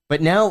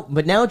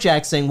But now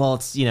Jack's saying, well,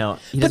 it's, he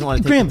doesn't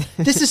want to Graham,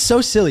 this is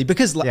so silly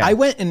because I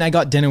went and I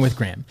got dinner with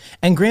Graham,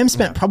 and Graham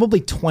spent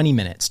probably 20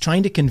 minutes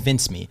trying to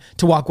convince me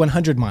to walk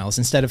 100 miles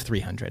instead of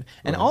 300.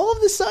 And all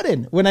of a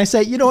sudden, when I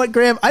say, you know what,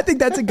 Graham, I think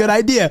that's a good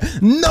idea.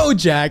 No,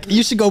 Jack,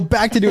 you should go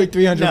back to doing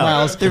 300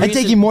 miles and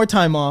taking more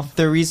time off.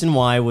 The reason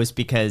why was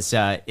because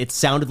it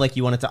sounded like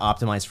you wanted to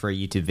optimize for a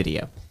YouTube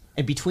video.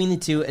 And between the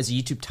two, as a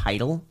YouTube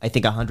title, I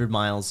think 100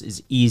 miles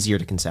is easier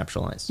to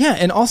conceptualize. Yeah,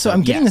 and also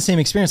I'm getting the same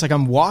experience. Like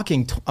I'm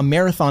walking a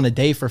marathon a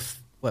day for,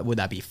 what would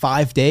that be,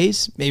 5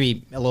 days?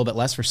 Maybe a little bit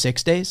less for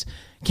 6 days.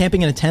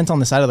 Camping in a tent on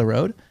the side of the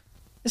road.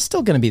 It's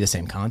still going to be the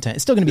same content.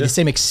 It's still going to be the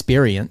same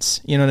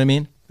experience. You know what I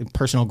mean?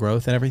 Personal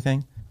growth and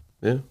everything.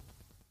 Yeah.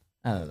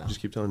 I don't know.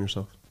 Just keep telling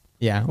yourself.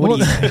 Yeah. What do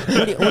you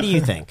think? What do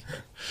you think?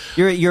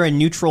 You're a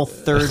neutral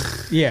third.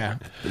 Yeah.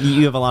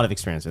 You have a lot of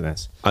experience with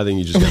this. I think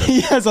you just gotta,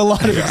 he has a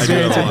lot of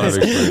experience.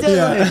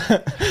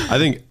 I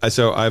think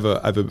so. I have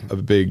a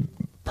big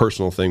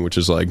personal thing, which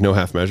is like no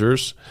half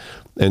measures,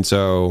 and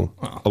so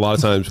a lot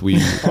of times we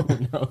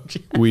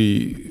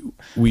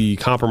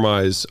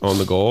compromise on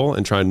the goal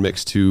and try and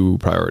mix two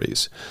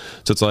priorities.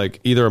 So it's like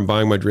either I'm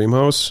buying my dream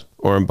house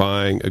or I'm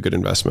buying a good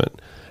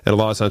investment. And a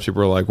lot of times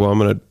people are like, well, I'm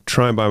going to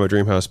try and buy my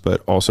dream house,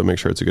 but also make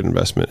sure it's a good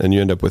investment. And you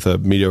end up with a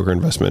mediocre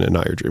investment and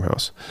not your dream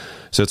house.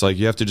 So it's like,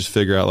 you have to just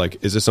figure out, like,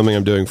 is this something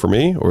I'm doing for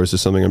me or is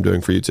this something I'm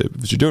doing for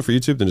YouTube? If you're doing it for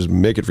YouTube, then just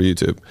make it for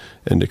YouTube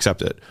and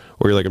accept it.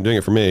 Or you're like, I'm doing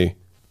it for me,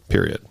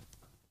 period.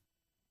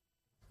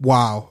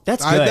 Wow.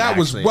 That's good. That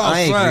was well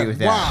I said. agree with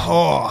that.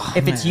 Wow.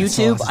 If it's Man, that's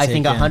a lot YouTube, to I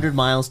think take in. 100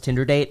 miles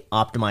Tinder date,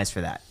 optimize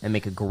for that and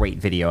make a great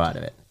video out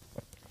of it.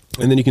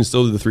 And then you can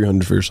still do the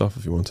 300 for yourself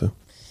if you want to.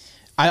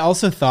 I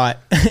also thought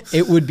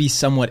it would be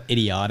somewhat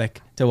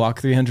idiotic to walk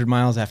 300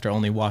 miles after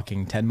only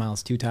walking 10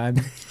 miles 2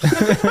 times.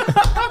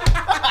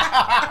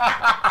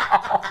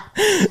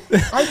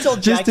 I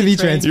told Just Jack to be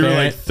train- transparent. You were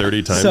like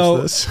 30 times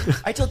this.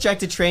 I told Jack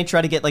to try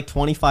to get like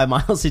 25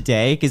 miles a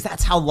day because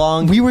that's how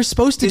long. We were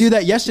supposed to do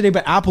that yesterday,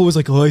 but Apple was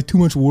like, oh, I have too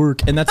much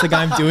work. And that's the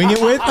guy I'm doing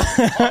it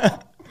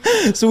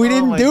with. So we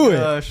didn't do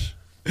it.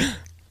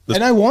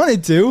 And I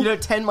wanted to.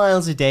 10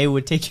 miles a day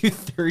would take you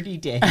 30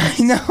 days. I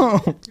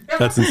know.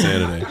 That's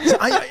insanity.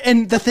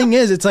 And the thing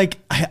is, it's like,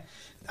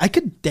 I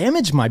could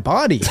damage my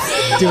body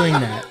doing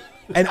that.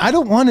 And I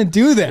don't want to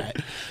do that.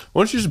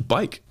 Why don't you just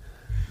bike?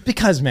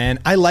 Because, man,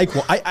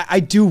 I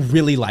do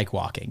really like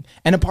walking.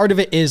 And a part of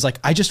it is, like,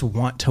 I just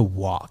want to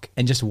walk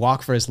and just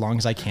walk for as long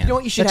as I can. You know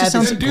what you should that just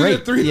have sounds is- Do the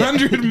great.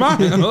 300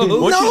 miles. Why don't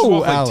you just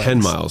walk like Alex.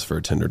 10 miles for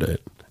a Tinder date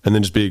and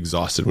then just be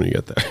exhausted when you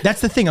get there?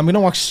 That's the thing. I'm going to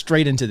walk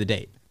straight into the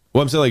date.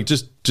 Well, I'm saying like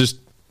just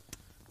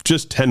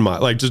 10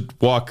 miles, like just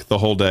walk the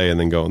whole day and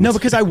then go. On No, this.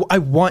 because I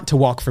want to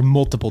walk for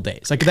multiple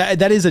days. Like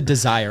that is a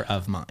desire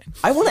of mine.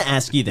 I want to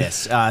ask you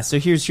this. So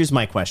here's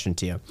my question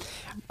to you.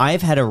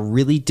 I've had a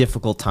really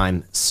difficult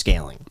time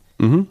scaling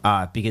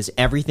because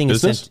everything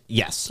Business? is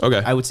yes.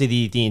 Okay. I would say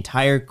the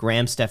entire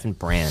Graham Stephan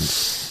brand.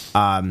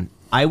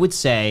 I would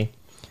say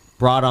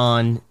brought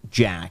on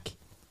Jack.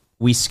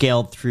 We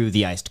scaled through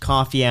the iced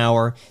coffee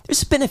hour.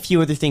 There's been a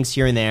few other things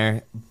here and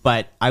there,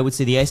 but I would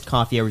say the iced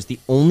coffee hour is the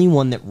only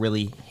one that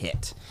really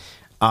hit.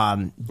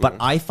 But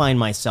I find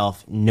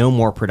myself no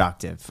more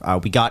productive.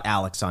 We got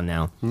Alex on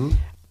now.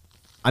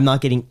 I'm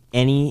not getting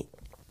any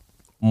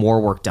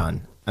more work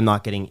done. I'm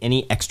not getting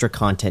any extra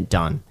content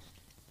done.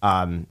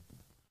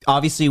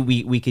 Obviously,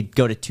 we could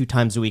go to 2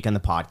 times a week on the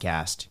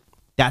podcast.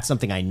 That's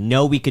something I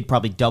know we could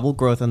probably double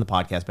growth on the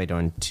podcast by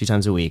doing 2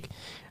 times a week.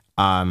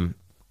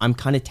 I'm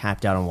kind of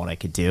tapped out on what I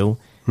could do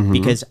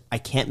because I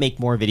can't make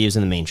more videos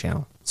in the main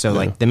channel. So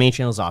like the main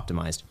channel is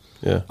optimized.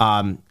 Yeah.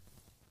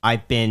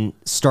 I've been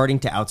starting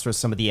to outsource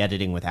some of the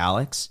editing with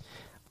Alex.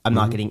 I'm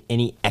not getting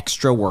any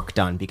extra work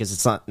done because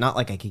it's not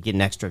like I could get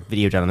an extra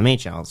video done on the main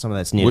channel. Some of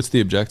that's new. What's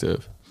the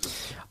objective?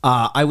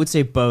 I would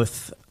say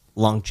both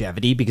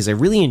longevity because I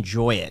really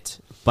enjoy it,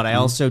 but I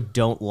also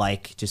don't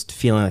like just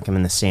feeling like I'm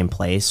in the same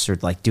place or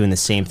like doing the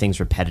same things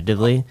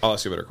repetitively. I'll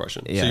ask you a better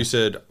question. Yeah. So you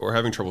said we're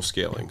having trouble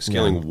scaling.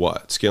 Scaling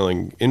what?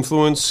 Scaling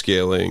influence,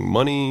 scaling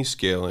money,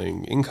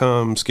 scaling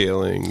income,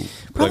 scaling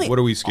like what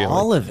are we scaling?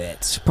 All of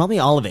it. Probably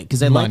all of it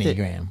because I like Money, to.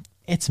 Graham.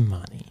 It's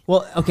money.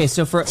 Well, okay,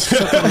 so for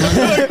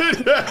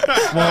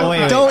well,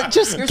 wait. Don't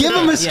just give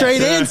him a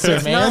straight answer,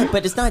 It's man. not,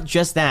 but it's not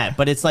just that.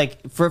 But it's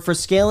like for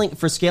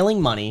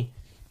scaling money,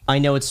 I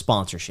know it's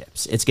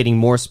sponsorships. It's getting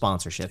more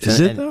sponsorships. Is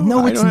it though?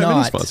 No, I it's don't have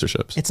any not.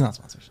 sponsorships. It's not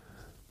sponsorship.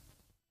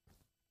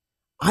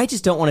 I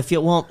just don't want to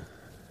feel. Well,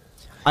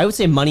 I would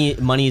say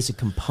money is a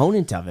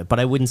component of it, but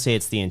I wouldn't say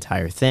it's the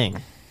entire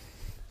thing.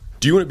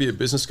 Do you want to be a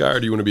business guy or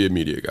do you want to be a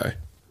media guy?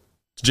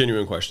 It's a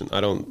genuine question.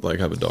 I don't like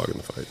have a dog in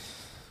the fight.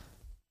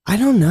 I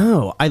don't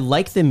know. I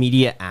like the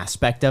media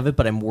aspect of it,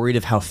 but I'm worried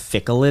of how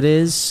fickle it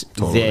is.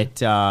 Totally.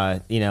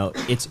 That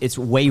it's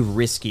way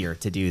riskier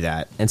to do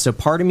that. And so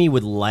part of me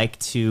would like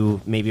to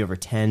maybe over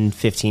 10,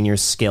 15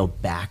 years scale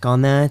back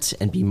on that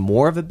and be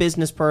more of a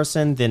business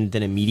person than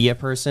a media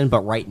person.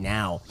 But right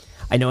now,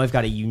 I know I've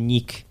got a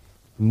unique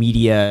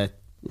media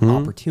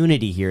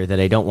opportunity here that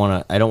I don't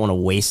want to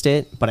waste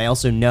it, but I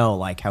also know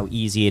like how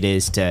easy it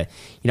is to,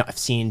 I've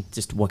seen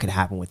just what could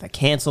happen with a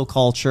cancel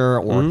culture,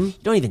 or you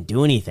don't even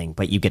do anything,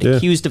 but you get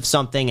accused of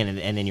something,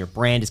 and then your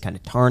brand is kind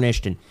of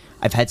tarnished. And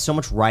I've had so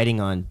much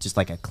writing on just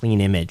like a clean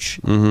image.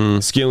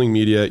 Scaling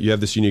media, you have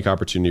this unique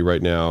opportunity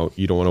right now.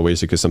 You don't want to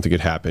waste it because something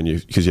could happen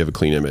because you have a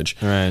clean image.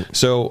 Right.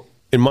 So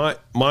in my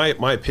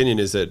opinion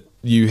is that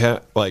you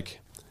have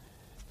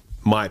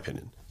my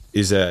opinion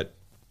is that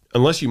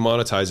unless you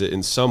monetize it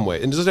in some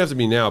way, and it doesn't have to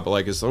be now, but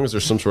like as long as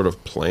there's some sort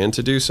of plan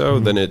to do so,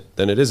 then it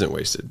isn't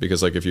wasted.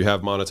 Because like if you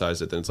have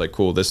monetized it, then it's like,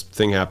 cool, this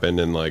thing happened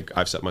and like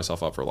I've set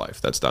myself up for life.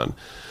 That's done.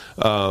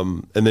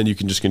 And then you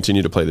can just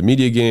continue to play the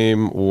media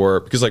game, or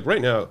because like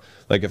right now,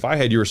 like if I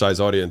had your size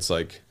audience,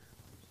 like,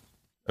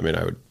 I mean,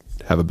 I would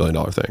have $1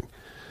 billion thing.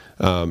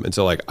 And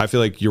so like, I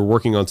feel like you're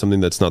working on something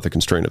that's not the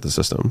constraint of the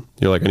system.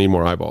 You're like, I need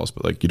more eyeballs,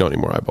 but like, you don't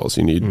need more eyeballs.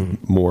 You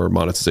need more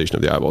monetization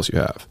of the eyeballs you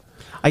have.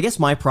 I guess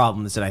my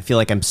problem is that I feel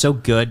like I'm so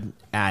good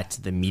at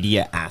the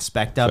media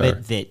aspect of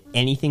it that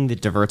anything that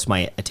diverts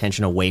my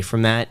attention away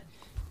from that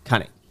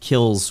kind of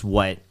kills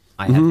what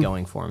I have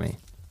going for me.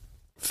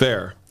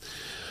 Fair.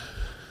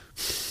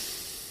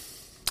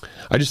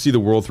 I just see the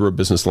world through a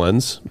business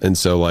lens. And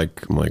so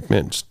like, I'm like,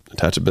 man, just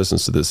attach a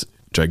business to this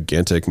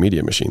gigantic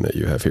media machine that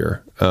you have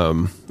here.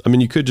 I mean,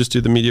 you could just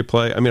do the media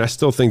play. I mean, I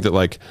still think that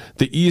like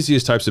the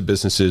easiest types of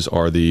businesses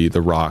are the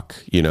Rock,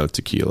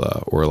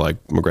 tequila, or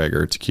like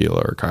McGregor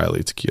tequila, or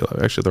Kylie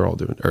tequila. Actually, they're all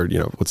doing, or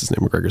what's his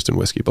name? McGregor's doing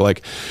whiskey. But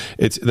like,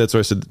 that's what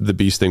I said. The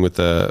Beast thing with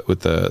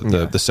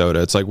the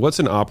soda. It's like, what's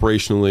an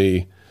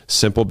operationally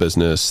simple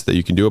business that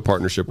you can do a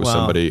partnership with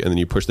somebody, and then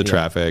you push the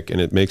traffic, and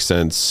it makes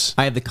sense.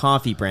 I have the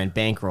coffee brand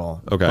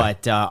Bankroll, okay,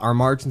 but our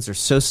margins are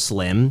so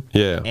slim,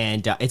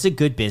 and it's a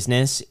good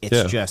business.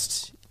 It's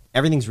just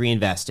everything's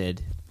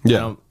reinvested. I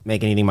don't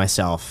make anything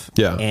myself,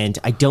 and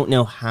I don't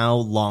know how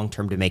long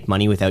term to make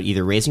money without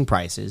either raising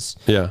prices,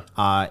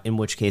 in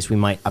which case we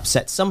might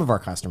upset some of our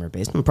customer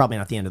base, but probably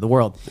not the end of the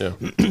world,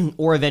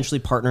 or eventually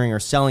partnering or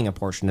selling a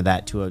portion of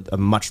that to a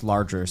much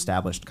larger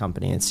established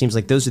company. It seems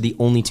like those are the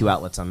only two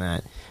outlets on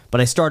that. But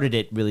I started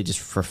it really just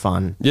for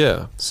fun.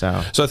 Yeah.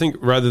 So I think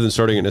rather than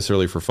starting it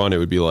necessarily for fun, it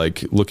would be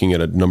like looking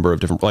at a number of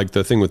different, like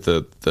the thing with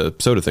the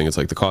soda thing, it's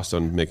like the cost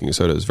on making a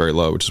soda is very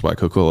low, which is why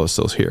Coca-Cola is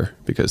still here,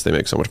 because they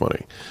make so much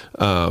money.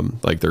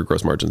 Like their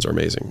gross margins are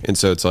amazing. And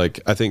so it's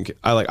like, I think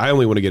I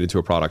only want to get into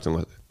a product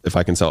if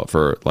I can sell it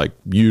for like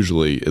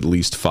usually at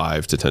least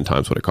 5 to 10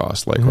 times what it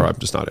costs, like, or I'm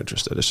just not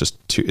interested. It's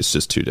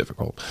just too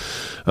difficult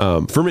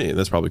for me. And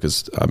that's probably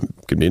because I'm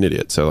gonna be an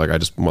idiot. So like, I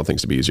just want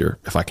things to be easier.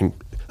 If I can,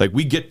 like,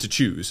 we get to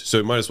choose, so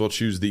we might as well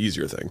choose the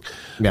easier thing.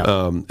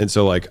 And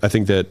so like, I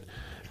think that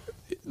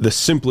the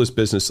simplest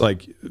business,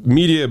 like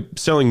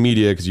selling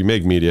media, because you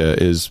make media,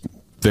 is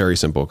very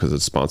simple because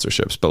it's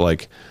sponsorships. But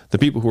like the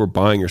people who are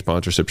buying your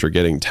sponsorships are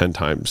getting 10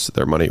 times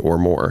their money or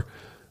more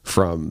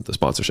from the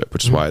sponsorship,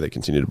 which is why they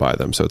continue to buy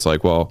them. So it's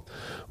like, well,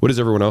 what is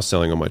everyone else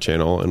selling on my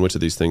channel, and which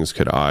of these things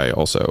could I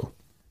also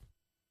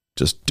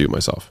just do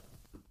myself?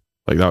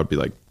 Like that would be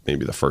like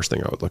maybe the first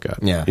thing I would look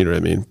at. You know what I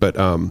mean? But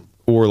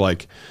or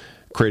like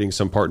creating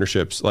some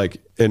partnerships, like,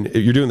 and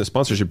you're doing the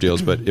sponsorship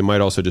deals, but it might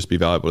also just be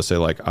valuable to say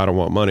like, I don't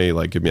want money,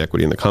 like give me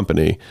equity in the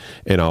company,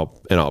 and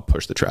I'll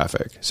push the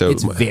traffic. So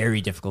it's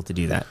very difficult to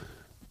do that.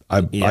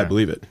 I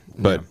believe it,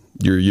 but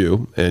you're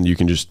you, and you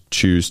can just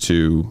choose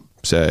to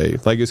say,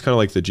 like, it's kind of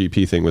like the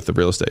GP thing with the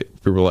real estate.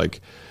 People are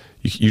like,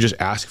 you just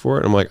ask for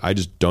it. I'm like, I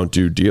just don't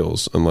do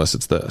deals unless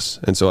it's this.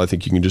 And so I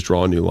think you can just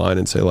draw a new line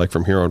and say, like,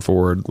 from here on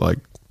forward, like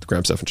the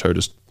Graham Stephan Show,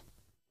 just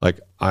like,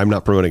 I'm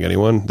not promoting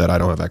anyone that I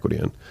don't have equity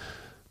in,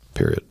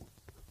 period.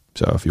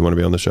 So if you want to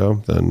be on the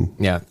show, then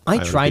I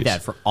tried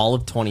that for all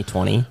of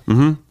 2020,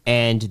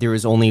 and there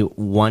was only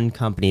one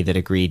company that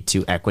agreed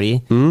to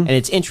equity. And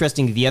it's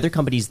interesting, the other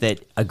companies that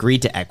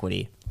agreed to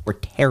equity were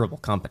terrible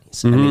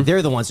companies. I mean,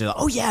 they're the ones who are like,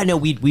 oh yeah, no,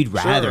 we'd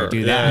rather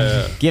do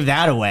that, give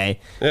that away.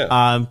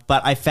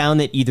 But I found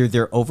that either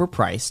they're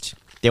overpriced,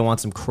 they want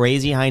some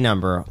crazy high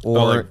number,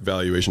 or like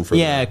valuation for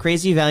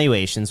crazy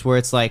valuations where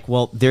it's like,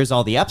 well, there's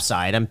all the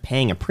upside, I'm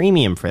paying a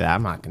premium for that,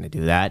 I'm not going to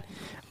do that.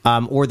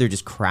 Or they're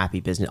just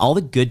crappy business. All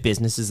the good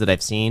businesses that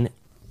I've seen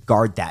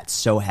guard that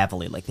so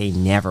heavily. Like, they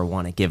never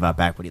want to give up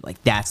equity.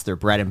 Like, that's their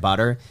bread and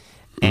butter.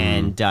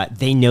 And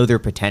they know their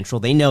potential.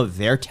 They know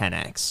their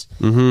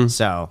 10X.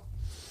 So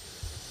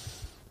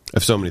I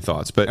have so many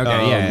thoughts. But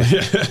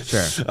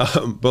sure.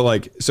 But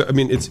like, so, I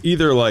mean, it's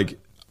either like,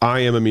 I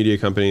am a media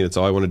company, that's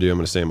all I want to do, I'm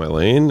going to stay in my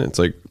lane. It's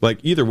like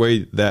either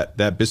way,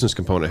 that business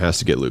component has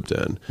to get looped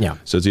in.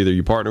 So it's either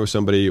you partner with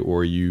somebody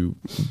or you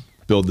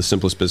build the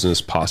simplest business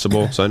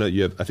possible. So I know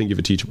I think you have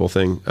a teachable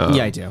thing.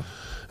 I do.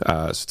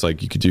 So it's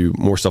like you could do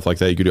more stuff like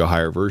that. You could do a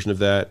higher version of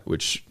that,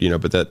 which,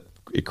 but that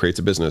it creates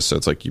a business. So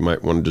it's like you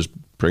might want to just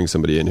bring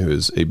somebody in who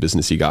is a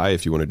businessy guy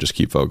if you want to just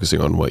keep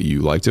focusing on what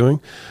you like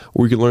doing,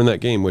 or you can learn that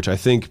game, which I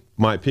think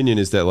my opinion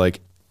is that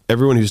like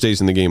everyone who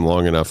stays in the game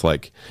long enough,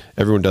 like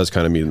everyone does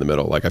kind of meet in the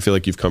middle. Like I feel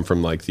like you've come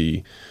from like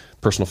the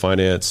personal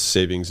finance,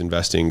 savings,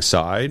 investing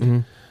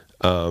side.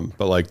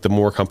 But like the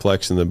more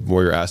complex and the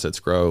more your assets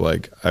grow,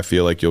 like I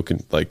feel like you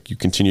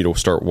continue to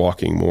start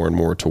walking more and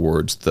more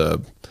towards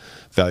the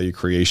value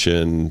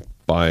creation,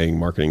 buying,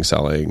 marketing,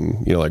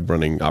 selling, like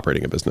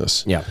operating a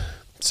business. Yeah.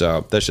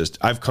 So that's just,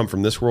 I've come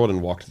from this world and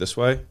walked this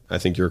way. I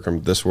think you're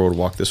from this world and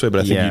walked this way,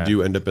 but I think you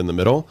do end up in the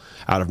middle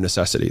out of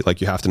necessity.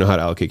 Like you have to know how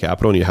to allocate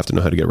capital and you have to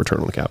know how to get a return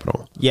on the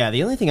capital. Yeah.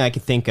 The only thing I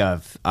could think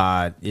of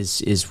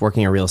is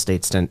working a real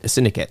estate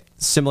syndicate,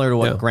 similar to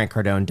what Grant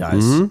Cardone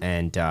does. Mm-hmm.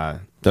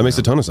 And that makes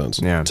a ton of sense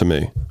to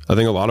me. I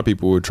think a lot of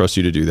people would trust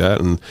you to do that.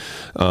 And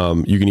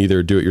you can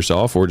either do it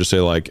yourself or just say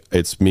like,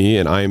 it's me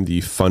and I am the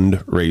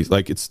fundraiser.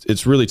 Like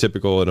it's really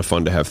typical in a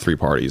fund to have three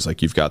parties.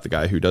 Like you've got the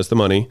guy who does the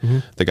money,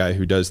 the guy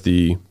who does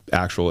the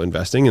actual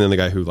investing, and then the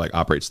guy who like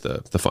operates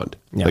the fund.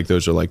 Yeah. Like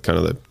those are like kind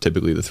of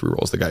typically the three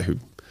roles. The guy who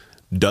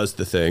does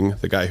the thing,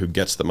 the guy who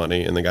gets the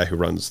money, and the guy who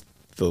runs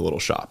the little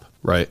shop.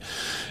 Right.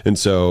 And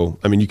so,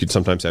 I mean, you could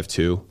sometimes have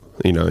two,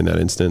 in that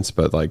instance,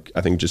 but like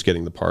I think just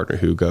getting the partner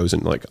who goes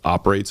and like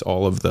operates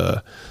all of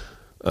the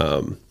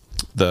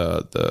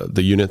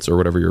units or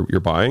whatever you're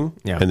buying,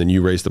 and then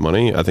you raise the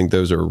money. I think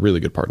those are really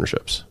good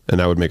partnerships,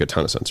 and that would make a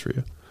ton of sense for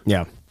you.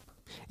 Yeah.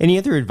 Any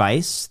other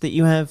advice that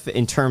you have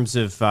in terms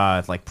of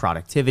like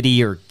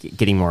productivity or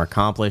getting more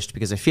accomplished?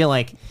 Because I feel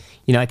like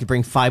I could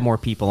bring 5 more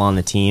people on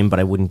the team, but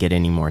I wouldn't get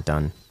any more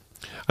done.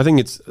 I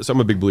think I'm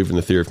a big believer in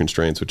the theory of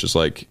constraints, which is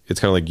like it's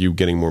kind of like you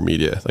getting more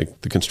media.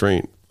 Like the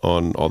constraint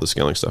on all the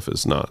scaling stuff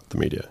is not the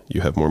media.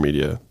 You have more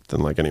media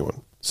than like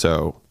anyone.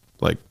 So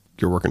like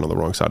you're working on the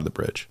wrong side of the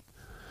bridge.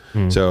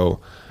 So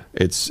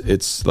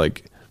it's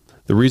like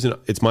the reason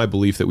it's my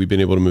belief that we've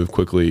been able to move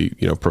quickly,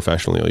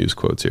 professionally, I'll use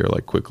quotes here,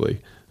 like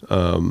quickly,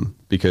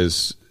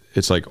 because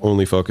it's like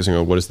only focusing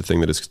on what is the thing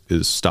that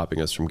is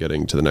stopping us from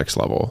getting to the next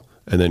level,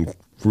 and then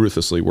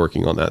ruthlessly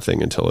working on that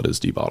thing until it is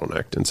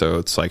debottlenecked. And so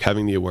it's like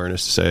having the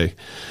awareness to say,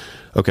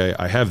 okay,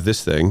 I have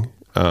this thing,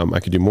 I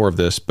could do more of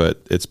this,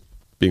 but it's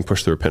being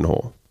pushed through a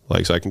pinhole.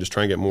 Like, so I can just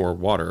try and get more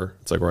water.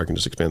 It's like, or I can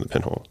just expand the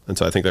pinhole. And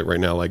so I think that right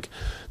now, like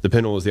the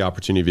pinhole is the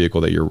opportunity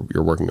vehicle that you're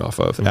working off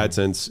of.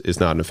 AdSense is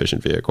not an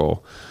efficient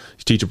vehicle.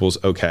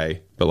 Teachable's okay,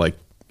 but like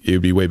it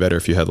would be way better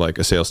if you had like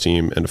a sales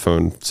team and a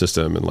phone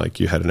system, and like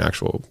you had an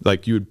actual,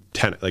 like you'd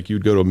go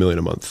to $1 million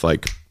a month,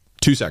 like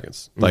 2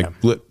 seconds, like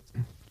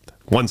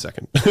 1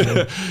 second,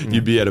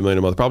 you'd be at $1 million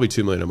a month, probably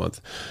 $2 million a month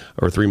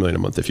or $3 million a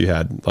month if you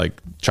had like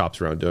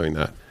chops around doing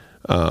that.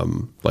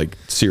 Like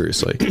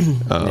seriously,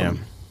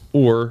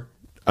 or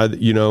the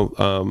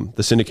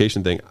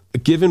syndication thing,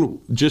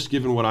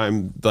 given what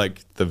I'm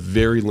like the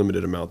very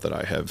limited amount that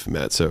I have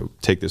met. So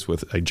take this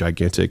with a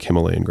gigantic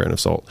Himalayan grain of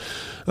salt.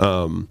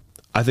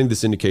 I think the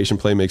syndication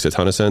play makes a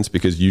ton of sense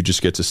because you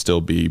just get to still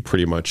be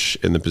pretty much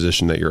in the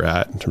position that you're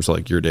at in terms of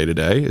like your day to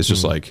day. It's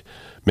just like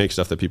make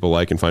stuff that people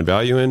like and find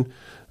value in.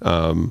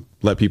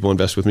 Let people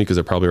invest with me because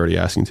they're probably already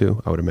asking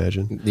to, I would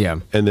imagine. Yeah.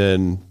 And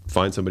then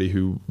find somebody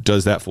who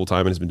does that full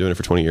time and has been doing it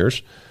for 20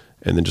 years.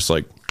 And then just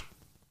like,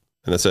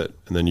 and that's it.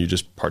 And then you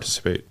just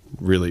participate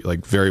really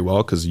like very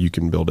well because you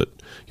can build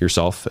it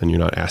yourself and you're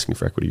not asking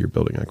for equity, you're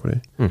building equity.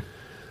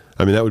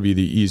 I mean, that would be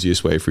the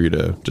easiest way for you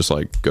to just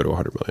like go to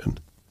 100 million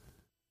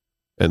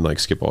and like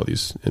skip all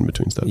these in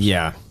between steps.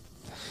 Yeah.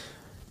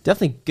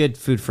 Definitely good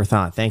food for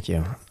thought. Thank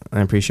you.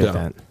 I appreciate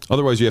that.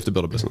 Otherwise, you have to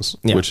build a business,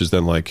 which is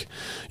then like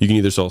you can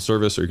either sell a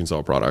service or you can sell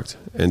a product.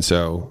 And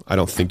so I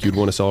don't think you'd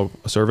want to sell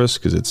a service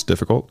because it's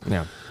difficult,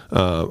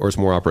 or it's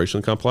more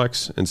operationally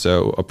complex. And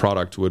so a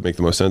product would make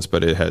the most sense,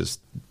 but it has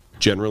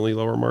generally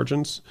lower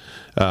margins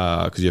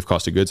because you have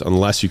cost of goods,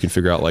 unless you can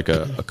figure out like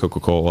a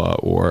Coca-Cola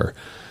or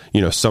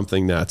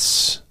something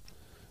that's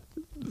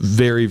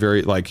very,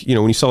 very like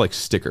when you sell like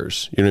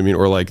stickers, you know what I mean,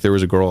 or like there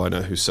was a girl I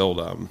know who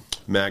sold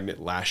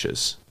magnet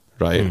lashes.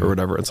 Right. Or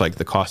whatever. It's like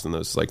the cost on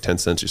those is like 10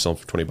 cents. You sell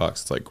them for $20.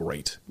 It's like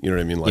great. You know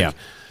what I mean? Like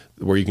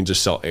where you can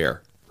just sell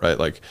air, right?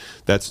 Like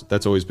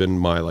that's always been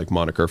my like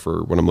moniker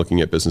for when I'm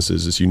looking at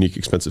businesses is unique,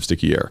 expensive,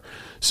 sticky air.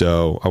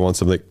 So I want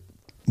something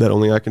that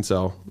only I can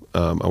sell.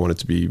 I want it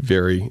to be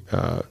very,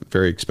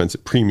 very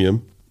expensive,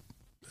 premium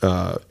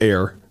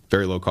air,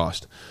 very low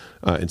cost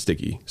and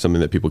sticky,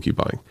 something that people keep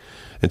buying.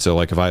 And so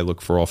like if I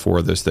look for all 4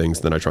 of those things,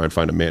 then I try and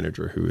find a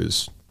manager who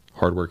is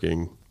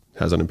hardworking,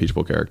 has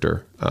unimpeachable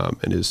character,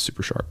 and is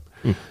super sharp.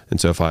 And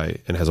so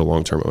and has a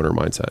long-term owner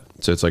mindset.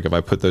 So it's like, if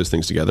I put those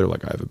things together,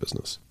 like I have a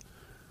business.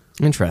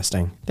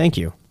 Interesting. Thank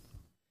you.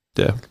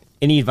 Yeah.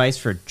 Any advice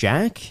for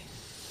Jack?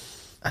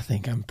 I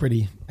think I'm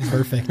pretty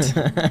perfect.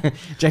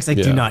 Jack's like,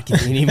 do not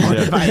give me any more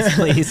advice,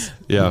 please.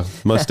 Yeah.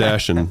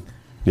 Mustache and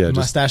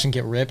mustache and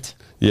get ripped.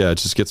 Yeah. It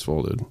just gets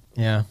folded.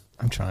 Yeah.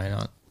 I'm trying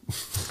not.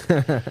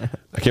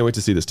 I can't wait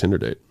to see this Tinder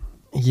date.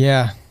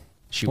 Yeah.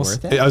 Is she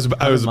worth it? I was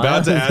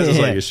about to ask,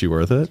 like, is she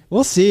worth it?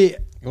 We'll see.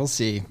 We'll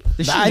see.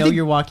 Does she know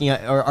you're walking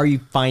out, or are you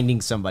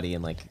finding somebody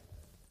and like...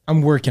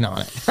 I'm working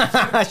on it.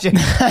 she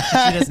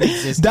doesn't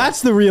exist.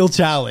 That's the real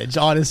challenge,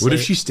 honestly. What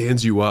if she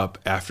stands you up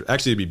after?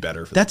 Actually, it'd be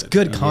better for That's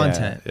good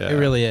content. Yeah. It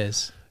really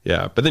is.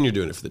 Yeah, but then you're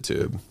doing it for the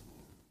tube.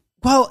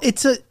 Well,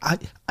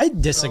 I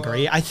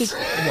disagree. I think...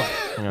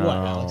 What,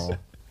 Alex?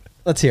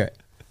 Let's hear it.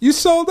 You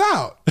sold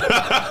out.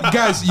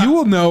 Guys, you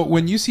will know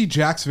when you see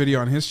Jack's video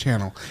on his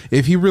channel.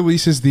 If he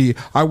releases the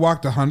I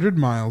walked 100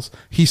 miles,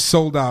 he's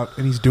sold out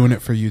and he's doing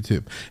it for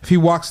YouTube. If he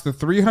walks the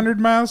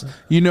 300 miles,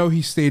 you know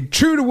he stayed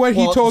true to what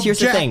he told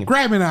Jack,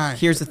 Graham, and I.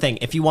 Here's the thing.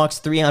 If he walks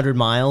 300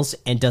 miles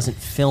and doesn't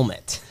film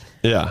it.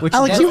 Yeah. Which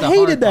Alex, you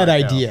hated that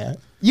idea.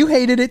 You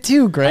hated it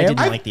too, Graham. I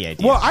didn't like the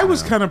idea. Well, I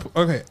was kind of...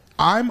 Okay,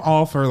 I'm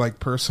all for, like,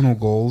 personal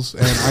goals,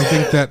 and I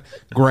think that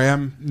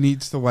Graham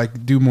needs to,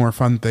 like, do more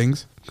fun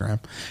things. Graham.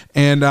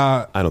 And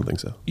I don't think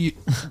so.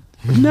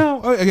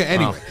 No. Okay,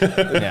 anyway.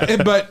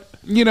 Yeah. But,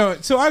 you know,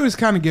 so I was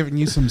kind of giving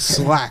you some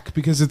slack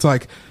because it's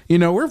like, you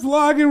know, we're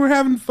vlogging, we're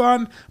having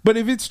fun. But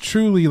if it's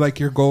truly like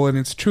your goal and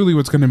it's truly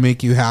what's going to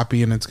make you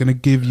happy and it's going to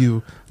give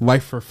you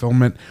life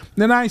fulfillment,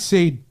 then I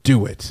say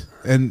do it.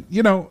 And,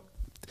 you know,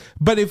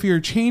 but if you're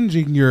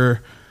changing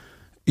your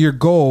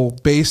goal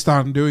based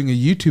on doing a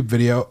YouTube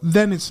video,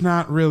 then it's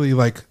not really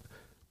like,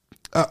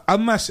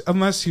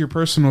 unless your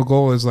personal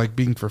goal is like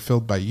being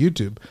fulfilled by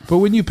YouTube. But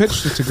when you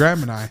pitched it to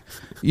Graham and I,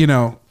 you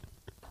know,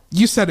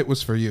 you said it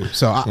was for you.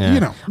 So, you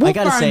know, we'll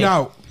find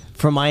out.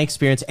 From my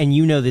experience, and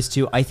you know this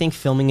too, I think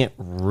filming it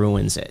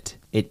ruins it.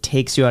 It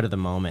takes you out of the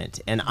moment.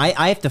 And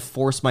I have to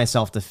force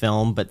myself to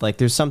film, but like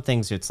there's some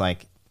things it's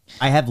like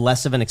I have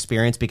less of an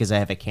experience because I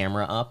have a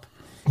camera up.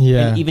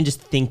 Yeah. And even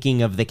just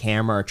thinking of the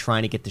camera or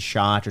trying to get the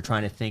shot or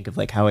trying to think of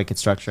like how I could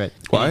structure it.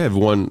 Well, I have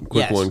one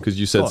quick one because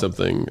you said Cool.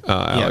 something,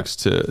 Alex,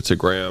 to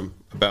Graham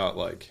about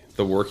like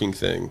the working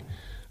thing.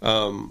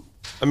 I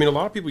mean, a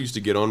lot of people used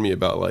to get on me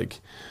about like,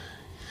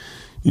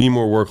 you need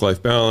more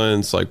work-life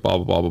balance, like blah,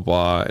 blah, blah, blah,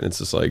 blah. And it's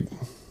just like,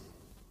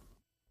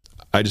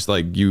 I just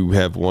like, you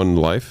have one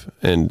life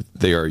and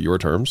they are your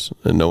terms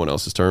and no one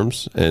else's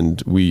terms.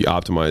 And we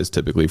optimize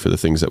typically for the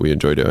things that we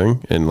enjoy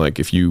doing. And like,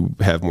 if you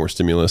have more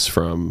stimulus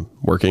from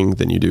working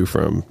than you do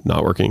from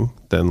not working,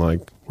 then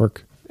like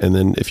work. And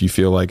then if you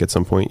feel like at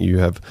some point you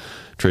have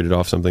traded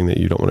off something that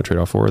you don't want to trade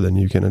off for, then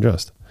you can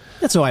adjust.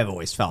 That's how I've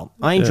always felt.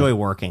 I enjoy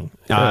working.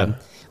 Yeah.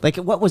 Like,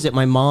 what was it?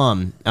 My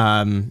mom.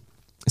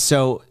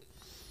 So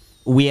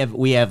we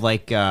have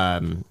like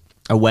a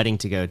wedding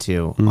to go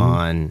to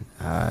on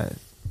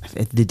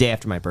the day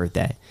after my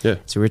birthday. Yeah.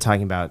 So we were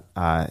talking about,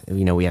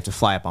 you know, we have to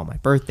fly up on my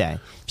birthday.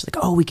 She's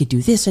like, oh, we could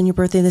do this on your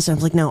birthday. This. And I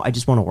was like, no, I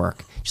just want to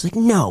work. She's like,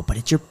 no, but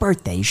it's your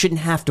birthday. You shouldn't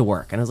have to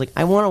work. And I was like,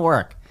 I want to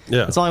work.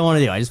 Yeah. That's all I want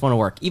to do. I just want to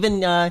work.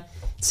 Even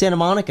Santa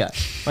Monica,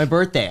 my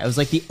birthday. I was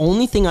like, the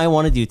only thing I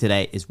want to do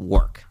today is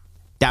work.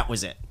 That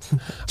was it.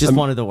 Just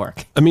wanted to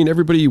work. I mean,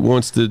 everybody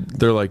wants to.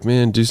 They're like,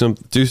 man, do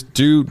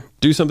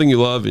something you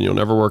love, and you'll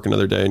never work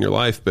another day in your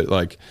life. But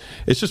like,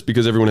 it's just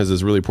because everyone has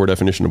this really poor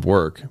definition of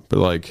work. But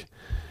like,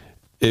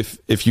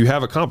 if you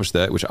have accomplished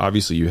that, which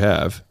obviously you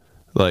have,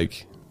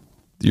 like,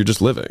 you're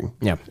just living.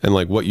 Yeah. And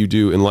like what you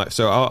do in life.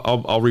 So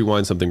I'll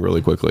rewind something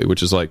really quickly,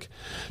 which is like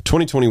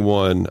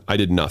 2021. I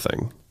did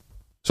nothing.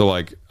 So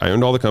like, I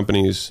owned all the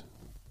companies,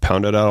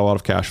 pounded out a lot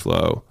of cash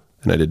flow,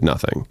 and I did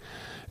nothing.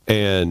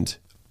 And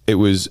it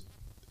was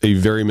a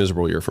very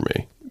miserable year for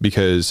me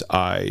because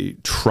I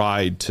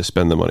tried to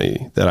spend the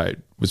money that I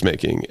was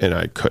making and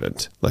I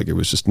couldn't. Like, it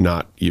was just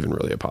not even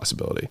really a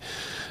possibility.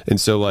 And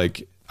so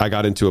like, I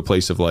got into a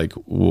place of like,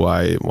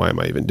 why am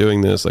I even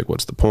doing this? Like,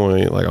 what's the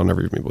point? Like, I'll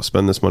never even be able to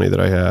spend this money that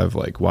I have.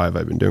 Like, why have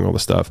I been doing all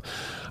this stuff?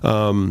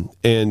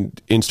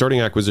 And in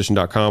starting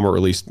acquisition.com, or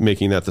at least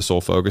making that the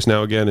sole focus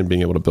now again, and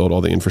being able to build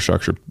all the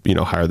infrastructure, you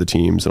know, hire the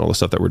teams and all the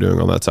stuff that we're doing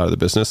on that side of the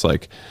business,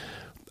 like,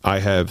 I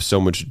have so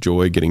much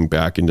joy getting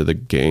back into the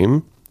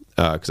game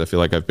because I feel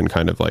like I've been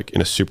kind of like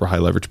in a super high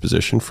leverage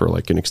position for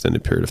like an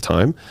extended period of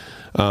time.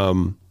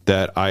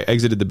 That I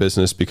exited the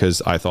business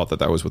because I thought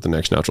that was what the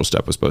next natural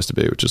step was supposed to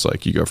be, which is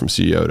like you go from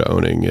CEO to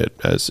owning it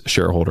as a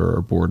shareholder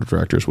or board of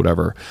directors,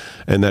 whatever.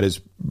 And that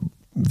is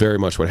very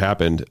much what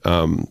happened.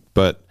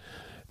 But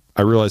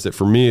I realized that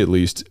for me, at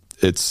least,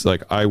 it's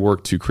like I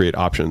work to create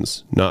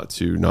options, not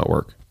to not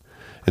work.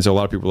 And so a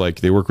lot of people are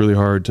like, they work really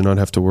hard to not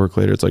have to work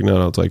later. It's like,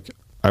 no, it's like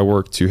I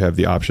work to have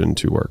the option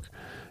to work.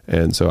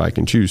 And so I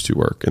can choose to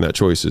work, and that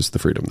choice is the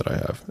freedom that I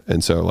have.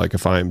 And so like,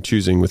 if I'm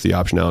choosing with the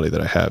optionality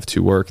that I have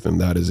to work, then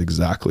that is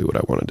exactly what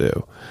I want to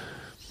do.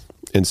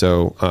 And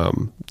so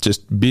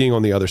just being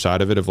on the other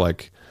side of it, of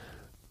like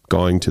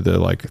going to the,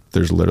 like,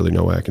 there's literally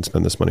no way I can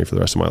spend this money for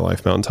the rest of my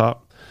life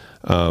mountaintop.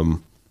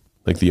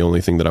 Like, the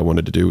only thing that I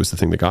wanted to do was the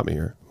thing that got me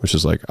here, which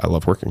is like, I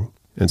love working.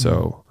 And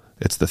so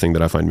it's the thing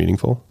that I find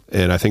meaningful.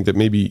 And I think that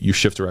maybe you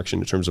shift direction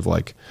in terms of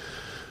like,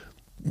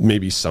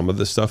 maybe some of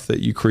the stuff that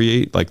you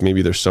create, like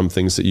maybe there's some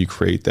things that you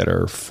create that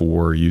are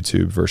for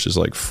YouTube versus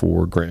like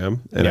for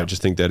Graham. And I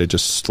just think that it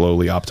just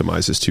slowly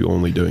optimizes to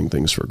only doing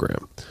things for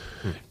Graham,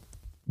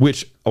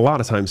 which a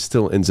lot of times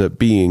still ends up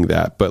being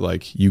that, but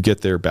like you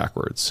get there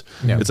backwards.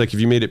 Yeah. It's like, if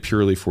you made it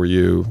purely for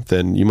you,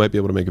 then you might be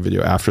able to make a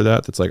video after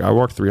that. That's like, I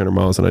walked 300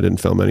 miles and I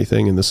didn't film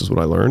anything, and this is what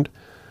I learned.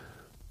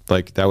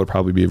 Like, that would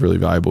probably be a really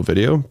valuable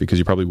video because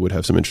you probably would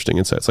have some interesting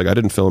insights. Like, I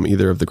didn't film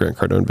either of the Grant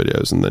Cardone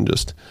videos and then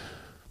just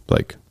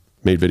like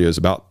made videos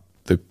about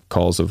the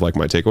calls of like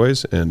my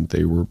takeaways, and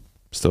they were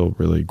still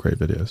really great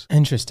videos.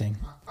 Interesting.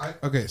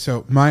 Okay,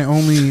 so my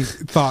only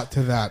thought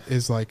to that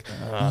is like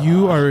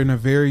you are in a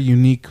very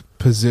unique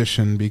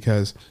position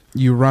because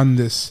you run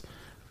this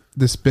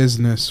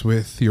business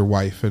with your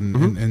wife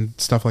and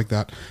stuff like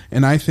that.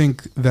 And I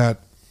think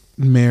that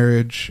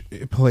marriage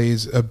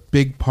plays a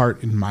big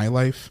part in my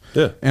life.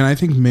 Yeah. And I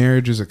think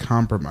marriage is a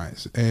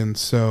compromise. And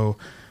so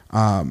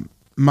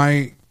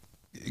my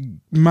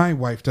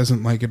wife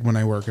doesn't like it when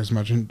I work as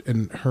much,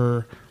 and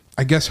her,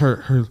 I guess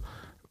her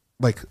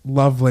like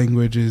love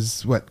language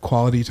is what,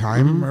 quality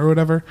time or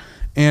whatever.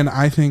 And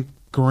I think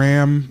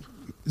Graham's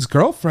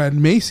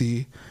girlfriend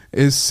Macy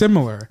is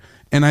similar.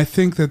 And I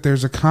think that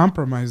there's a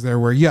compromise there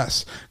where,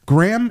 yes,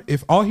 Graham,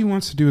 if all he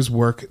wants to do is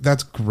work,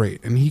 that's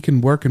great. And he can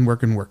work and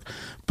work and work.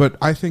 But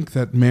I think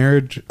that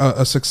marriage,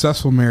 a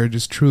successful marriage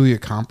is truly a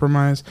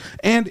compromise.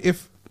 And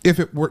if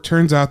it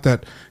turns out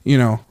that, you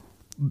know,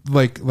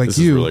 like this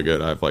you, is really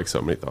good. I have like so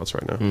many thoughts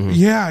right now.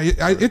 Yeah,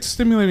 it's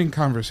stimulating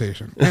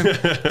conversation,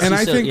 and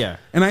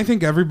I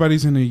think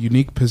everybody's in a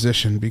unique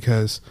position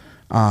because,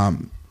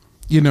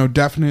 you know,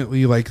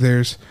 definitely like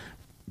there's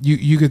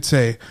you could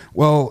say,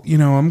 well, you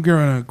know, I'm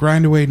gonna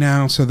grind away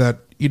now so that,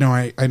 you know,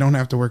 I don't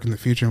have to work in the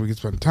future and we can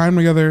spend time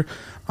together,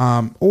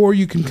 or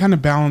you can kind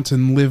of balance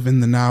and live in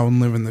the now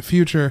and live in the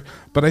future.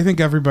 But I think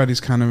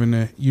everybody's kind of in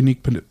a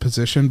unique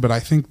position. But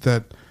I think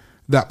that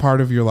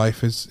part of your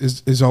life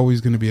is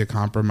always going to be a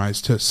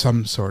compromise to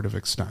some sort of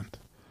extent.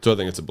 So I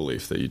think it's a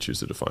belief that you choose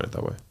to define it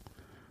that way.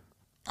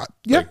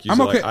 Yeah, like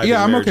I'm okay.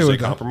 I'm okay with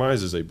that.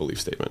 Compromise is a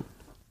belief statement.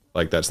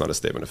 Like that's not a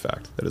statement of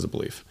fact. That is a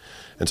belief.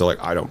 And so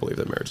like I don't believe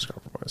that marriage is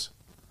compromise.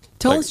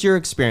 Tell us your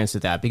experience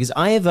with that, because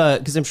I have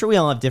because I'm sure we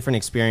all have different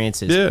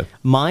experiences. Yeah.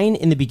 Mine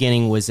in the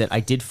beginning was that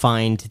I did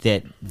find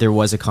that there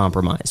was a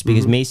compromise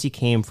because Macy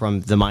came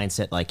from the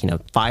mindset like, you know,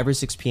 5 or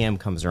 6 p.m.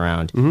 comes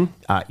around,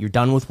 you're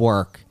done with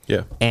work,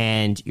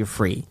 and you're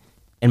free.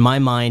 And my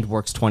mind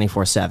works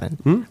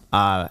 24/7.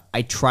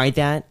 I tried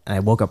that, and I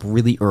woke up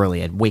really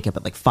early. I'd wake up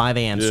at like 5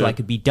 a.m. so I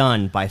could be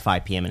done by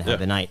 5 p.m. and have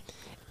the night.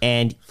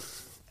 And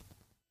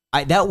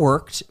that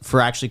worked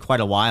for actually quite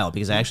a while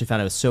because I actually found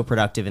I was so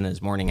productive in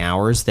those morning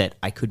hours that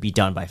I could be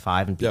done by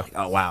 5 and be like,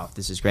 oh, wow,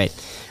 this is great.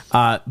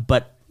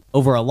 But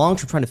over a long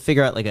term, trying to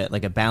figure out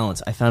like a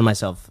balance, I found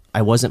myself,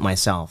 I wasn't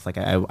myself. Like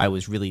I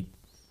was really,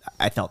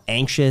 I felt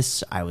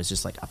anxious. I was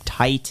just like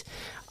uptight.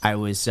 I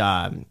was...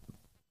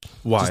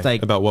 Why? Just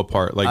like, about what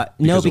part? Like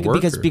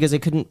because I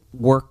couldn't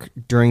work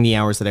during the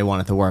hours that I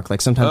wanted to work.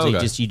 Like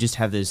sometimes you just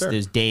have those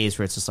days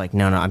where it's just like,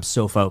 no, I'm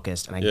so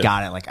focused and I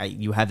got it. Like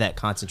you have that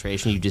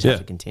concentration, you just have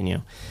to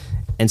continue.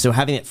 And so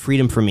having that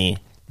freedom for me,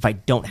 if I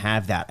don't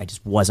have that, I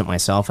just wasn't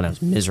myself and I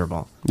was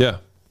miserable. Yeah.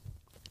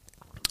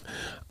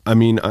 I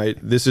mean,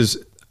 this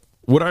is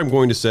what I'm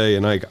going to say,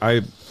 and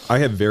I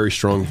have very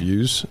strong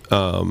views,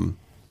 and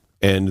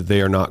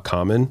they are not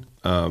common.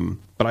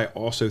 But I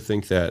also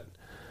think that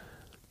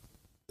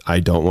I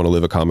don't want to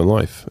live a common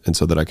life, and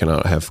so that I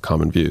cannot have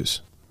common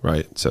views,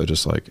 right? So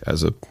just like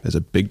as a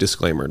big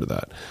disclaimer to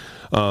that,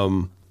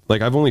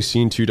 like I've only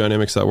seen 2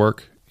 dynamics that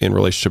work in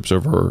relationships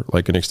over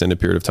like an extended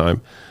period of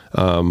time.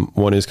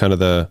 One is kind of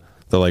the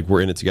like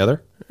we're in it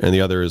together, and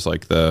the other is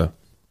like the,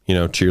 you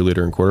know,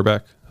 cheerleader and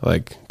quarterback,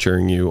 like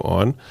cheering you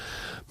on.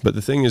 But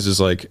the thing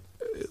is like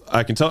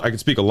I can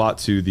speak a lot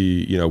to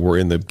the, you know, we're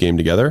in the game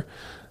together.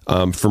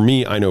 For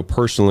me, I know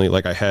personally,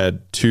 like I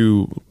had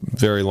 2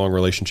 very long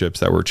relationships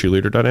that were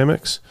cheerleader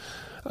dynamics.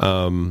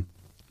 And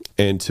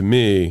to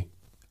me,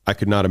 I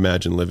could not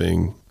imagine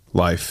living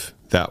life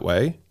that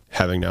way,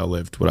 having now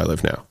lived what I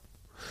live now.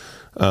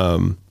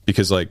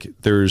 Because like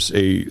there's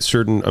a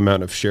certain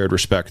amount of shared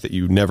respect that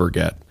you never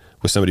get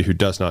with somebody who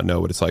does not know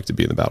what it's like to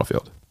be in the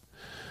battlefield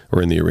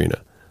or in the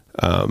arena.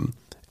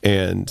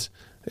 And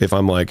if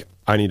I'm like,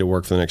 I need to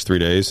work for the next 3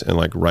 days and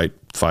like write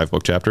 5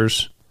 book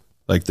chapters,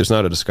 like there's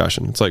not a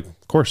discussion. It's like,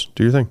 of course,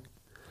 do your thing.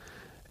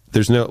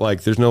 There's no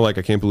like,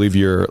 I can't believe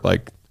you're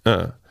like,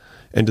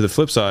 And to the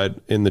flip side,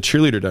 in the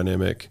cheerleader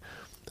dynamic,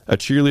 a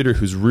cheerleader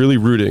who's really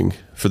rooting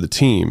for the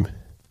team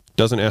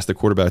doesn't ask the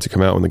quarterback to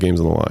come out when the game's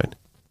on the line.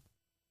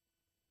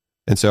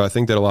 And so I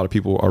think that a lot of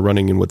people are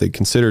running in what they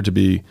consider to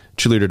be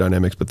cheerleader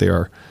dynamics, but they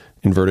are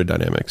inverted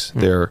dynamics.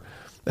 They're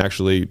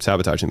actually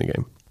sabotaging the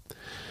game.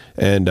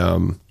 And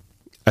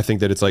I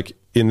think that it's like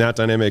in that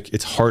dynamic,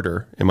 it's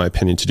harder, in my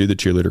opinion, to do the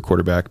cheerleader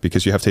quarterback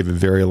because you have to have a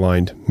very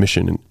aligned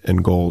mission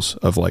and goals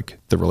of like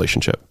the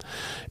relationship.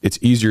 It's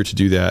easier to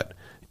do that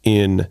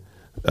in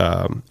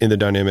the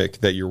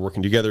dynamic that you're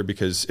working together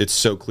because it's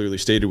so clearly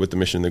stated with the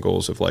mission and the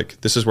goals of like,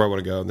 this is where I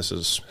want to go and this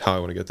is how I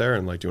want to get there.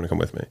 And like, do you want to come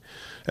with me?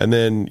 And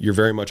then you're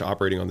very much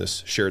operating on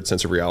this shared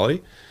sense of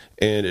reality.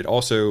 And it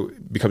also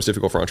becomes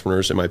difficult for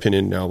entrepreneurs, in my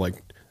opinion, now,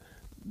 like,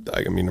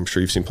 I mean, I'm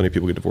sure you've seen plenty of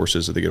people get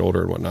divorces as they get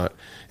older and whatnot,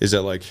 is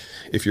that like,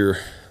 if you're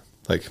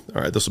like,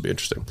 all right, this will be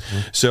interesting.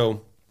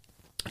 So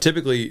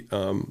typically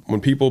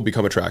when people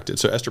become attracted,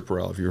 so Esther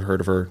Perel, if you've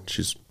heard of her,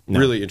 she's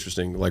really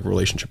interesting, like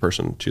relationship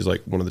person. She's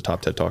like one of the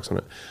top TED Talks on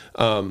it.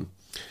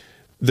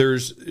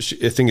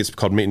 I think it's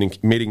called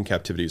Mating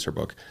Captivity is her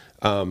book.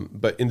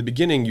 But in the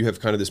beginning, you have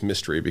kind of this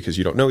mystery because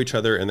you don't know each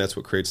other, and that's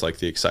what creates like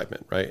the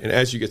excitement, right? And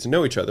as you get to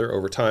know each other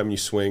over time, you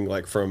swing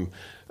like from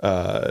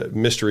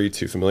mystery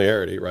to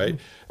familiarity, right?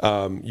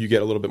 You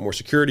get a little bit more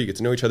security, you get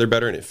to know each other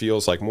better, and it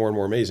feels like more and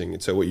more amazing.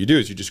 And so what you do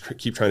is you just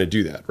keep trying to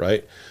do that,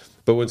 right?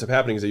 But what ends up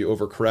happening is that you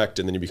overcorrect,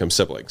 and then you become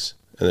siblings.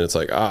 And then it's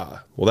like,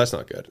 well, that's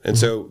not good. And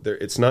so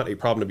it's not a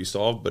problem to be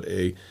solved, but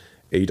a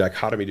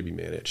dichotomy to be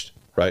managed,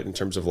 right? In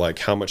terms of like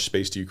how much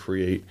space do you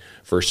create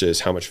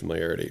versus how much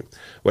familiarity.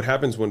 What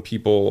happens when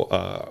people,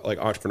 like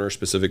entrepreneurs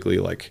specifically,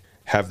 like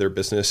have their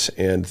business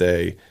and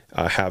they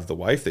have the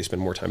wife, they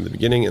spend more time in the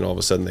beginning, and all of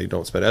a sudden they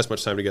don't spend as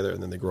much time together,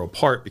 and then they grow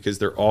apart because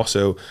they're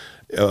also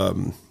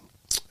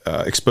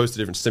exposed to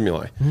different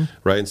stimuli,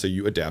 right? And so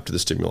you adapt to the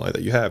stimuli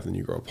that you have, and then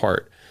you grow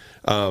apart.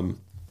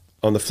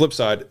 On the flip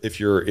side, if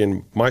you're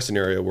in my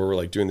scenario where we're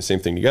like doing the same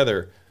thing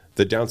together,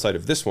 the downside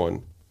of this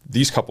one,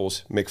 these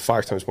couples make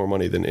 5 times more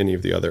money than any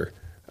of the other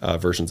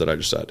versions that I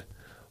just said.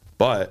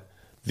 But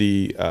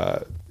you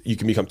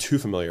can become too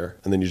familiar,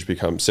 and then you just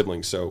become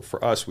siblings. So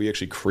for us, we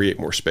actually create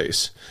more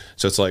space.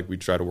 So it's like we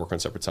try to work on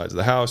separate sides of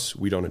the house.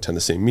 We don't attend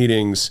the same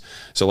meetings.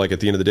 So like at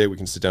the end of the day, we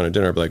can sit down at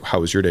dinner and be like, how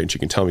was your day? And she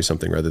can tell me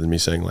something rather than me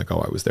saying like, oh,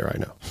 I was there, I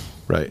know.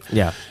 Right?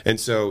 Yeah. And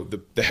so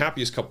the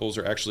happiest couples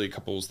are actually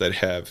couples that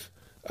have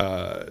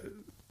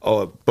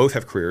both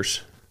have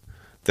careers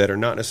that are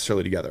not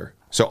necessarily together.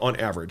 So on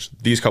average,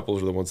 these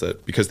couples are the ones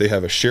that, because they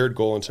have a shared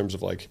goal in terms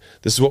of like,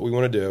 this is what we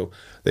want to do.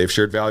 They have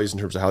shared values in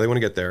terms of how they want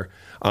to get there.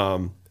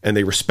 And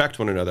they respect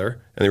one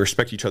another, and they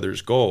respect each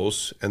other's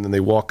goals, and then they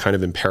walk kind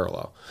of in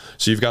parallel.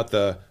 So you've got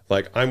the,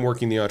 like, I'm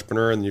working the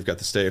entrepreneur, and you've got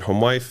the stay-at-home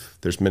wife.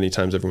 There's many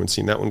times everyone's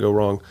seen that one go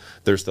wrong.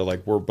 There's the,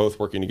 like, we're both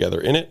working together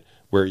in it,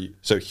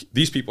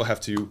 these people have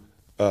to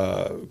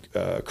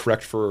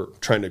correct for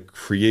trying to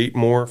create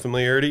more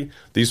familiarity.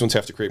 These ones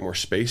have to create more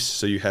space,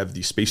 so you have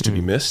the space to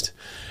be missed.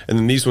 And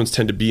then these ones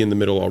tend to be in the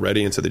middle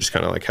already, and so they just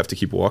kind of like have to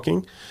keep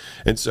walking.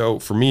 And so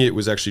for me, it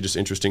was actually just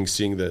interesting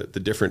seeing the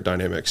different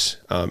dynamics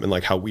and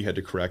like how we had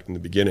to correct in the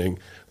beginning.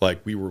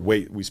 Like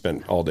we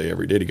spent all day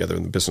every day together,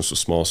 and the business was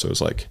small, so it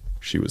was like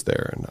she was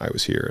there and I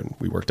was here, and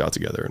we worked out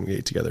together and we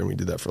ate together, and we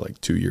did that for like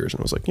 2 years.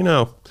 And I was like,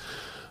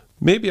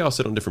 maybe I'll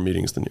sit on different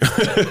meetings than you.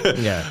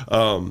 Yeah.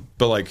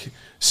 But like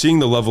seeing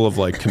the level of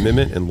like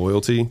commitment and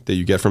loyalty that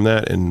you get from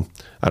that, and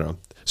I don't know.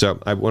 So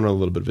I went on a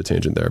little bit of a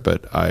tangent there,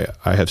 but I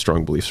have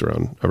strong beliefs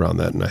around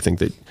that, and I think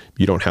that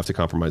you don't have to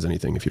compromise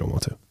anything if you don't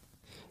want to.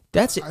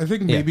 I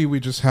think maybe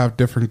we just have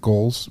different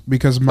goals,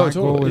 because my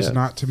goal is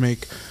not to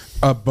make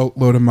a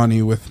boatload of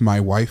money with my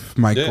wife.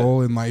 My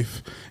goal in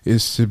life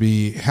is to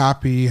be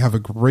happy, have a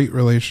great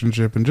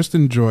relationship, and just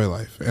enjoy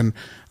life. And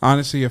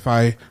honestly, if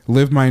I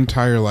live my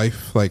entire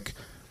life, like,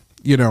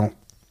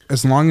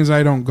 as long as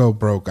I don't go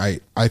broke, I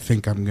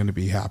think I'm going to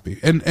be happy.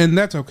 And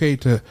that's okay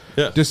to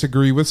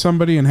disagree with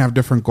somebody and have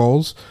different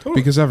goals,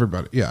 because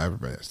everybody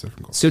has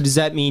different goals. So does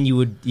that mean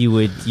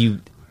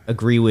you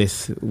agree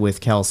with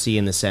Kelsey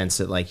in the sense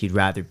that like you'd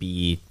rather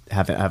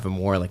have a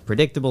more like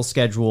predictable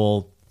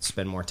schedule,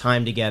 spend more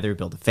time together,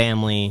 build a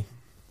family?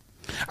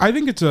 I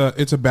think it's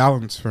a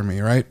balance for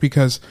me, right?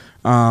 Because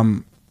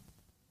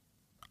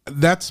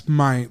that's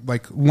my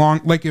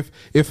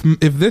if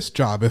this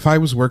job, if I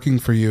was working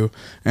for you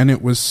and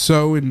it was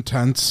so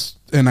intense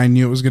and I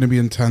knew it was going to be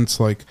intense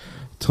like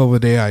till the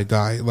day I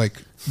die,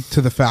 like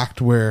to the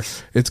fact where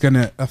it's going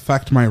to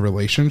affect my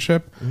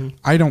relationship,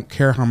 I don't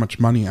care how much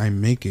money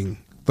I'm making,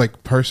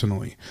 like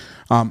personally.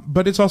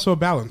 But it's also a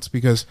balance,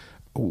 because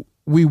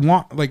we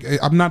want, like,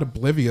 I'm not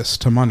oblivious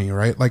to money,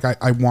 right? Like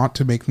I want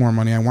to make more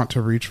money. I want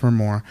to reach for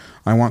more.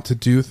 I want to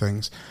do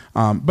things.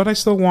 But I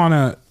still want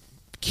to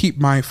keep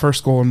my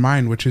first goal in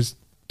mind, which is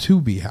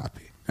to be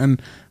happy.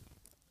 And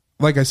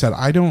like I said,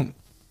 I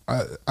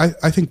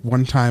think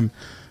one time,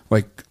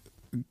 like,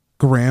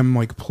 Graham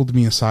like pulled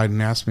me aside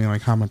and asked me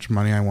like how much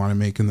money I want to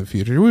make in the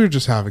future. We were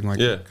just having like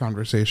a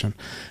conversation,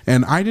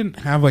 and I didn't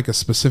have like a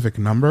specific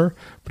number,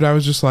 but I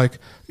was just like,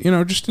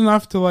 just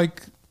enough to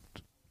like,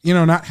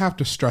 not have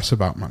to stress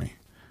about money.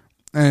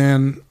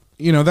 And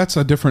that's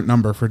a different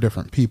number for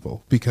different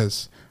people,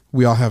 because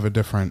we all have a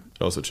different.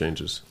 It also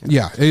changes.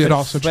 Yeah, it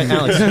also changes.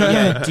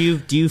 Alex,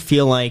 do you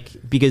feel like,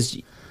 because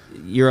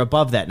you're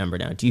above that number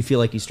now, do you feel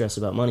like you stress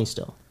about money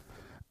still?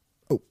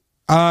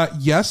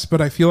 Yes, but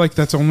I feel like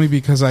that's only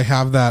because I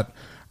have that,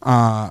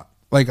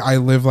 like I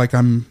live like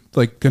I'm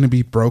like going to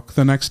be broke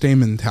the next day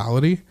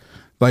mentality.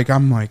 Like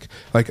I'm like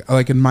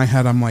in my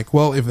head, I'm like,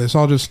 well, if this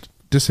all just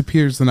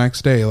disappears the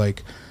next day,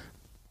 like,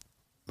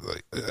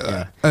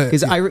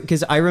 because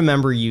I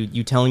remember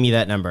you telling me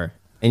that number,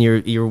 and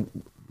you're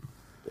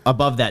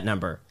above that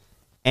number,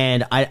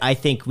 and I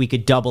think we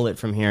could double it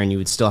from here, and you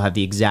would still have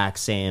the exact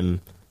same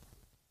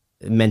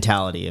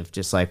mentality of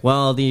just like,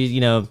 well,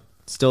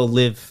 still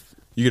live.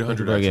 You get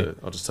 100x.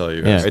 I'll just tell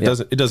you,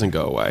 it doesn't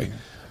go away.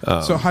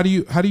 So how do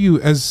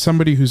you, as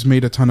somebody who's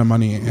made a ton of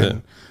money,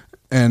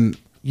 and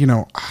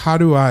how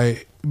do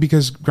I?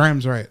 Because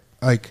Graham's right.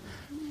 Like,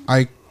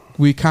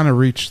 we kind of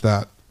reached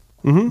that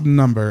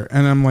number,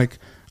 and I'm like,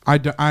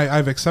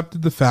 I've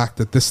accepted the fact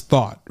that this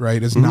thought,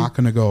 right, is not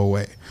going to go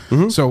away.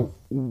 So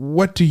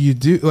what do you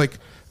do? Like,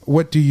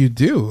 what do you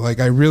do? Like,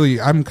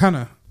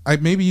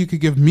 maybe you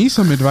could give me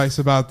some advice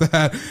about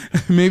that.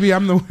 Maybe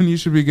I'm the one you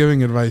should be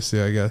giving advice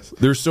to, I guess.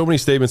 There's so many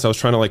statements I was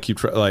trying to like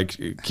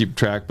keep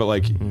track, but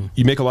like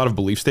you make a lot of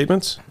belief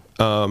statements.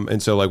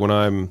 And so like when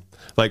I'm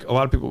like, a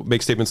lot of people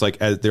make statements like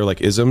they're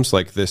like isms,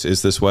 like this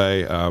is this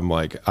way.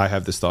 Like I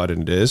have this thought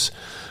and it is.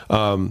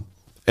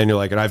 And you're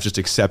like, and I've just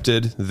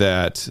accepted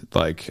that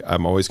like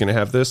I'm always going to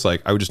have this.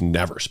 Like I would just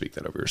never speak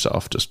that over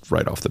yourself, just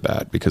right off the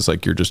bat, because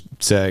like you're just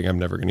saying I'm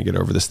never going to get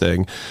over this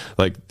thing.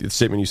 Like the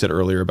statement you said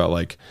earlier about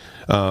like,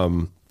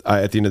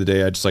 at the end of the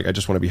day, I just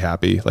want to be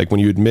happy. Like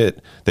when you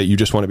admit that you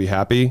just want to be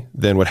happy,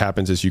 then what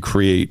happens is you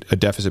create a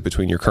deficit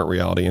between your current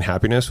reality and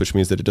happiness, which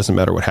means that it doesn't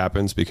matter what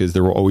happens because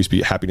there will always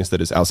be happiness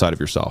that is outside of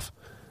yourself.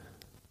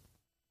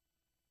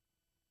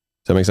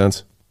 Does that make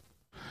sense?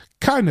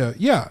 Kind of,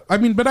 yeah. I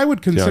mean, but I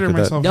would consider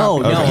myself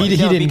No, happy.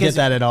 He didn't get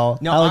that at all.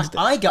 No,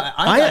 I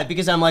got it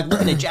because I'm like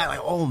looking at Jack like,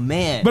 oh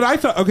man. But I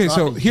thought, okay,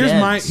 so here's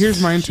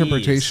my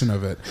interpretation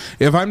of it.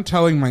 If I'm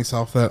telling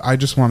myself that I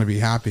just want to be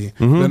happy,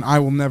 then I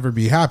will never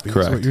be happy.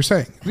 Correct. That's what you're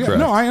saying. Yeah, correct.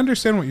 No, I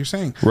understand what you're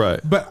saying. Right.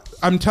 But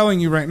I'm telling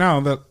you right now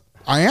that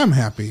I am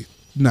happy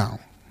now.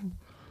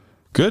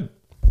 Good.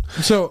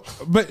 So,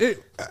 but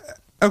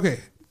okay.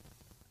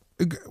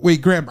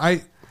 Wait, Graham, do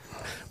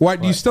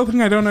you still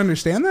think I don't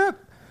understand that?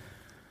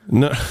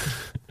 No,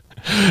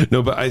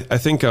 but I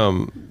think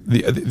so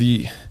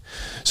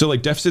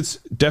like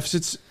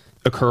deficits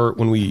occur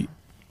when we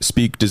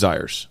speak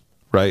desires,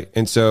 right?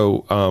 And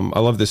so I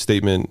love this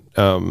statement.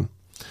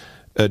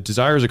 A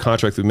desire is a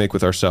contract we make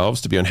with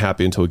ourselves to be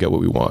unhappy until we get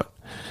what we want.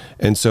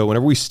 And so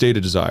whenever we state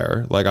a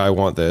desire, like I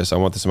want this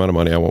amount of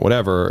money, I want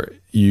whatever,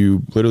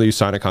 you literally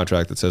sign a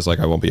contract that says like,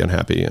 I won't be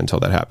unhappy until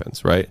that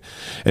happens. Right.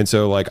 And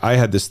so like I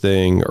had this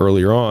thing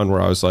earlier on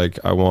where I was like,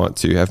 I want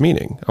to have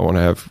meaning. I want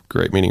to have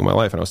great meaning in my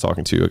life. And I was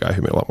talking to a guy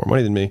who made a lot more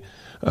money than me.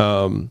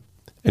 And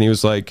he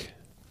was like,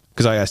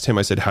 because I asked him,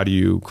 I said, how do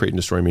you create and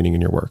destroy meaning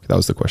in your work? That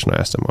was the question I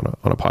asked him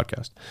on a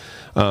podcast.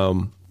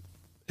 And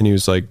he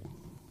was like,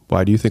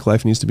 why do you think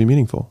life needs to be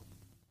meaningful?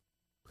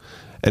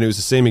 And it was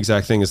the same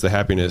exact thing as the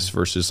happiness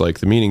versus like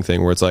the meaning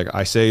thing, where it's like,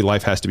 I say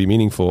life has to be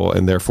meaningful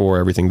and therefore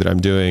everything that I'm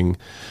doing,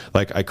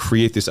 like I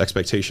create this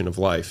expectation of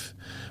life.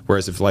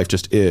 Whereas if life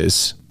just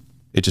is,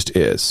 it just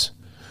is.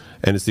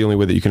 And it's the only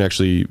way that you can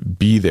actually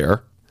be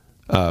there.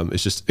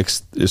 It's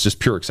just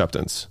pure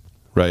acceptance.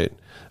 Right.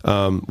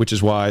 Which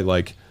is why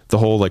like the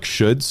whole like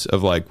shoulds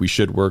of like, we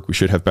should work, we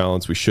should have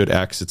balance, we should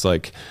X. It's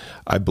like,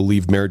 I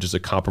believe marriage is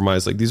a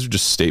compromise. Like these are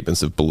just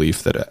statements of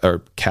belief that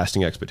are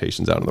casting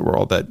expectations out in the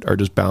world that are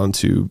just bound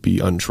to be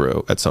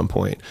untrue at some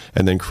point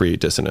and then create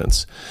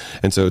dissonance.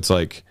 And so it's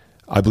like,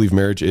 I believe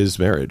marriage is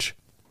marriage.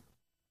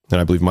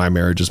 And I believe my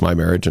marriage is my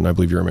marriage. And I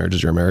believe your marriage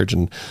is your marriage.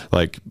 And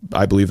like,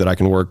 I believe that I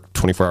can work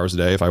 24 hours a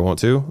day if I want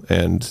to.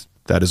 And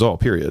that is all,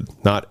 period.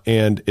 Not,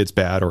 and it's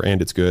bad or,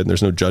 and it's good. And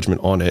there's no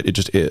judgment on it. It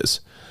just is.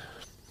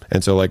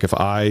 And so like if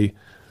I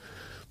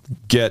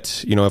get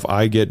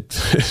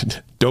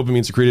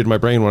dopamine secreted in my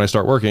brain when I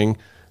start working,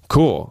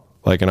 cool.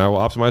 Like, and I will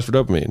optimize for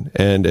dopamine.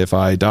 And if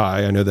I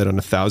die, I know that in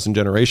 1,000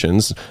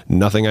 generations,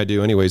 nothing I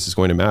do anyways is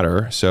going to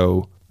matter.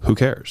 So who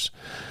cares?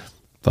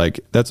 Like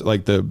that's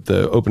like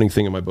the opening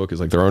thing in my book is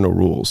like, there are no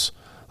rules.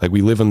 Like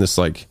we live in this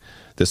like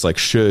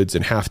shoulds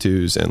and have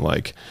tos and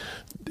like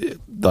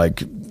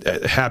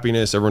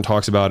happiness. Everyone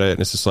talks about it. And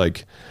it's just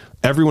like,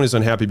 everyone is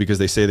unhappy because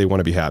they say they want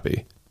to be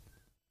happy,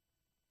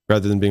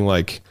 rather than being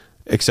like,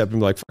 accepting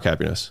like, fuck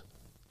happiness.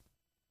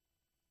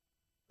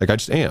 Like I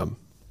just am,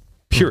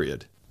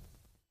 period.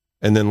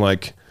 And then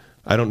like,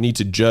 I don't need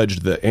to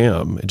judge the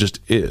am, it just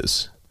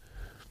is.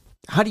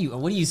 What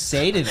do you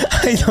say to that?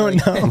 I don't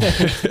know.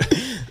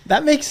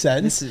 That makes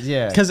sense.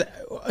 Because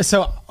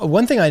so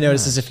one thing I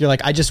noticed is if you're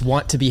like, I just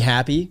want to be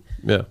happy.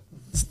 Yeah.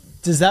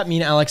 Does that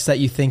mean, Alex, that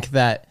you think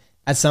that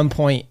at some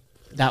point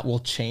that will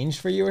change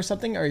for you or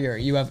something, or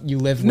you live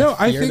with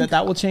fear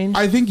that will change?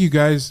 I think you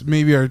guys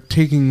maybe are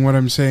taking what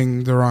I'm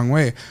saying the wrong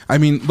way. I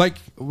mean,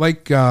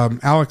 like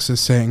Alex is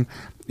saying,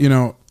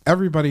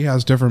 everybody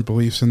has different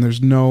beliefs and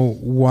there's no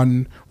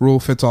one rule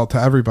fits all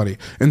to everybody.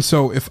 And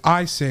so if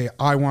I say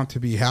I want to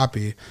be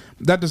happy,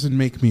 that doesn't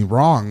make me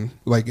wrong.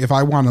 Like if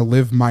I want to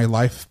live my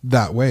life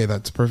that way,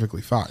 that's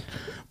perfectly fine.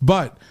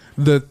 But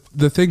the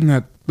thing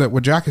that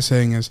what Jack is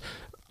saying is,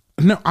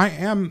 no, I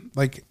am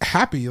like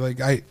happy.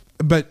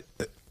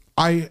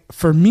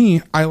 For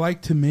me, I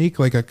like to make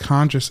like a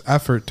conscious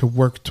effort to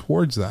work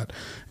towards that.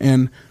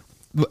 And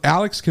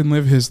Alex can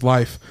live his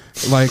life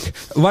like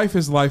life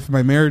is life.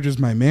 My marriage is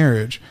my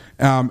marriage.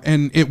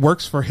 And it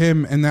works for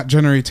him and that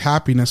generates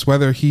happiness,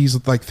 whether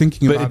he's like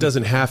thinking about it. But it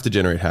doesn't have to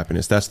generate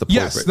happiness. That's the point.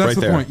 Yes, that's right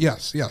the there. point.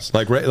 Yes.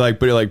 But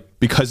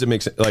because it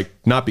makes it like,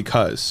 not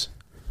because.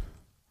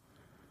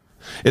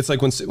 It's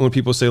like when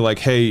people say like,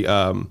 hey,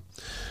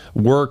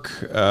 work,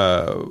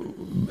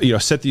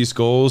 set these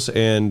goals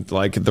and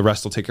like the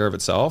rest will take care of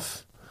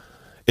itself.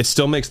 it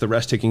still makes the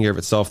rest taking care of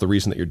itself the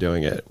reason that you're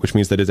doing it, which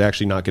means that it's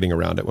actually not getting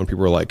around it. When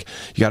people are like,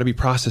 you got to be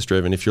process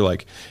driven. If you're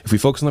like, if we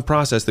focus on the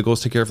process, the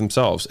goals take care of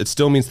themselves. It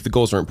still means that the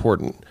goals are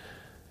important.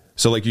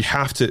 So like you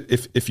have to,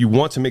 if you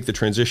want to make the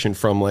transition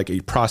from like a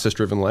process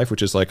driven life,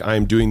 which is like,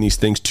 I'm doing these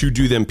things to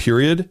do them,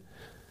 period,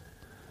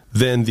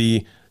 then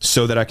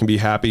so that I can be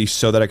happy,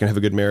 so that I can have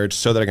a good marriage,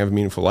 so that I can have a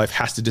meaningful life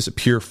has to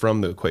disappear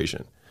from the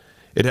equation.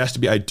 It has to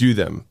be, I do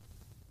them,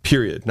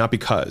 period, not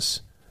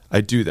because. I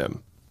do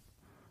them.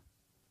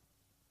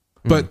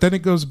 But then it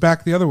goes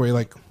back the other way.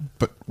 Like,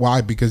 but why?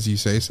 Because you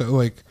say so?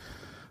 Like,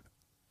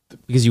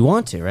 because you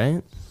want to,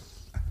 right?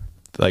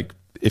 Like,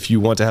 if you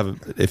want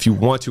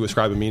to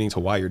ascribe a meaning to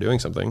why you're doing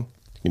something,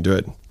 you can do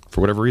it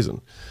for whatever reason.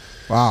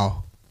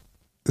 wow,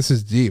 this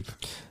is deep.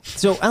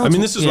 So I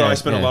mean, this is what I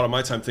spend a lot of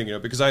my time thinking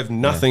of, because I have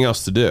nothing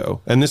else to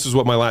do. And this is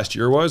what my last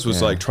year was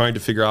like trying to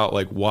figure out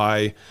like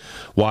why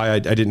I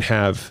didn't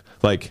have,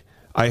 like,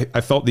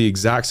 I felt the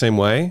exact same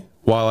way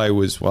while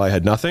I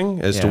had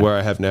nothing as to where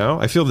I have now.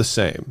 I feel the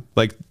same.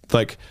 Like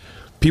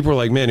people are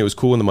like, man, it was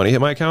cool when the money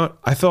hit my account.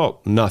 I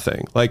felt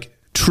nothing. Like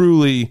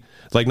truly,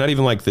 like not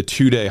even like the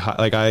 2-day high,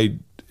 like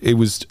it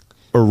was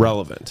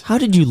irrelevant. How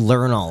did you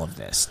learn all of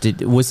this?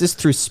 Was this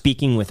through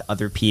speaking with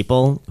other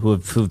people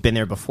who've been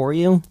there before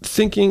you?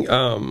 Thinking,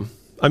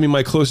 I mean,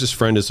 my closest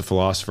friend is a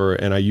philosopher,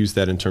 and I use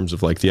that in terms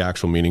of like the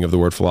actual meaning of the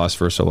word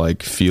philosopher. So like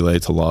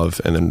phile, to love,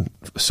 and then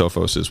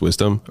sophos is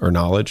wisdom or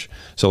knowledge.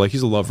 So like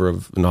he's a lover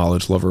of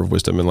knowledge, lover of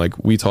wisdom. And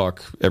like we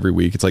talk every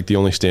week. It's like the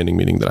only standing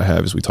meeting that I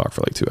have is we talk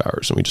for like 2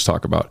 hours, and we just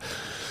talk about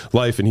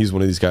life. And he's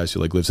one of these guys who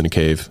like lives in a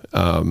cave.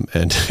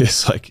 And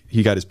it's like,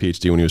 he got his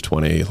PhD when he was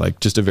 20, like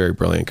just a very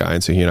brilliant guy.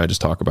 And so he and I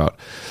just talk about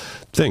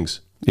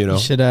things. You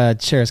should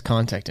share his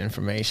contact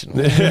information.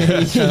 Look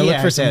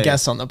for some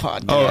guests on the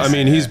podcast. Oh, I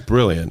mean, he's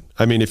brilliant.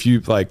 I mean, if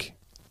you like,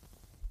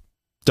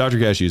 Dr.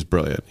 Gashi is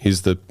brilliant.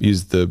 He's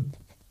the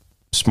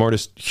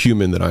smartest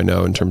human that I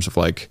know in terms of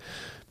like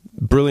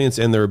brilliance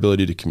and their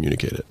ability to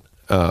communicate it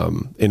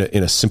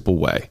in a simple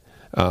way.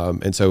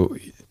 And so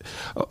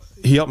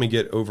he helped me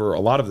get over a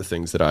lot of the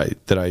things that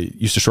I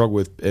used to struggle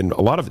with, and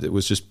a lot of it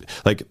was just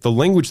like the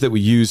language that we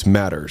use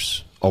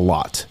matters a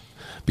lot,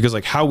 because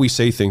like how we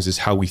say things is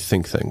how we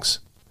think things.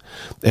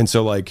 And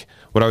so like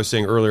what I was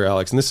saying earlier,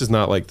 Alex, and this is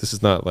not like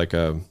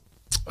a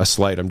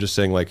slight. I'm just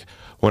saying like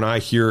when I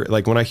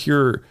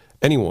hear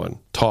anyone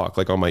talk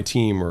like on my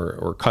team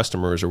or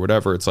customers or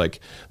whatever, it's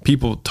like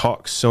people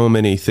talk so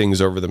many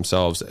things over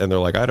themselves, and they're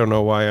like, I don't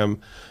know why I'm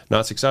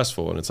not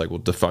successful. And it's like, well,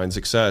 define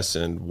success,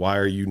 and why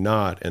are you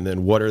not? And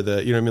then what are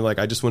the, you know what I mean? Like,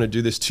 I just want to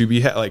do this to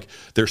be, like,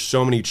 there's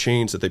so many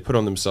chains that they put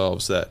on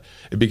themselves that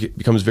it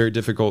becomes very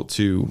difficult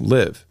to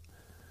live.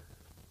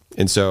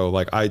 And so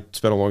like I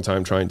spent a long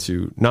time trying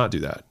to not do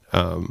that.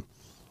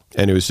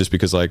 And it was just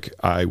because like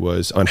I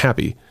was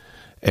unhappy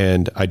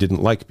and I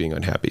didn't like being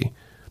unhappy.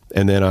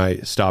 And then I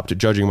stopped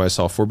judging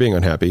myself for being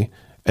unhappy.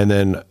 And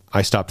then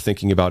I stopped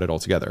thinking about it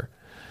altogether.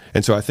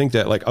 And so I think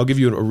that like, I'll give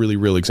you a really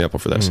real example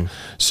for this.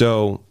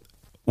 So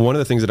one of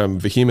the things that I'm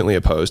vehemently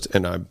opposed,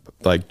 and I'm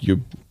like,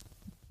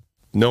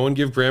 no one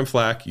give Graham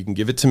flack, you can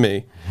give it to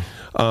me.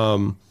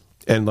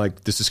 And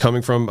like, this is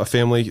coming from a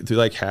family who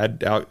like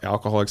had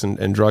alcoholics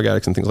and drug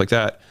addicts and things like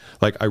that.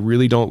 Like, I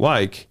really don't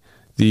like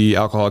the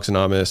Alcoholics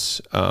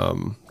Anonymous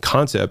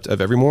concept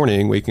of every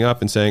morning waking up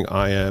and saying,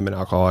 I am an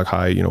alcoholic,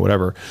 hi,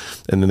 whatever.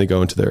 And then they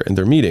go into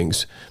their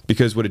meetings,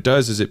 because what it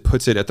does is it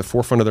puts it at the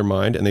forefront of their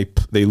mind, and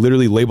they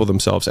literally label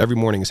themselves every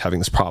morning as having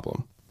this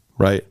problem,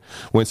 right?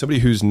 When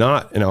somebody who's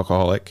not an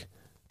alcoholic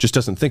just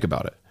doesn't think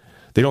about it.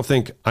 They don't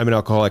think, I'm an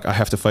alcoholic, I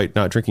have to fight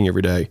not drinking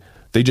every day.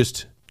 They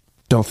just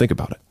don't think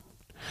about it.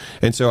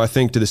 And so I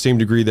think to the same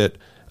degree that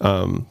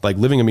like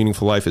living a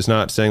meaningful life is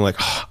not saying like,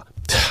 oh,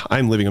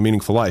 I'm living a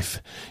meaningful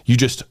life. You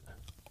just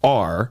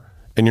are,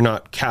 and you're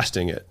not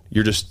casting it.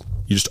 You just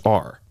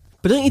are.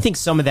 But don't you think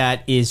some of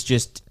that is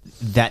just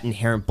that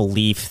inherent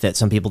belief that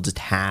some people just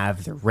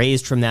have? They're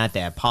raised from that.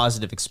 They have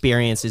positive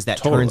experiences that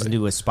turns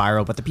into a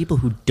spiral. But the people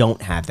who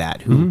don't have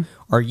that, who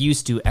are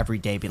used to every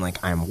day being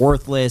like, I'm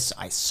worthless,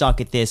 I suck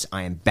at this,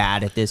 I am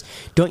bad at this.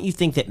 Don't you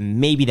think that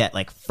maybe that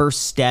like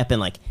first step and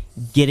like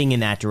getting in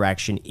that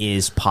direction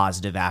is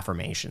positive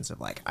affirmations of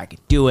like, I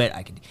could do it.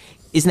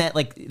 Isn't that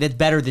like, that's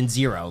better than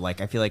zero?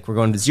 Like, I feel like we're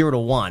going to 0 to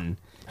 1.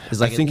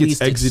 Like, I think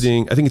it's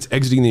exiting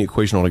the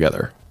equation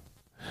altogether.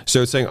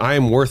 So it's saying I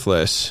am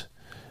worthless,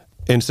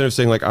 instead of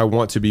saying like I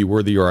want to be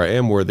worthy or I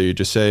am worthy,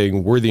 just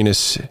saying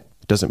worthiness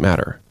doesn't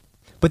matter.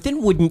 But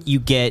then wouldn't you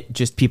get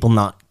just people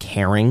not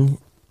caring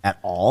at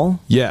all?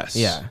 Yes.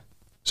 Yeah.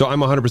 So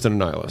I'm 100% a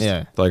nihilist.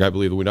 Yeah. Like I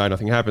believe that we die,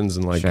 nothing happens,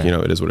 and like,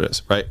 it is what it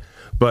is, right?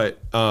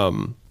 But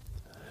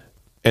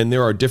and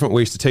there are different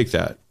ways to take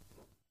that.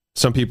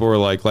 Some people are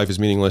like, life is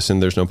meaningless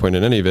and there's no point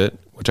in any of it,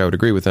 which I would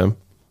agree with them.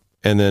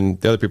 And then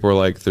the other people are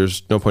like,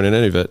 there's no point in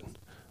any of it,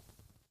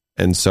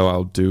 and so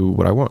I'll do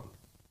what I want.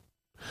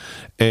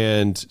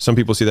 And some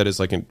people see that as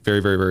like very,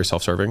 very, very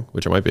self-serving,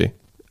 which it might be.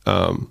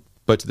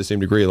 But to the same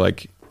degree,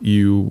 like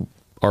you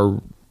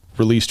are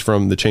released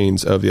from the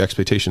chains of the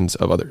expectations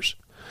of others.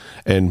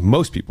 And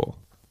most people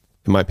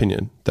in my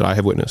opinion, that I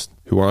have witnessed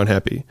who are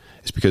unhappy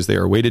is because they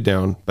are weighted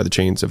down by the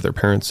chains of their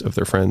parents, of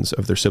their friends,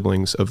 of their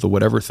siblings, of the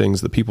whatever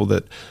things, the people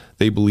that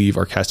they believe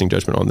are casting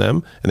judgment on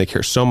them. And they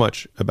care so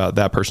much about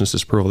that person's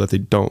disapproval that they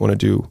don't want to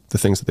do the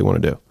things that they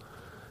want to do.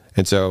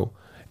 And so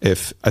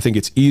I think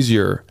it's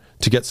easier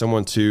to get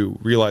someone to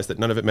realize that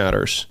none of it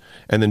matters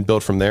and then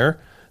build from there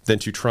than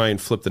to try and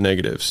flip the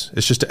negatives.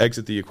 It's just to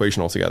exit the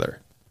equation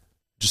altogether.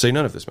 Just say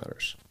none of this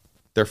matters.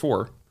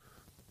 Therefore,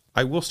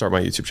 I will start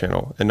my YouTube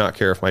channel and not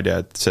care if my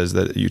dad says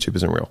that YouTube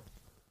isn't real.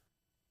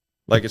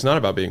 Like, it's not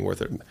about being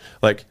worth it.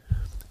 Like,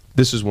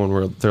 this is one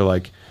where they're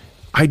like,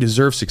 I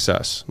deserve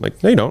success. I'm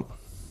like, no, you don't.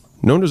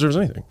 No one deserves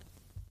anything.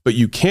 But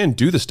you can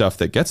do the stuff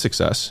that gets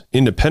success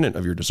independent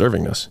of your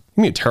deservingness. You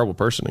can be a terrible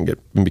person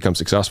and become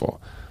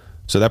successful.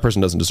 So that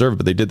person doesn't deserve it,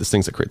 but they did the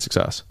things that create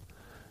success.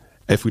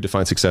 If we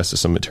define success as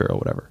some material,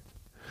 whatever.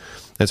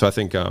 And so I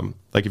think,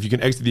 like, if you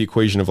can exit the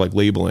equation of like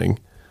labeling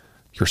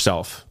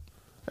yourself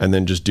and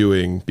then just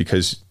doing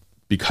because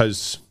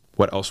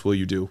what else will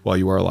you do while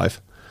you are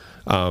alive?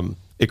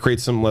 It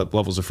creates some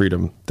levels of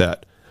freedom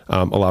that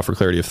allow for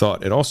clarity of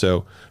thought and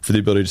also for the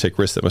ability to take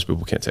risks that most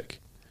people can't take.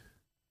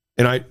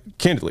 And I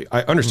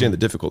understand the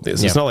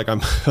difficulties. It's not like I'm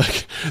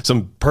like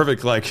some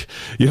perfect, like,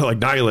 like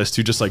nihilist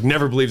who just like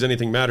never believes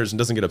anything matters and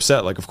doesn't get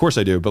upset. Like, of course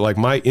I do. But like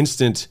my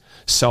instant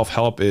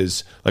self-help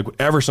is like,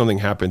 whenever something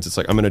happens, it's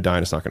like, I'm going to die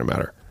and it's not going to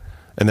matter.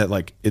 And that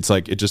like, it's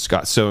like, it just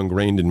got so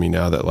ingrained in me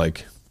now that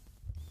like,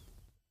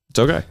 it's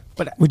okay.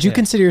 But would you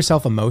consider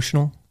yourself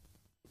emotional?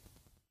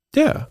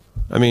 Yeah.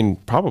 I mean,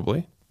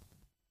 probably.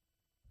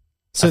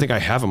 So I think I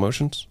have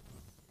emotions.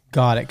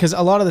 Got it. Because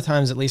a lot of the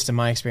times, at least in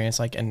my experience,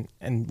 like, and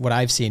what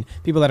I've seen,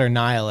 people that are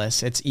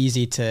nihilists, it's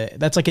easy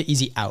that's like an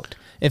easy out.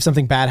 If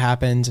something bad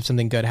happens, if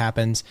something good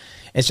happens,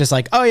 it's just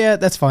like, oh yeah,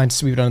 that's fine.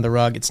 Sweep it under the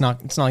rug. It's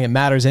not like it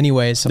matters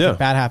anyways. Something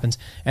bad happens.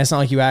 And it's not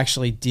like you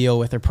actually deal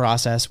with or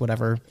process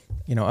whatever,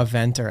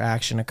 event or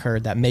action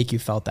occurred that make you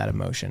felt that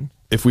emotion.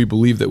 If we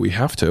believe that we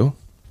have to,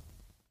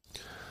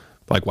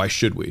 like, why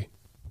should we?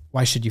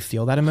 Why should you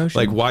feel that emotion?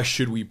 Like, why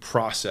should we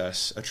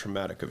process a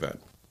traumatic event?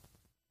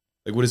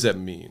 Like, what does that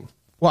mean?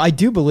 Well, I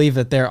do believe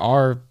that there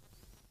are,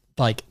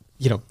 like,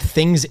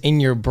 things in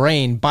your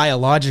brain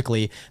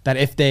biologically that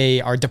if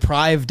they are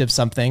deprived of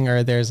something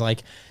or there's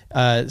like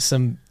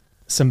some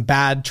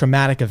bad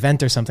traumatic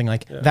event or something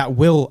like that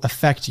will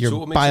affect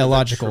your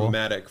biological. So what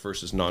makes traumatic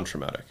versus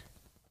non-traumatic?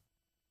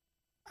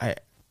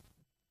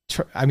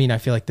 I mean, I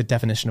feel like the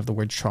definition of the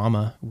word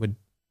trauma would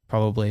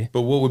probably.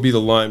 But what would be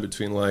the line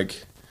between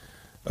like,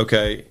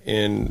 okay,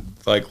 in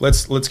like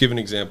let's give an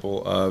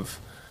example of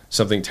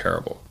something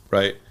terrible,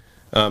 right?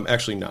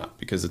 Actually not,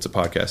 because it's a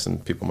podcast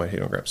and people might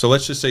hate on Graham. So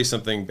let's just say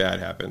something bad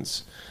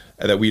happens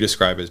that we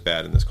describe as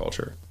bad in this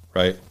culture,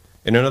 right?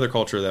 In another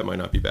culture, that might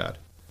not be bad.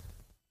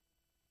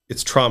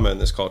 It's trauma in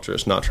this culture.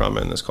 It's not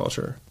trauma in this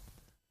culture.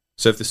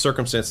 So if the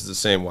circumstance is the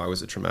same, why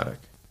was it traumatic?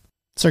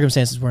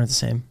 Circumstances weren't the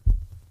same.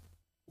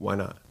 Why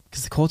not?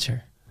 Because the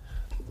culture.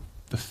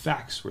 The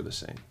facts were the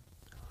same.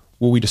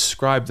 Well, we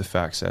describe the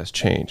facts as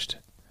changed,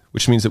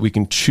 which means that we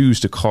can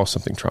choose to call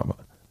something trauma.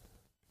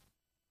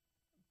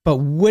 But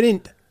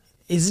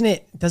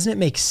doesn't it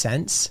make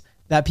sense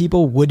that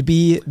people would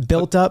be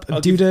built up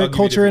due to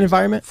culture and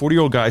environment?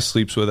 40-year-old guy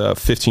sleeps with a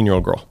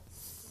 15-year-old girl.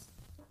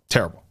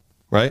 Terrible,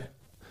 right?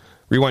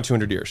 Rewind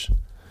 200 years.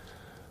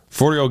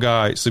 40-year-old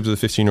guy sleeps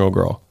with a 15-year-old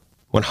girl.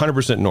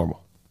 100%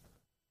 normal,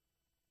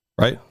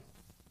 right?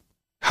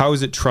 How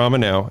is it trauma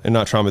now and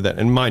not trauma then?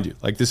 And mind you,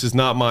 like, this is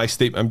not my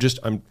statement.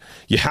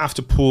 You have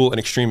to pull an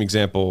extreme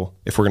example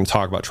if we're going to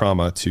talk about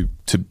trauma to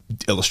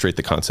illustrate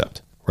the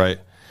concept, right?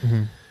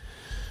 Mm-hmm.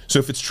 So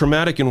if it's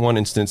traumatic in one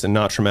instance and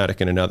not traumatic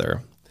in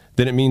another,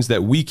 then it means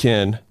that we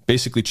can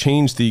basically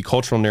change the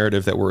cultural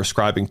narrative that we're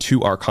ascribing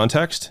to our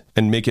context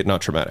and make it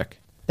not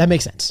traumatic. That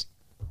makes sense.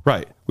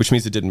 Right. Which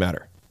means it didn't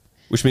matter.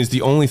 Which means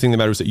the only thing that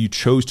matters is that you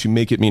chose to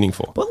make it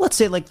meaningful. But let's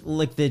say like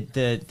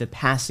the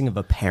passing of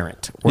a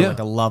parent or like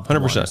a loved 100%.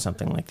 One or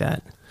something like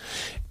that.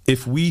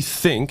 If we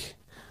think,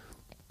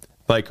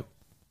 like,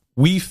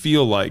 we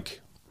feel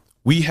like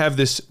we have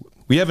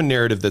a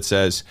narrative that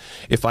says,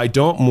 if I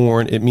don't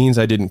mourn, it means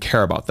I didn't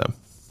care about them,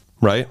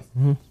 right?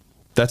 Mm-hmm.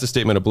 That's a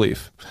statement of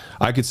belief.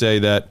 I could say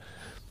that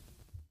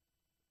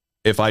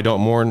if I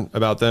don't mourn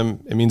about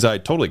them, it means I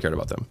totally cared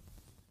about them.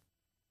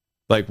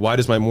 Like, why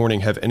does my mourning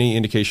have any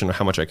indication of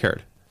how much I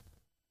cared?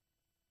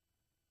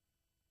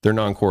 They're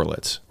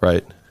non-correlates,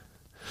 right?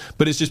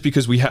 But it's just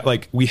because we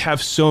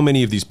have so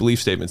many of these belief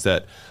statements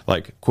that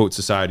like quote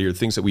society or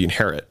things that we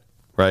inherit,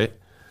 right?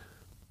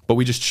 But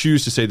we just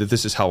choose to say that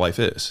this is how life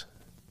is.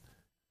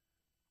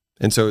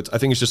 And so I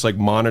think it's just like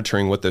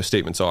monitoring what those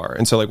statements are.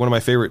 And so like one of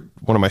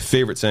my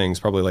favorite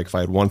sayings, probably like if I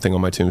had one thing on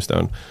my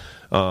tombstone,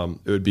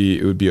 it would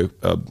be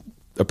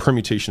a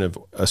permutation of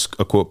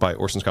a quote by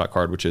Orson Scott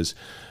Card, which is,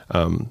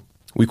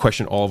 we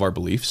question all of our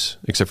beliefs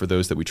except for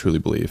those that we truly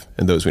believe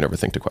and those we never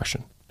think to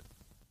question.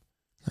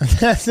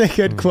 That's a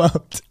good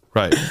quote.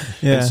 Right.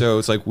 Yeah. And so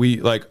it's like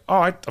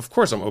of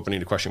course I'm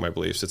opening to questioning my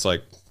beliefs. It's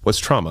like, what's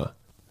trauma?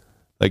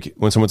 Like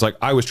when someone's like,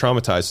 I was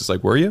traumatized, it's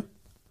like, were you?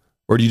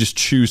 Or do you just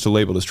choose to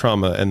label it as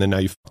trauma and then now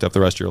you fucked up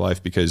the rest of your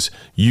life because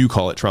you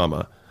call it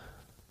trauma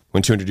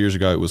when 200 years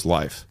ago it was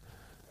life?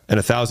 And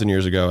 1,000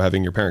 years ago,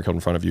 having your parent killed in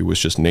front of you was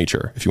just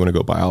nature, if you want to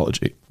go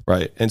biology,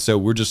 right? And so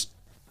we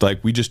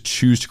just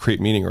choose to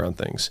create meaning around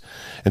things.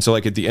 And so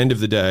like at the end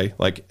of the day,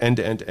 like end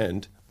to end to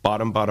end,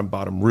 bottom,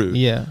 root.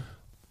 Yeah.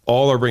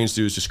 All our brains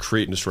do is just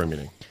create and destroy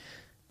meaning.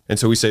 And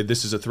so we say,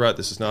 this is a threat,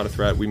 this is not a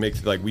threat. We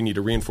make like, we need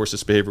to reinforce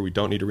this behavior, we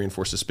don't need to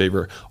reinforce this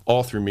behavior,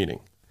 all through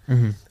meaning.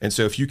 And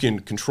so if you can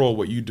control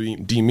what you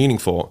deem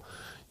meaningful,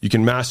 you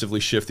can massively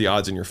shift the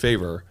odds in your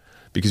favor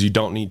because you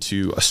don't need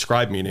to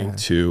ascribe meaning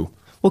to.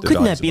 Well,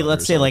 couldn't that be,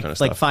 let's say like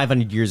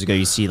 500 years ago,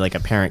 you see like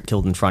a parent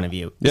killed in front of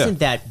you. Yeah. Isn't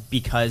that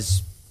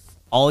because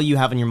all you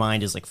have in your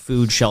mind is like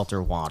food,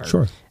 shelter, water?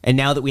 Sure. And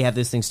now that we have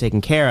those things taken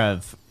care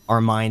of,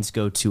 our minds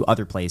go to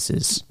other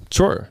places.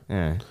 Sure.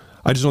 Yeah.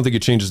 I just don't think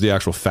it changes the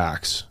actual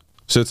facts.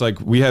 So it's like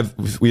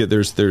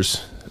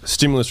there's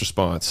stimulus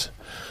response,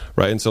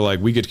 right? And so like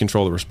we get to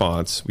control the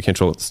response, we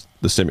control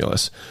the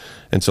stimulus.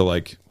 And so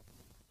like,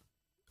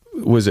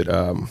 was it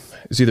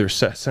it's either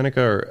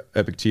Seneca or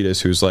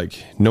Epictetus who's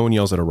like, no one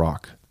yells at a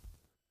rock,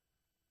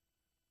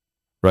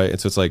 right? And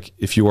so it's like,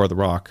 if you are the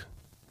rock,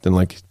 then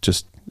like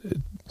just it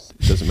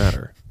doesn't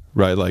matter,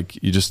 right?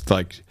 Like you just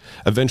like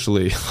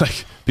eventually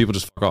like people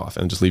just fuck off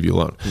and just leave you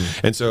alone.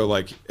 And so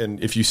like,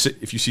 and if you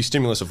see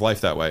stimulus of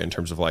life that way in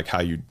terms of like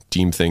how you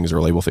deem things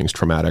or label things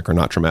traumatic or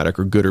not traumatic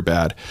or good or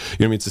bad, you know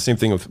what I mean? It's the same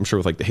thing with, I'm sure,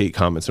 with like the hate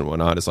comments and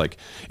whatnot. It's like,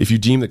 if you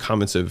deem the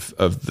comments of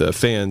the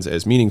fans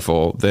as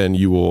meaningful, then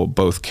you will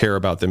both care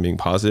about them being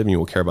positive and you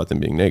will care about them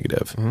being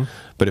negative.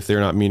 But if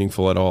they're not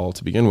meaningful at all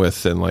to begin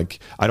with, then like,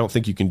 I don't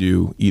think you can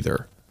do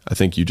either. I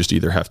think you just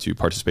either have to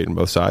participate in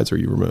both sides or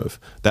you remove.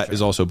 That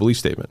is also a belief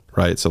statement,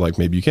 right? So like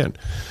maybe you can.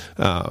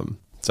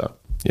 So,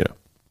 you know,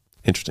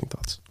 interesting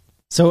thoughts.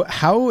 So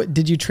how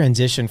did you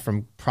transition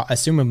from,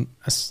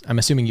 I'm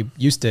assuming you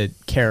used to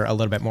care a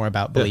little bit more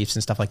about beliefs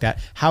and stuff like that.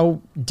 How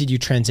did you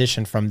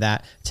transition from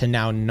that to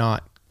now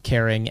not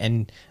caring?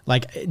 And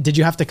like, did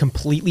you have to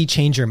completely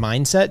change your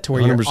mindset to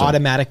where 100%. Your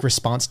automatic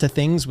response to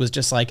things was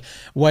just like,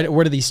 what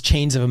are these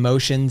chains of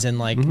emotions and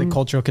like the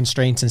cultural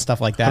constraints and stuff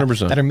like that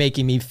 100%. that are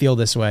making me feel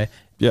this way?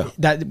 Yeah.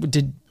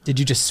 Did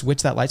you just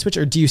switch that light switch,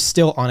 or do you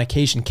still on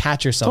occasion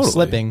catch yourself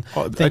slipping?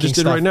 I just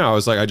did right now.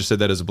 I just said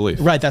that as a belief.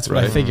 Right. That's what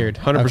I figured.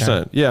 100%.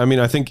 Okay. Yeah. I mean,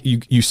 I think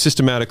you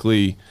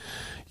systematically,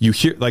 you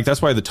hear, like,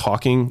 that's why the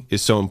talking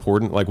is so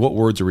important. Like, what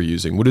words are we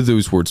using? What do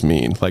those words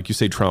mean? Like, you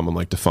say trauma, I'm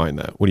like, define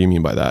that. What do you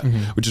mean by that?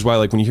 Which is why,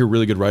 like, when you hear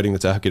really good writing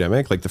that's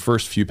academic, like the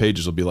first few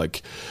pages will be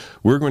like,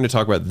 we're going to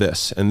talk about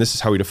this, and this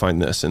is how we define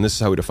this, and this is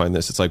how we define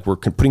this. It's like we're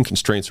putting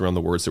constraints around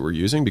the words that we're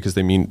using because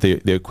they mean,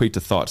 they equate to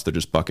thoughts. They're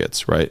just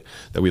buckets, right?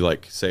 That we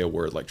like say a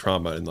word like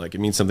trauma, and like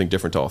it means something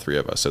different to all three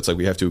of us. So it's like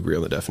we have to agree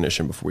on the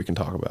definition before we can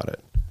talk about it.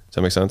 Does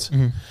that make sense?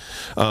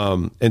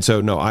 And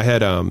so, no, I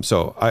had,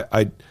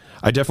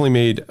 I definitely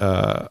made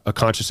a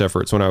conscious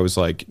effort. So when I was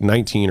like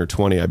 19 or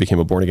 20, I became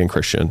a born again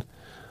Christian.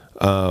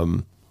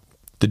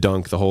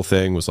 The whole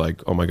thing was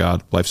like, oh my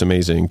God, life's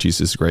amazing.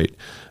 Jesus is great.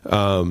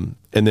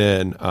 And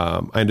then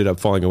I ended up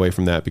falling away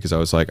from that because I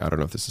was like, I don't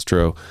know if this is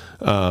true.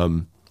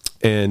 And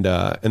then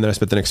I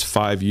spent the next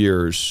 5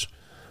 years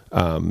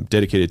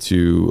dedicated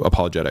to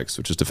apologetics,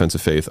 which is defense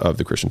of faith, of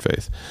the Christian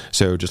faith.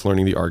 So just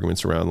learning the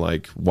arguments around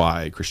like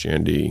why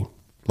Christianity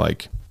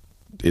like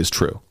is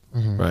true,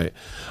 right?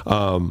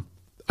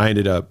 I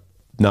ended up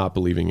not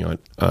believing in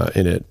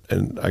it,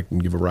 and I can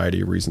give a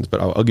variety of reasons, but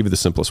I'll give you the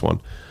simplest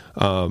one.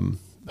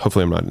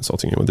 Hopefully I'm not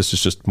insulting anyone. This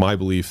is just my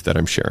belief that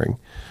I'm sharing,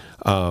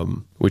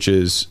 which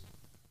is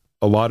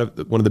one of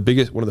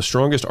the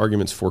strongest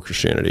arguments for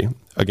Christianity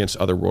against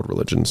other world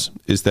religions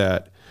is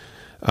that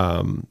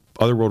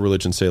other world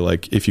religions say,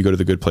 like, if you go to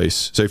the good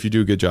place, so if you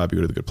do a good job, you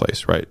go to the good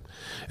place, right?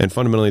 And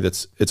fundamentally,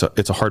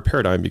 it's a hard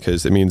paradigm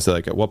because it means that,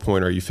 like, at what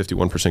point are you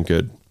 51%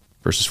 good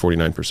versus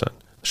 49%?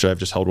 Should I have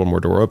just held one more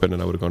door open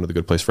and I would have gone to the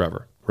good place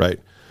forever, right?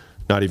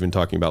 Not even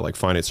talking about like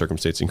finite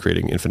circumstance and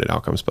creating infinite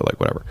outcomes, but like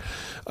whatever.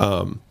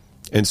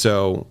 And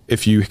so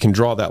if you can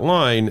draw that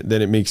line,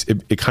 then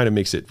it kind of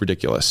makes it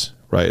ridiculous,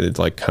 right? It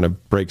like kind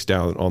of breaks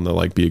down on the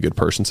like be a good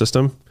person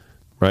system,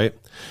 right?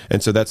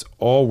 And so that's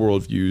all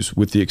worldviews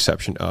with the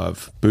exception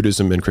of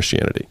Buddhism and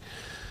Christianity.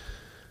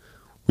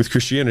 With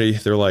Christianity,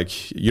 they're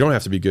like, you don't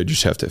have to be good, you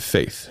just have to have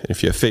faith. And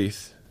if you have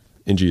faith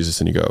in Jesus,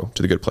 then you go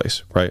to the good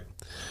place, right?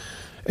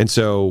 And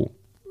so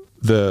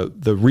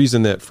the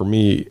reason that for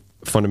me,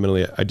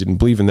 fundamentally, I didn't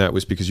believe in that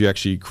was because you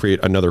actually create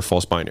another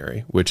false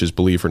binary, which is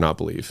believe or not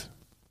believe,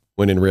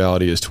 when in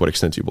reality is to what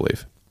extent you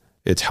believe.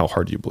 It's how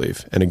hard you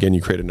believe. And again,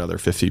 you create another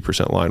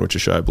 50% line, which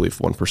is should I believe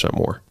 1%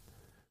 more?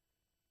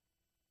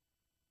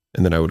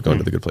 And then I would go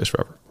into the good place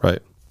forever, right?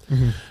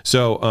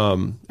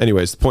 So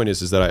anyways, the point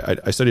is that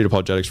I studied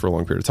apologetics for a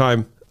long period of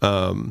time.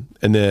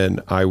 And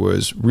then I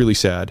was really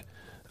sad.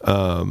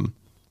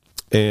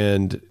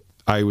 And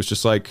I was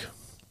just like,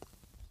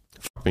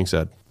 fuck being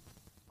sad.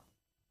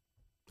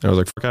 And I was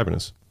like, fuck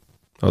happiness.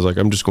 I was like,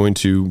 I'm just going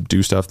to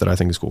do stuff that I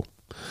think is cool.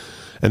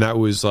 And that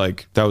was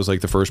like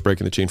the first break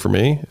in the chain for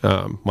me.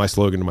 My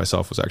slogan to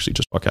myself was actually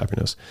just fuck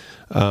happiness.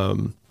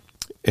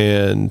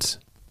 And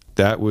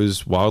that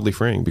was wildly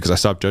freeing because I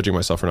stopped judging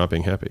myself for not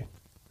being happy.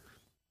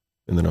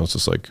 And then I was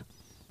just like,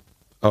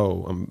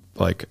 oh, I'm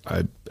like,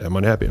 I am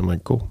unhappy. I'm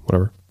like, cool,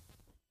 whatever.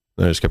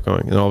 And I just kept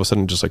going. And all of a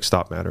sudden it just like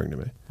stopped mattering to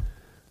me.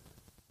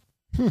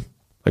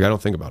 Like I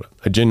don't think about it.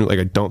 I genuinely,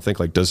 like, I don't think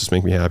like, does this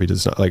make me happy?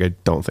 Does it not? Like, I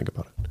don't think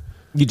about it.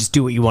 You just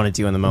do what you want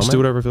to do in the moment. Just do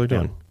whatever I feel like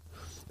doing.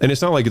 And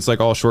it's not like it's like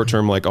all short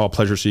term, like all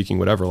pleasure seeking,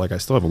 whatever. Like I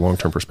still have a long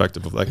term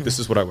perspective of like, this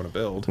is what I want to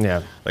build.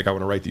 Yeah. Like I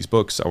want to write these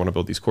books. I want to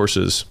build these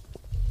courses.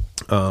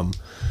 I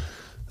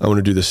want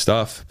to do this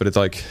stuff. But it's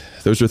like,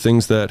 those are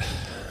things that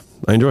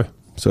I enjoy.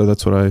 So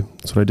that's what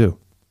I do.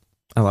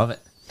 I love it.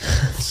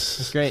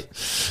 It's great.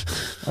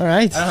 All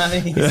right. I don't have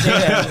anything to say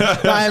there.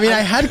 I mean,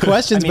 I had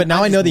questions, but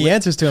now I know the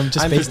answers to them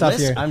just based off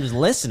your. I'm just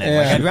listening. Yeah.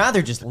 Like, I'd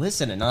rather just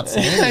listen and not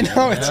say anything. I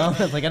know. You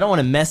know? Like I don't want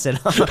to mess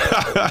it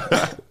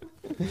up.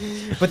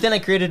 But then I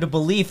created a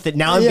belief that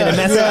now I'm going to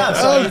mess it up.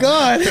 So Oh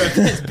God!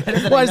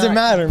 Why does it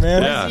matter,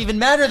 man? Why does it even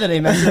matter that I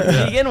messed it up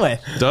to begin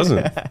with?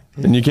 Doesn't.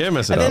 And you can't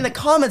mess it And up. then the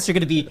comments are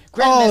going to be,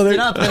 Greg messed it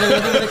up. And then they're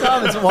going to be in the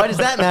comments. Why does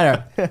that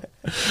matter?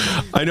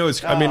 I know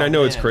it's. I mean, I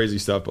know it's crazy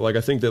stuff, but like,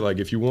 I think that like,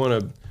 if you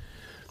want to,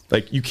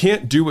 like, you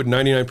can't do what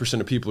 99%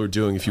 of people are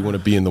doing if you want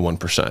to be in the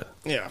 1%.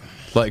 Yeah.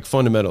 Like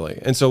fundamentally.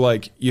 And so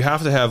like, you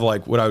have to have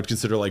like what I would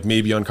consider like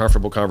maybe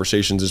uncomfortable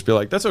conversations. Just be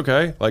like, that's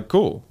okay. Like,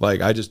 cool.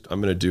 Like, I'm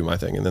going to do my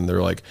thing. And then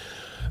they're like,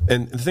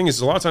 and the thing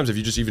is, a lot of times if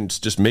you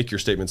just make your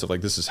statements of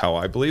like, this is how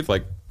I believe,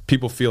 like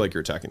people feel like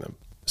you're attacking them,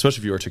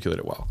 especially if you articulate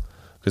it well,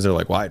 because they're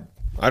like, well,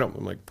 I don't.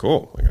 I'm like,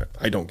 cool. Like,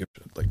 I don't give a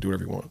shit. Like, do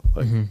whatever you want.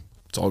 Like,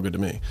 it's all good to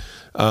me.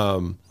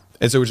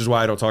 And so, which is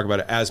why I don't talk about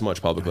it as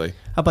much publicly.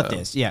 How about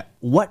this? Yeah.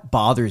 What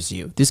bothers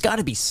you? There's got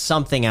to be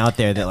something out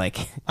there that like.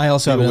 I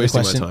also have another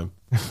wasting question. my time.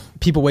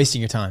 People wasting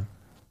your time.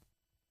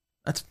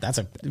 That's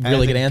a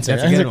really good answer.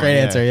 that's a That's a good great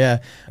one, answer. Yeah.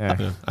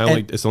 Yeah.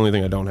 It's the only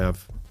thing I don't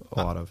have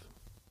a lot of.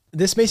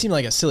 This may seem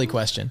like a silly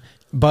question,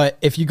 but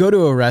if you go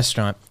to a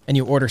restaurant and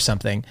you order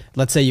something,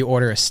 let's say you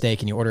order a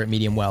steak and you order it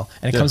medium well,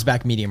 and it comes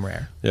back medium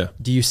rare. Yeah.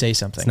 Do you say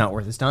something? It's not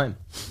worth his time.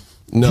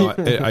 No,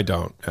 I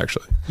don't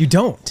actually. You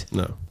don't.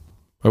 No.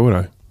 Why would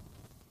I?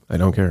 I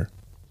don't care.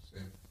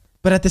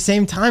 But at the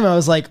same time, I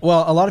was like,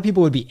 well, a lot of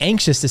people would be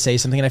anxious to say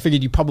something, and I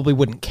figured you probably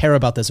wouldn't care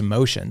about those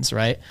emotions,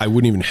 right? I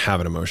wouldn't even have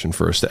an emotion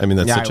first. I mean,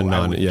 that's such a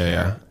non.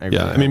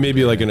 I mean,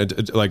 maybe like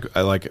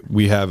like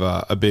we have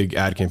a big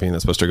ad campaign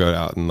that's supposed to go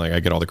out, and like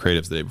I get all the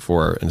creatives the day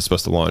before, and it's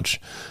supposed to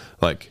launch.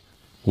 Like,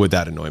 would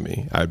that annoy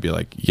me? I would be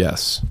like,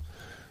 yes,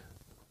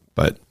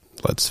 but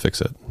let's fix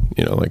it.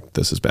 You know, like,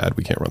 this is bad.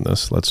 We can't run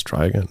this. Let's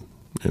try again.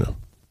 You know.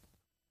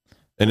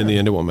 And in the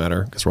end, it won't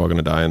matter because we're all going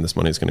to die, and this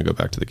money is going to go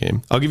back to the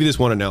game. I'll give you this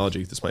one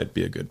analogy. This might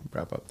be a good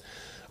wrap up.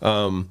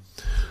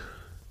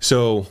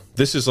 So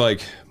this is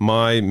like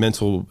my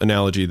mental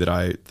analogy that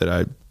I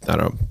don't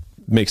know,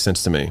 makes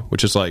sense to me,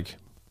 which is like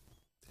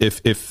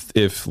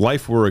if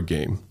life were a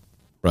game,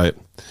 right?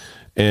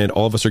 And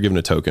all of us are given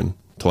a token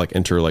to like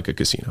enter like a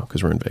casino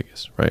because we're in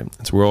Vegas, right?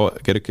 And so we all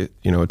get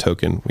a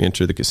token. We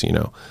enter the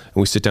casino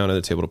and we sit down at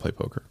the table to play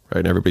poker, right?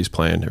 And everybody's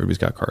playing. Everybody's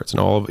got cards, and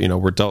all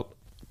we're dealt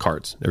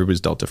cards.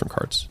 Everybody's dealt different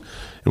cards,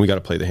 and we got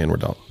to play the hand we're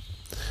dealt.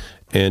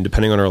 And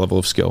depending on our level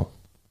of skill,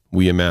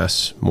 we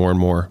amass more and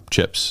more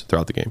chips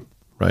throughout the game,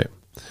 right?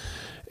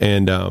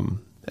 And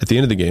at the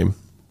end of the game,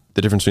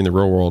 the difference between the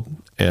real world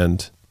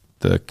and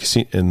the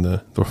casino and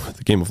the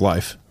game of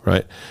life,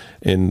 right?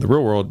 In the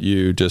real world,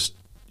 you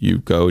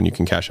go and you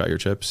can cash out your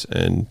chips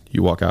and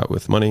you walk out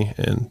with money,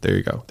 and there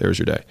you go. There's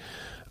your day.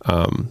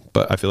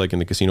 But I feel like in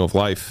the casino of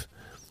life,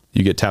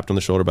 you get tapped on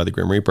the shoulder by the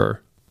Grim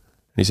Reaper,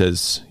 and he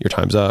says, your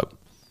time's up.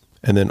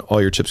 And then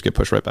all your chips get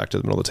pushed right back to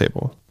the middle of the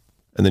table.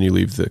 And then you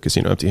leave the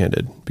casino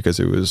empty-handed because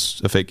it was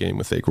a fake game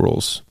with fake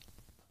rules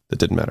that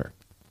didn't matter.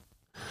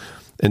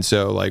 And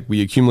so like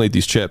we accumulate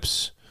these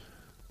chips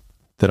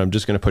that I'm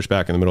just going to push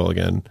back in the middle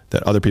again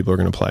that other people are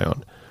going to play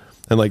on.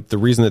 And like the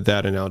reason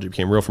that analogy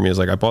became real for me is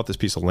like I bought this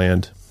piece of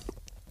land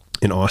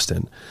in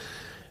Austin,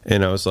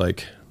 and I was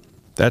like,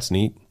 that's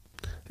neat.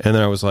 And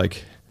then I was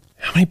like,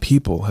 how many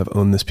people have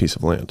owned this piece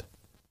of land?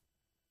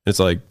 It's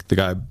like the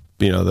guy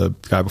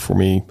before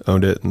me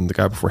owned it, and the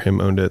guy before him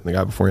owned it, and the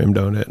guy before him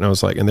owned it. And I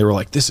was like, and they were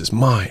like, this is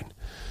mine.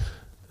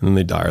 And then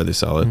they die or they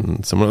sell it,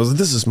 and someone was like,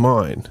 this is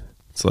mine.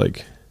 It's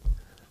like,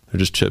 they're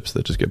just chips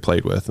that just get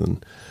played with,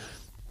 and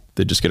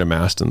they just get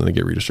amassed and then they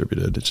get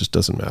redistributed. It just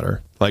doesn't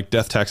matter. Like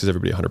death taxes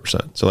everybody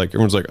 100%. So like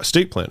everyone's like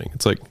estate planning.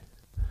 It's like,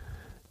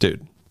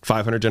 dude,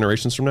 500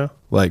 generations from now,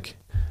 like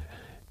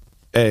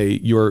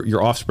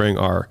your offspring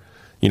are,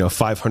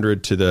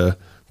 500 to the,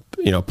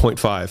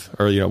 0.5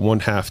 or,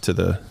 1/2 to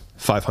the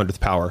 500th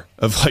power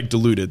of like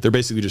diluted. They're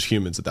basically just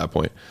humans at that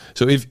point.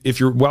 So if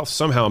your wealth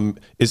somehow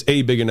is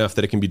big enough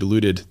that it can be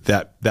diluted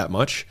that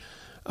much,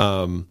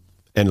 and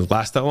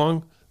last that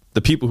long,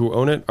 the people who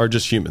own it are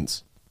just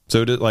humans.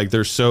 So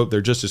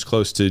they're just as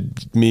close to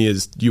me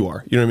as you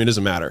are. You know what I mean? It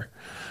doesn't matter.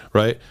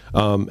 Right.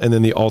 And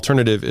then the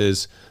alternative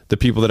is the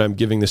people that I'm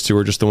giving this to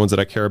are just the ones that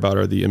I care about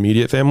are the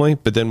immediate family.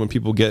 But then when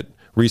people get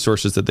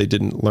resources that they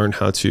didn't learn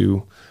how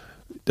to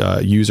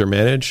use or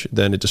manage,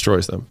 then it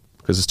destroys them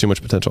because it's too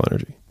much potential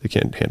energy. They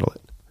can't handle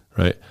it.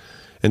 right?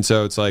 And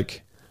so it's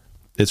like,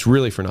 it's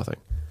really for nothing.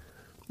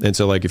 And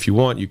so like, if you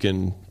want, you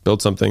can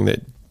build something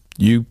that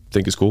you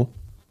think is cool.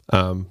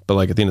 But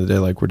like at the end of the day,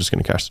 like we're just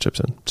going to cash the chips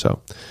in.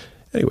 So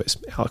anyways,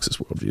 Alex's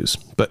worldviews,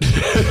 but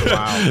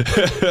wow,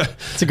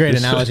 it's a great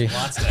analogy.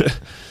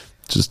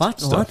 Just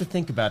a lot to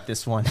think about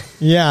this one.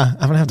 Yeah,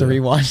 I'm gonna have to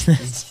rewatch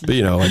this. But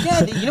you know, like,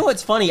 yeah, you know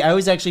what's funny? I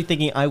was actually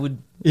thinking I would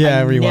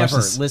rewatch never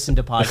this. Listen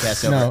to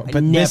podcasts over. No,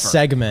 but this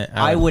segment,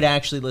 I would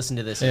actually listen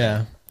to this.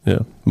 Yeah. Yeah,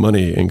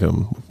 money,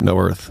 income, net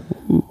worth,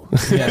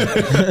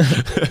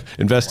 yeah.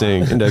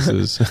 investing,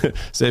 indexes,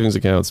 savings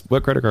accounts,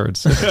 what credit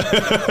cards. That's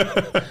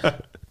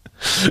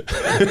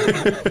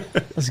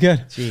good.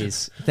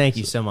 Jeez, thank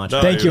you so much.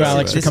 No, thank you,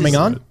 Alex, for coming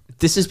on.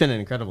 This has been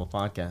an incredible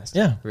podcast.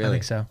 Yeah, really. I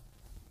think so.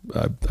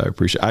 I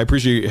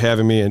appreciate you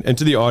having me, and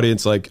to the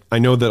audience. Like, I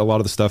know that a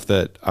lot of the stuff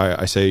that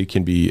I say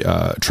can be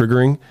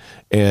triggering,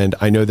 and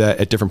I know that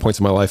at different points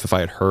in my life, if I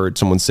had heard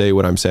someone say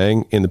what I'm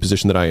saying in the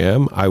position that I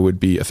am, I would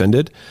be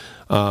offended.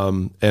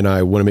 And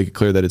I want to make it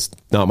clear that it's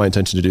not my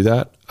intention to do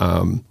that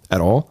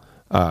at all.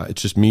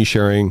 It's just me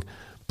sharing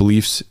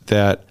beliefs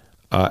that,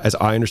 as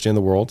I understand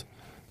the world,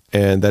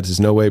 and that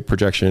is no way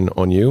projection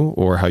on you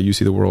or how you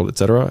see the world,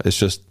 etc. It's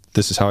just,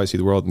 this is how I see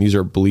the world, and these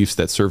are beliefs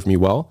that serve me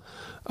well,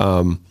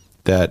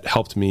 that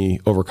helped me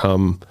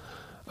overcome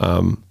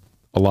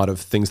a lot of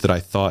things that I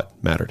thought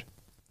mattered.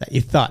 That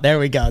you thought. There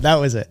we go. That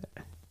was it.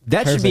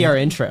 That should be our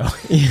intro.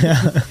 Yeah.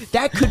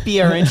 That could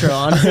be our intro,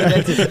 honestly.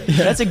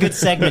 That's a good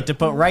segment to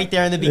put right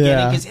there in the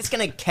beginning, because it's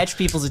going to catch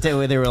people's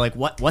attention. They were like,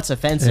 what's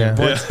offensive?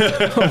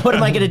 Yeah. What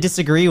am I going to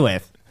disagree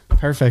with?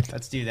 Perfect.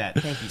 Let's do that.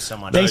 Thank you so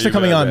much. Thanks for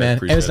coming on, man.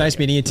 It was nice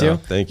meeting you, too. No,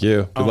 thank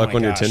you. Good luck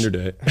on your Tinder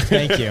date.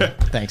 Thank you.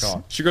 Thanks.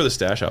 Should grow the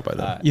stash out by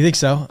then. You think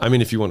so? I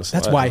mean, if you want to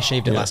slide. That's why I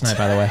shaved it last night,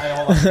 by the way.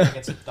 Hold on. I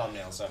get some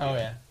thumbnails up. Oh,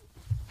 yeah.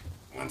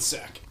 1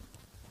 sec.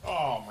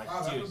 Oh, my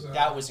dude.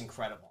 That was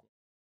incredible.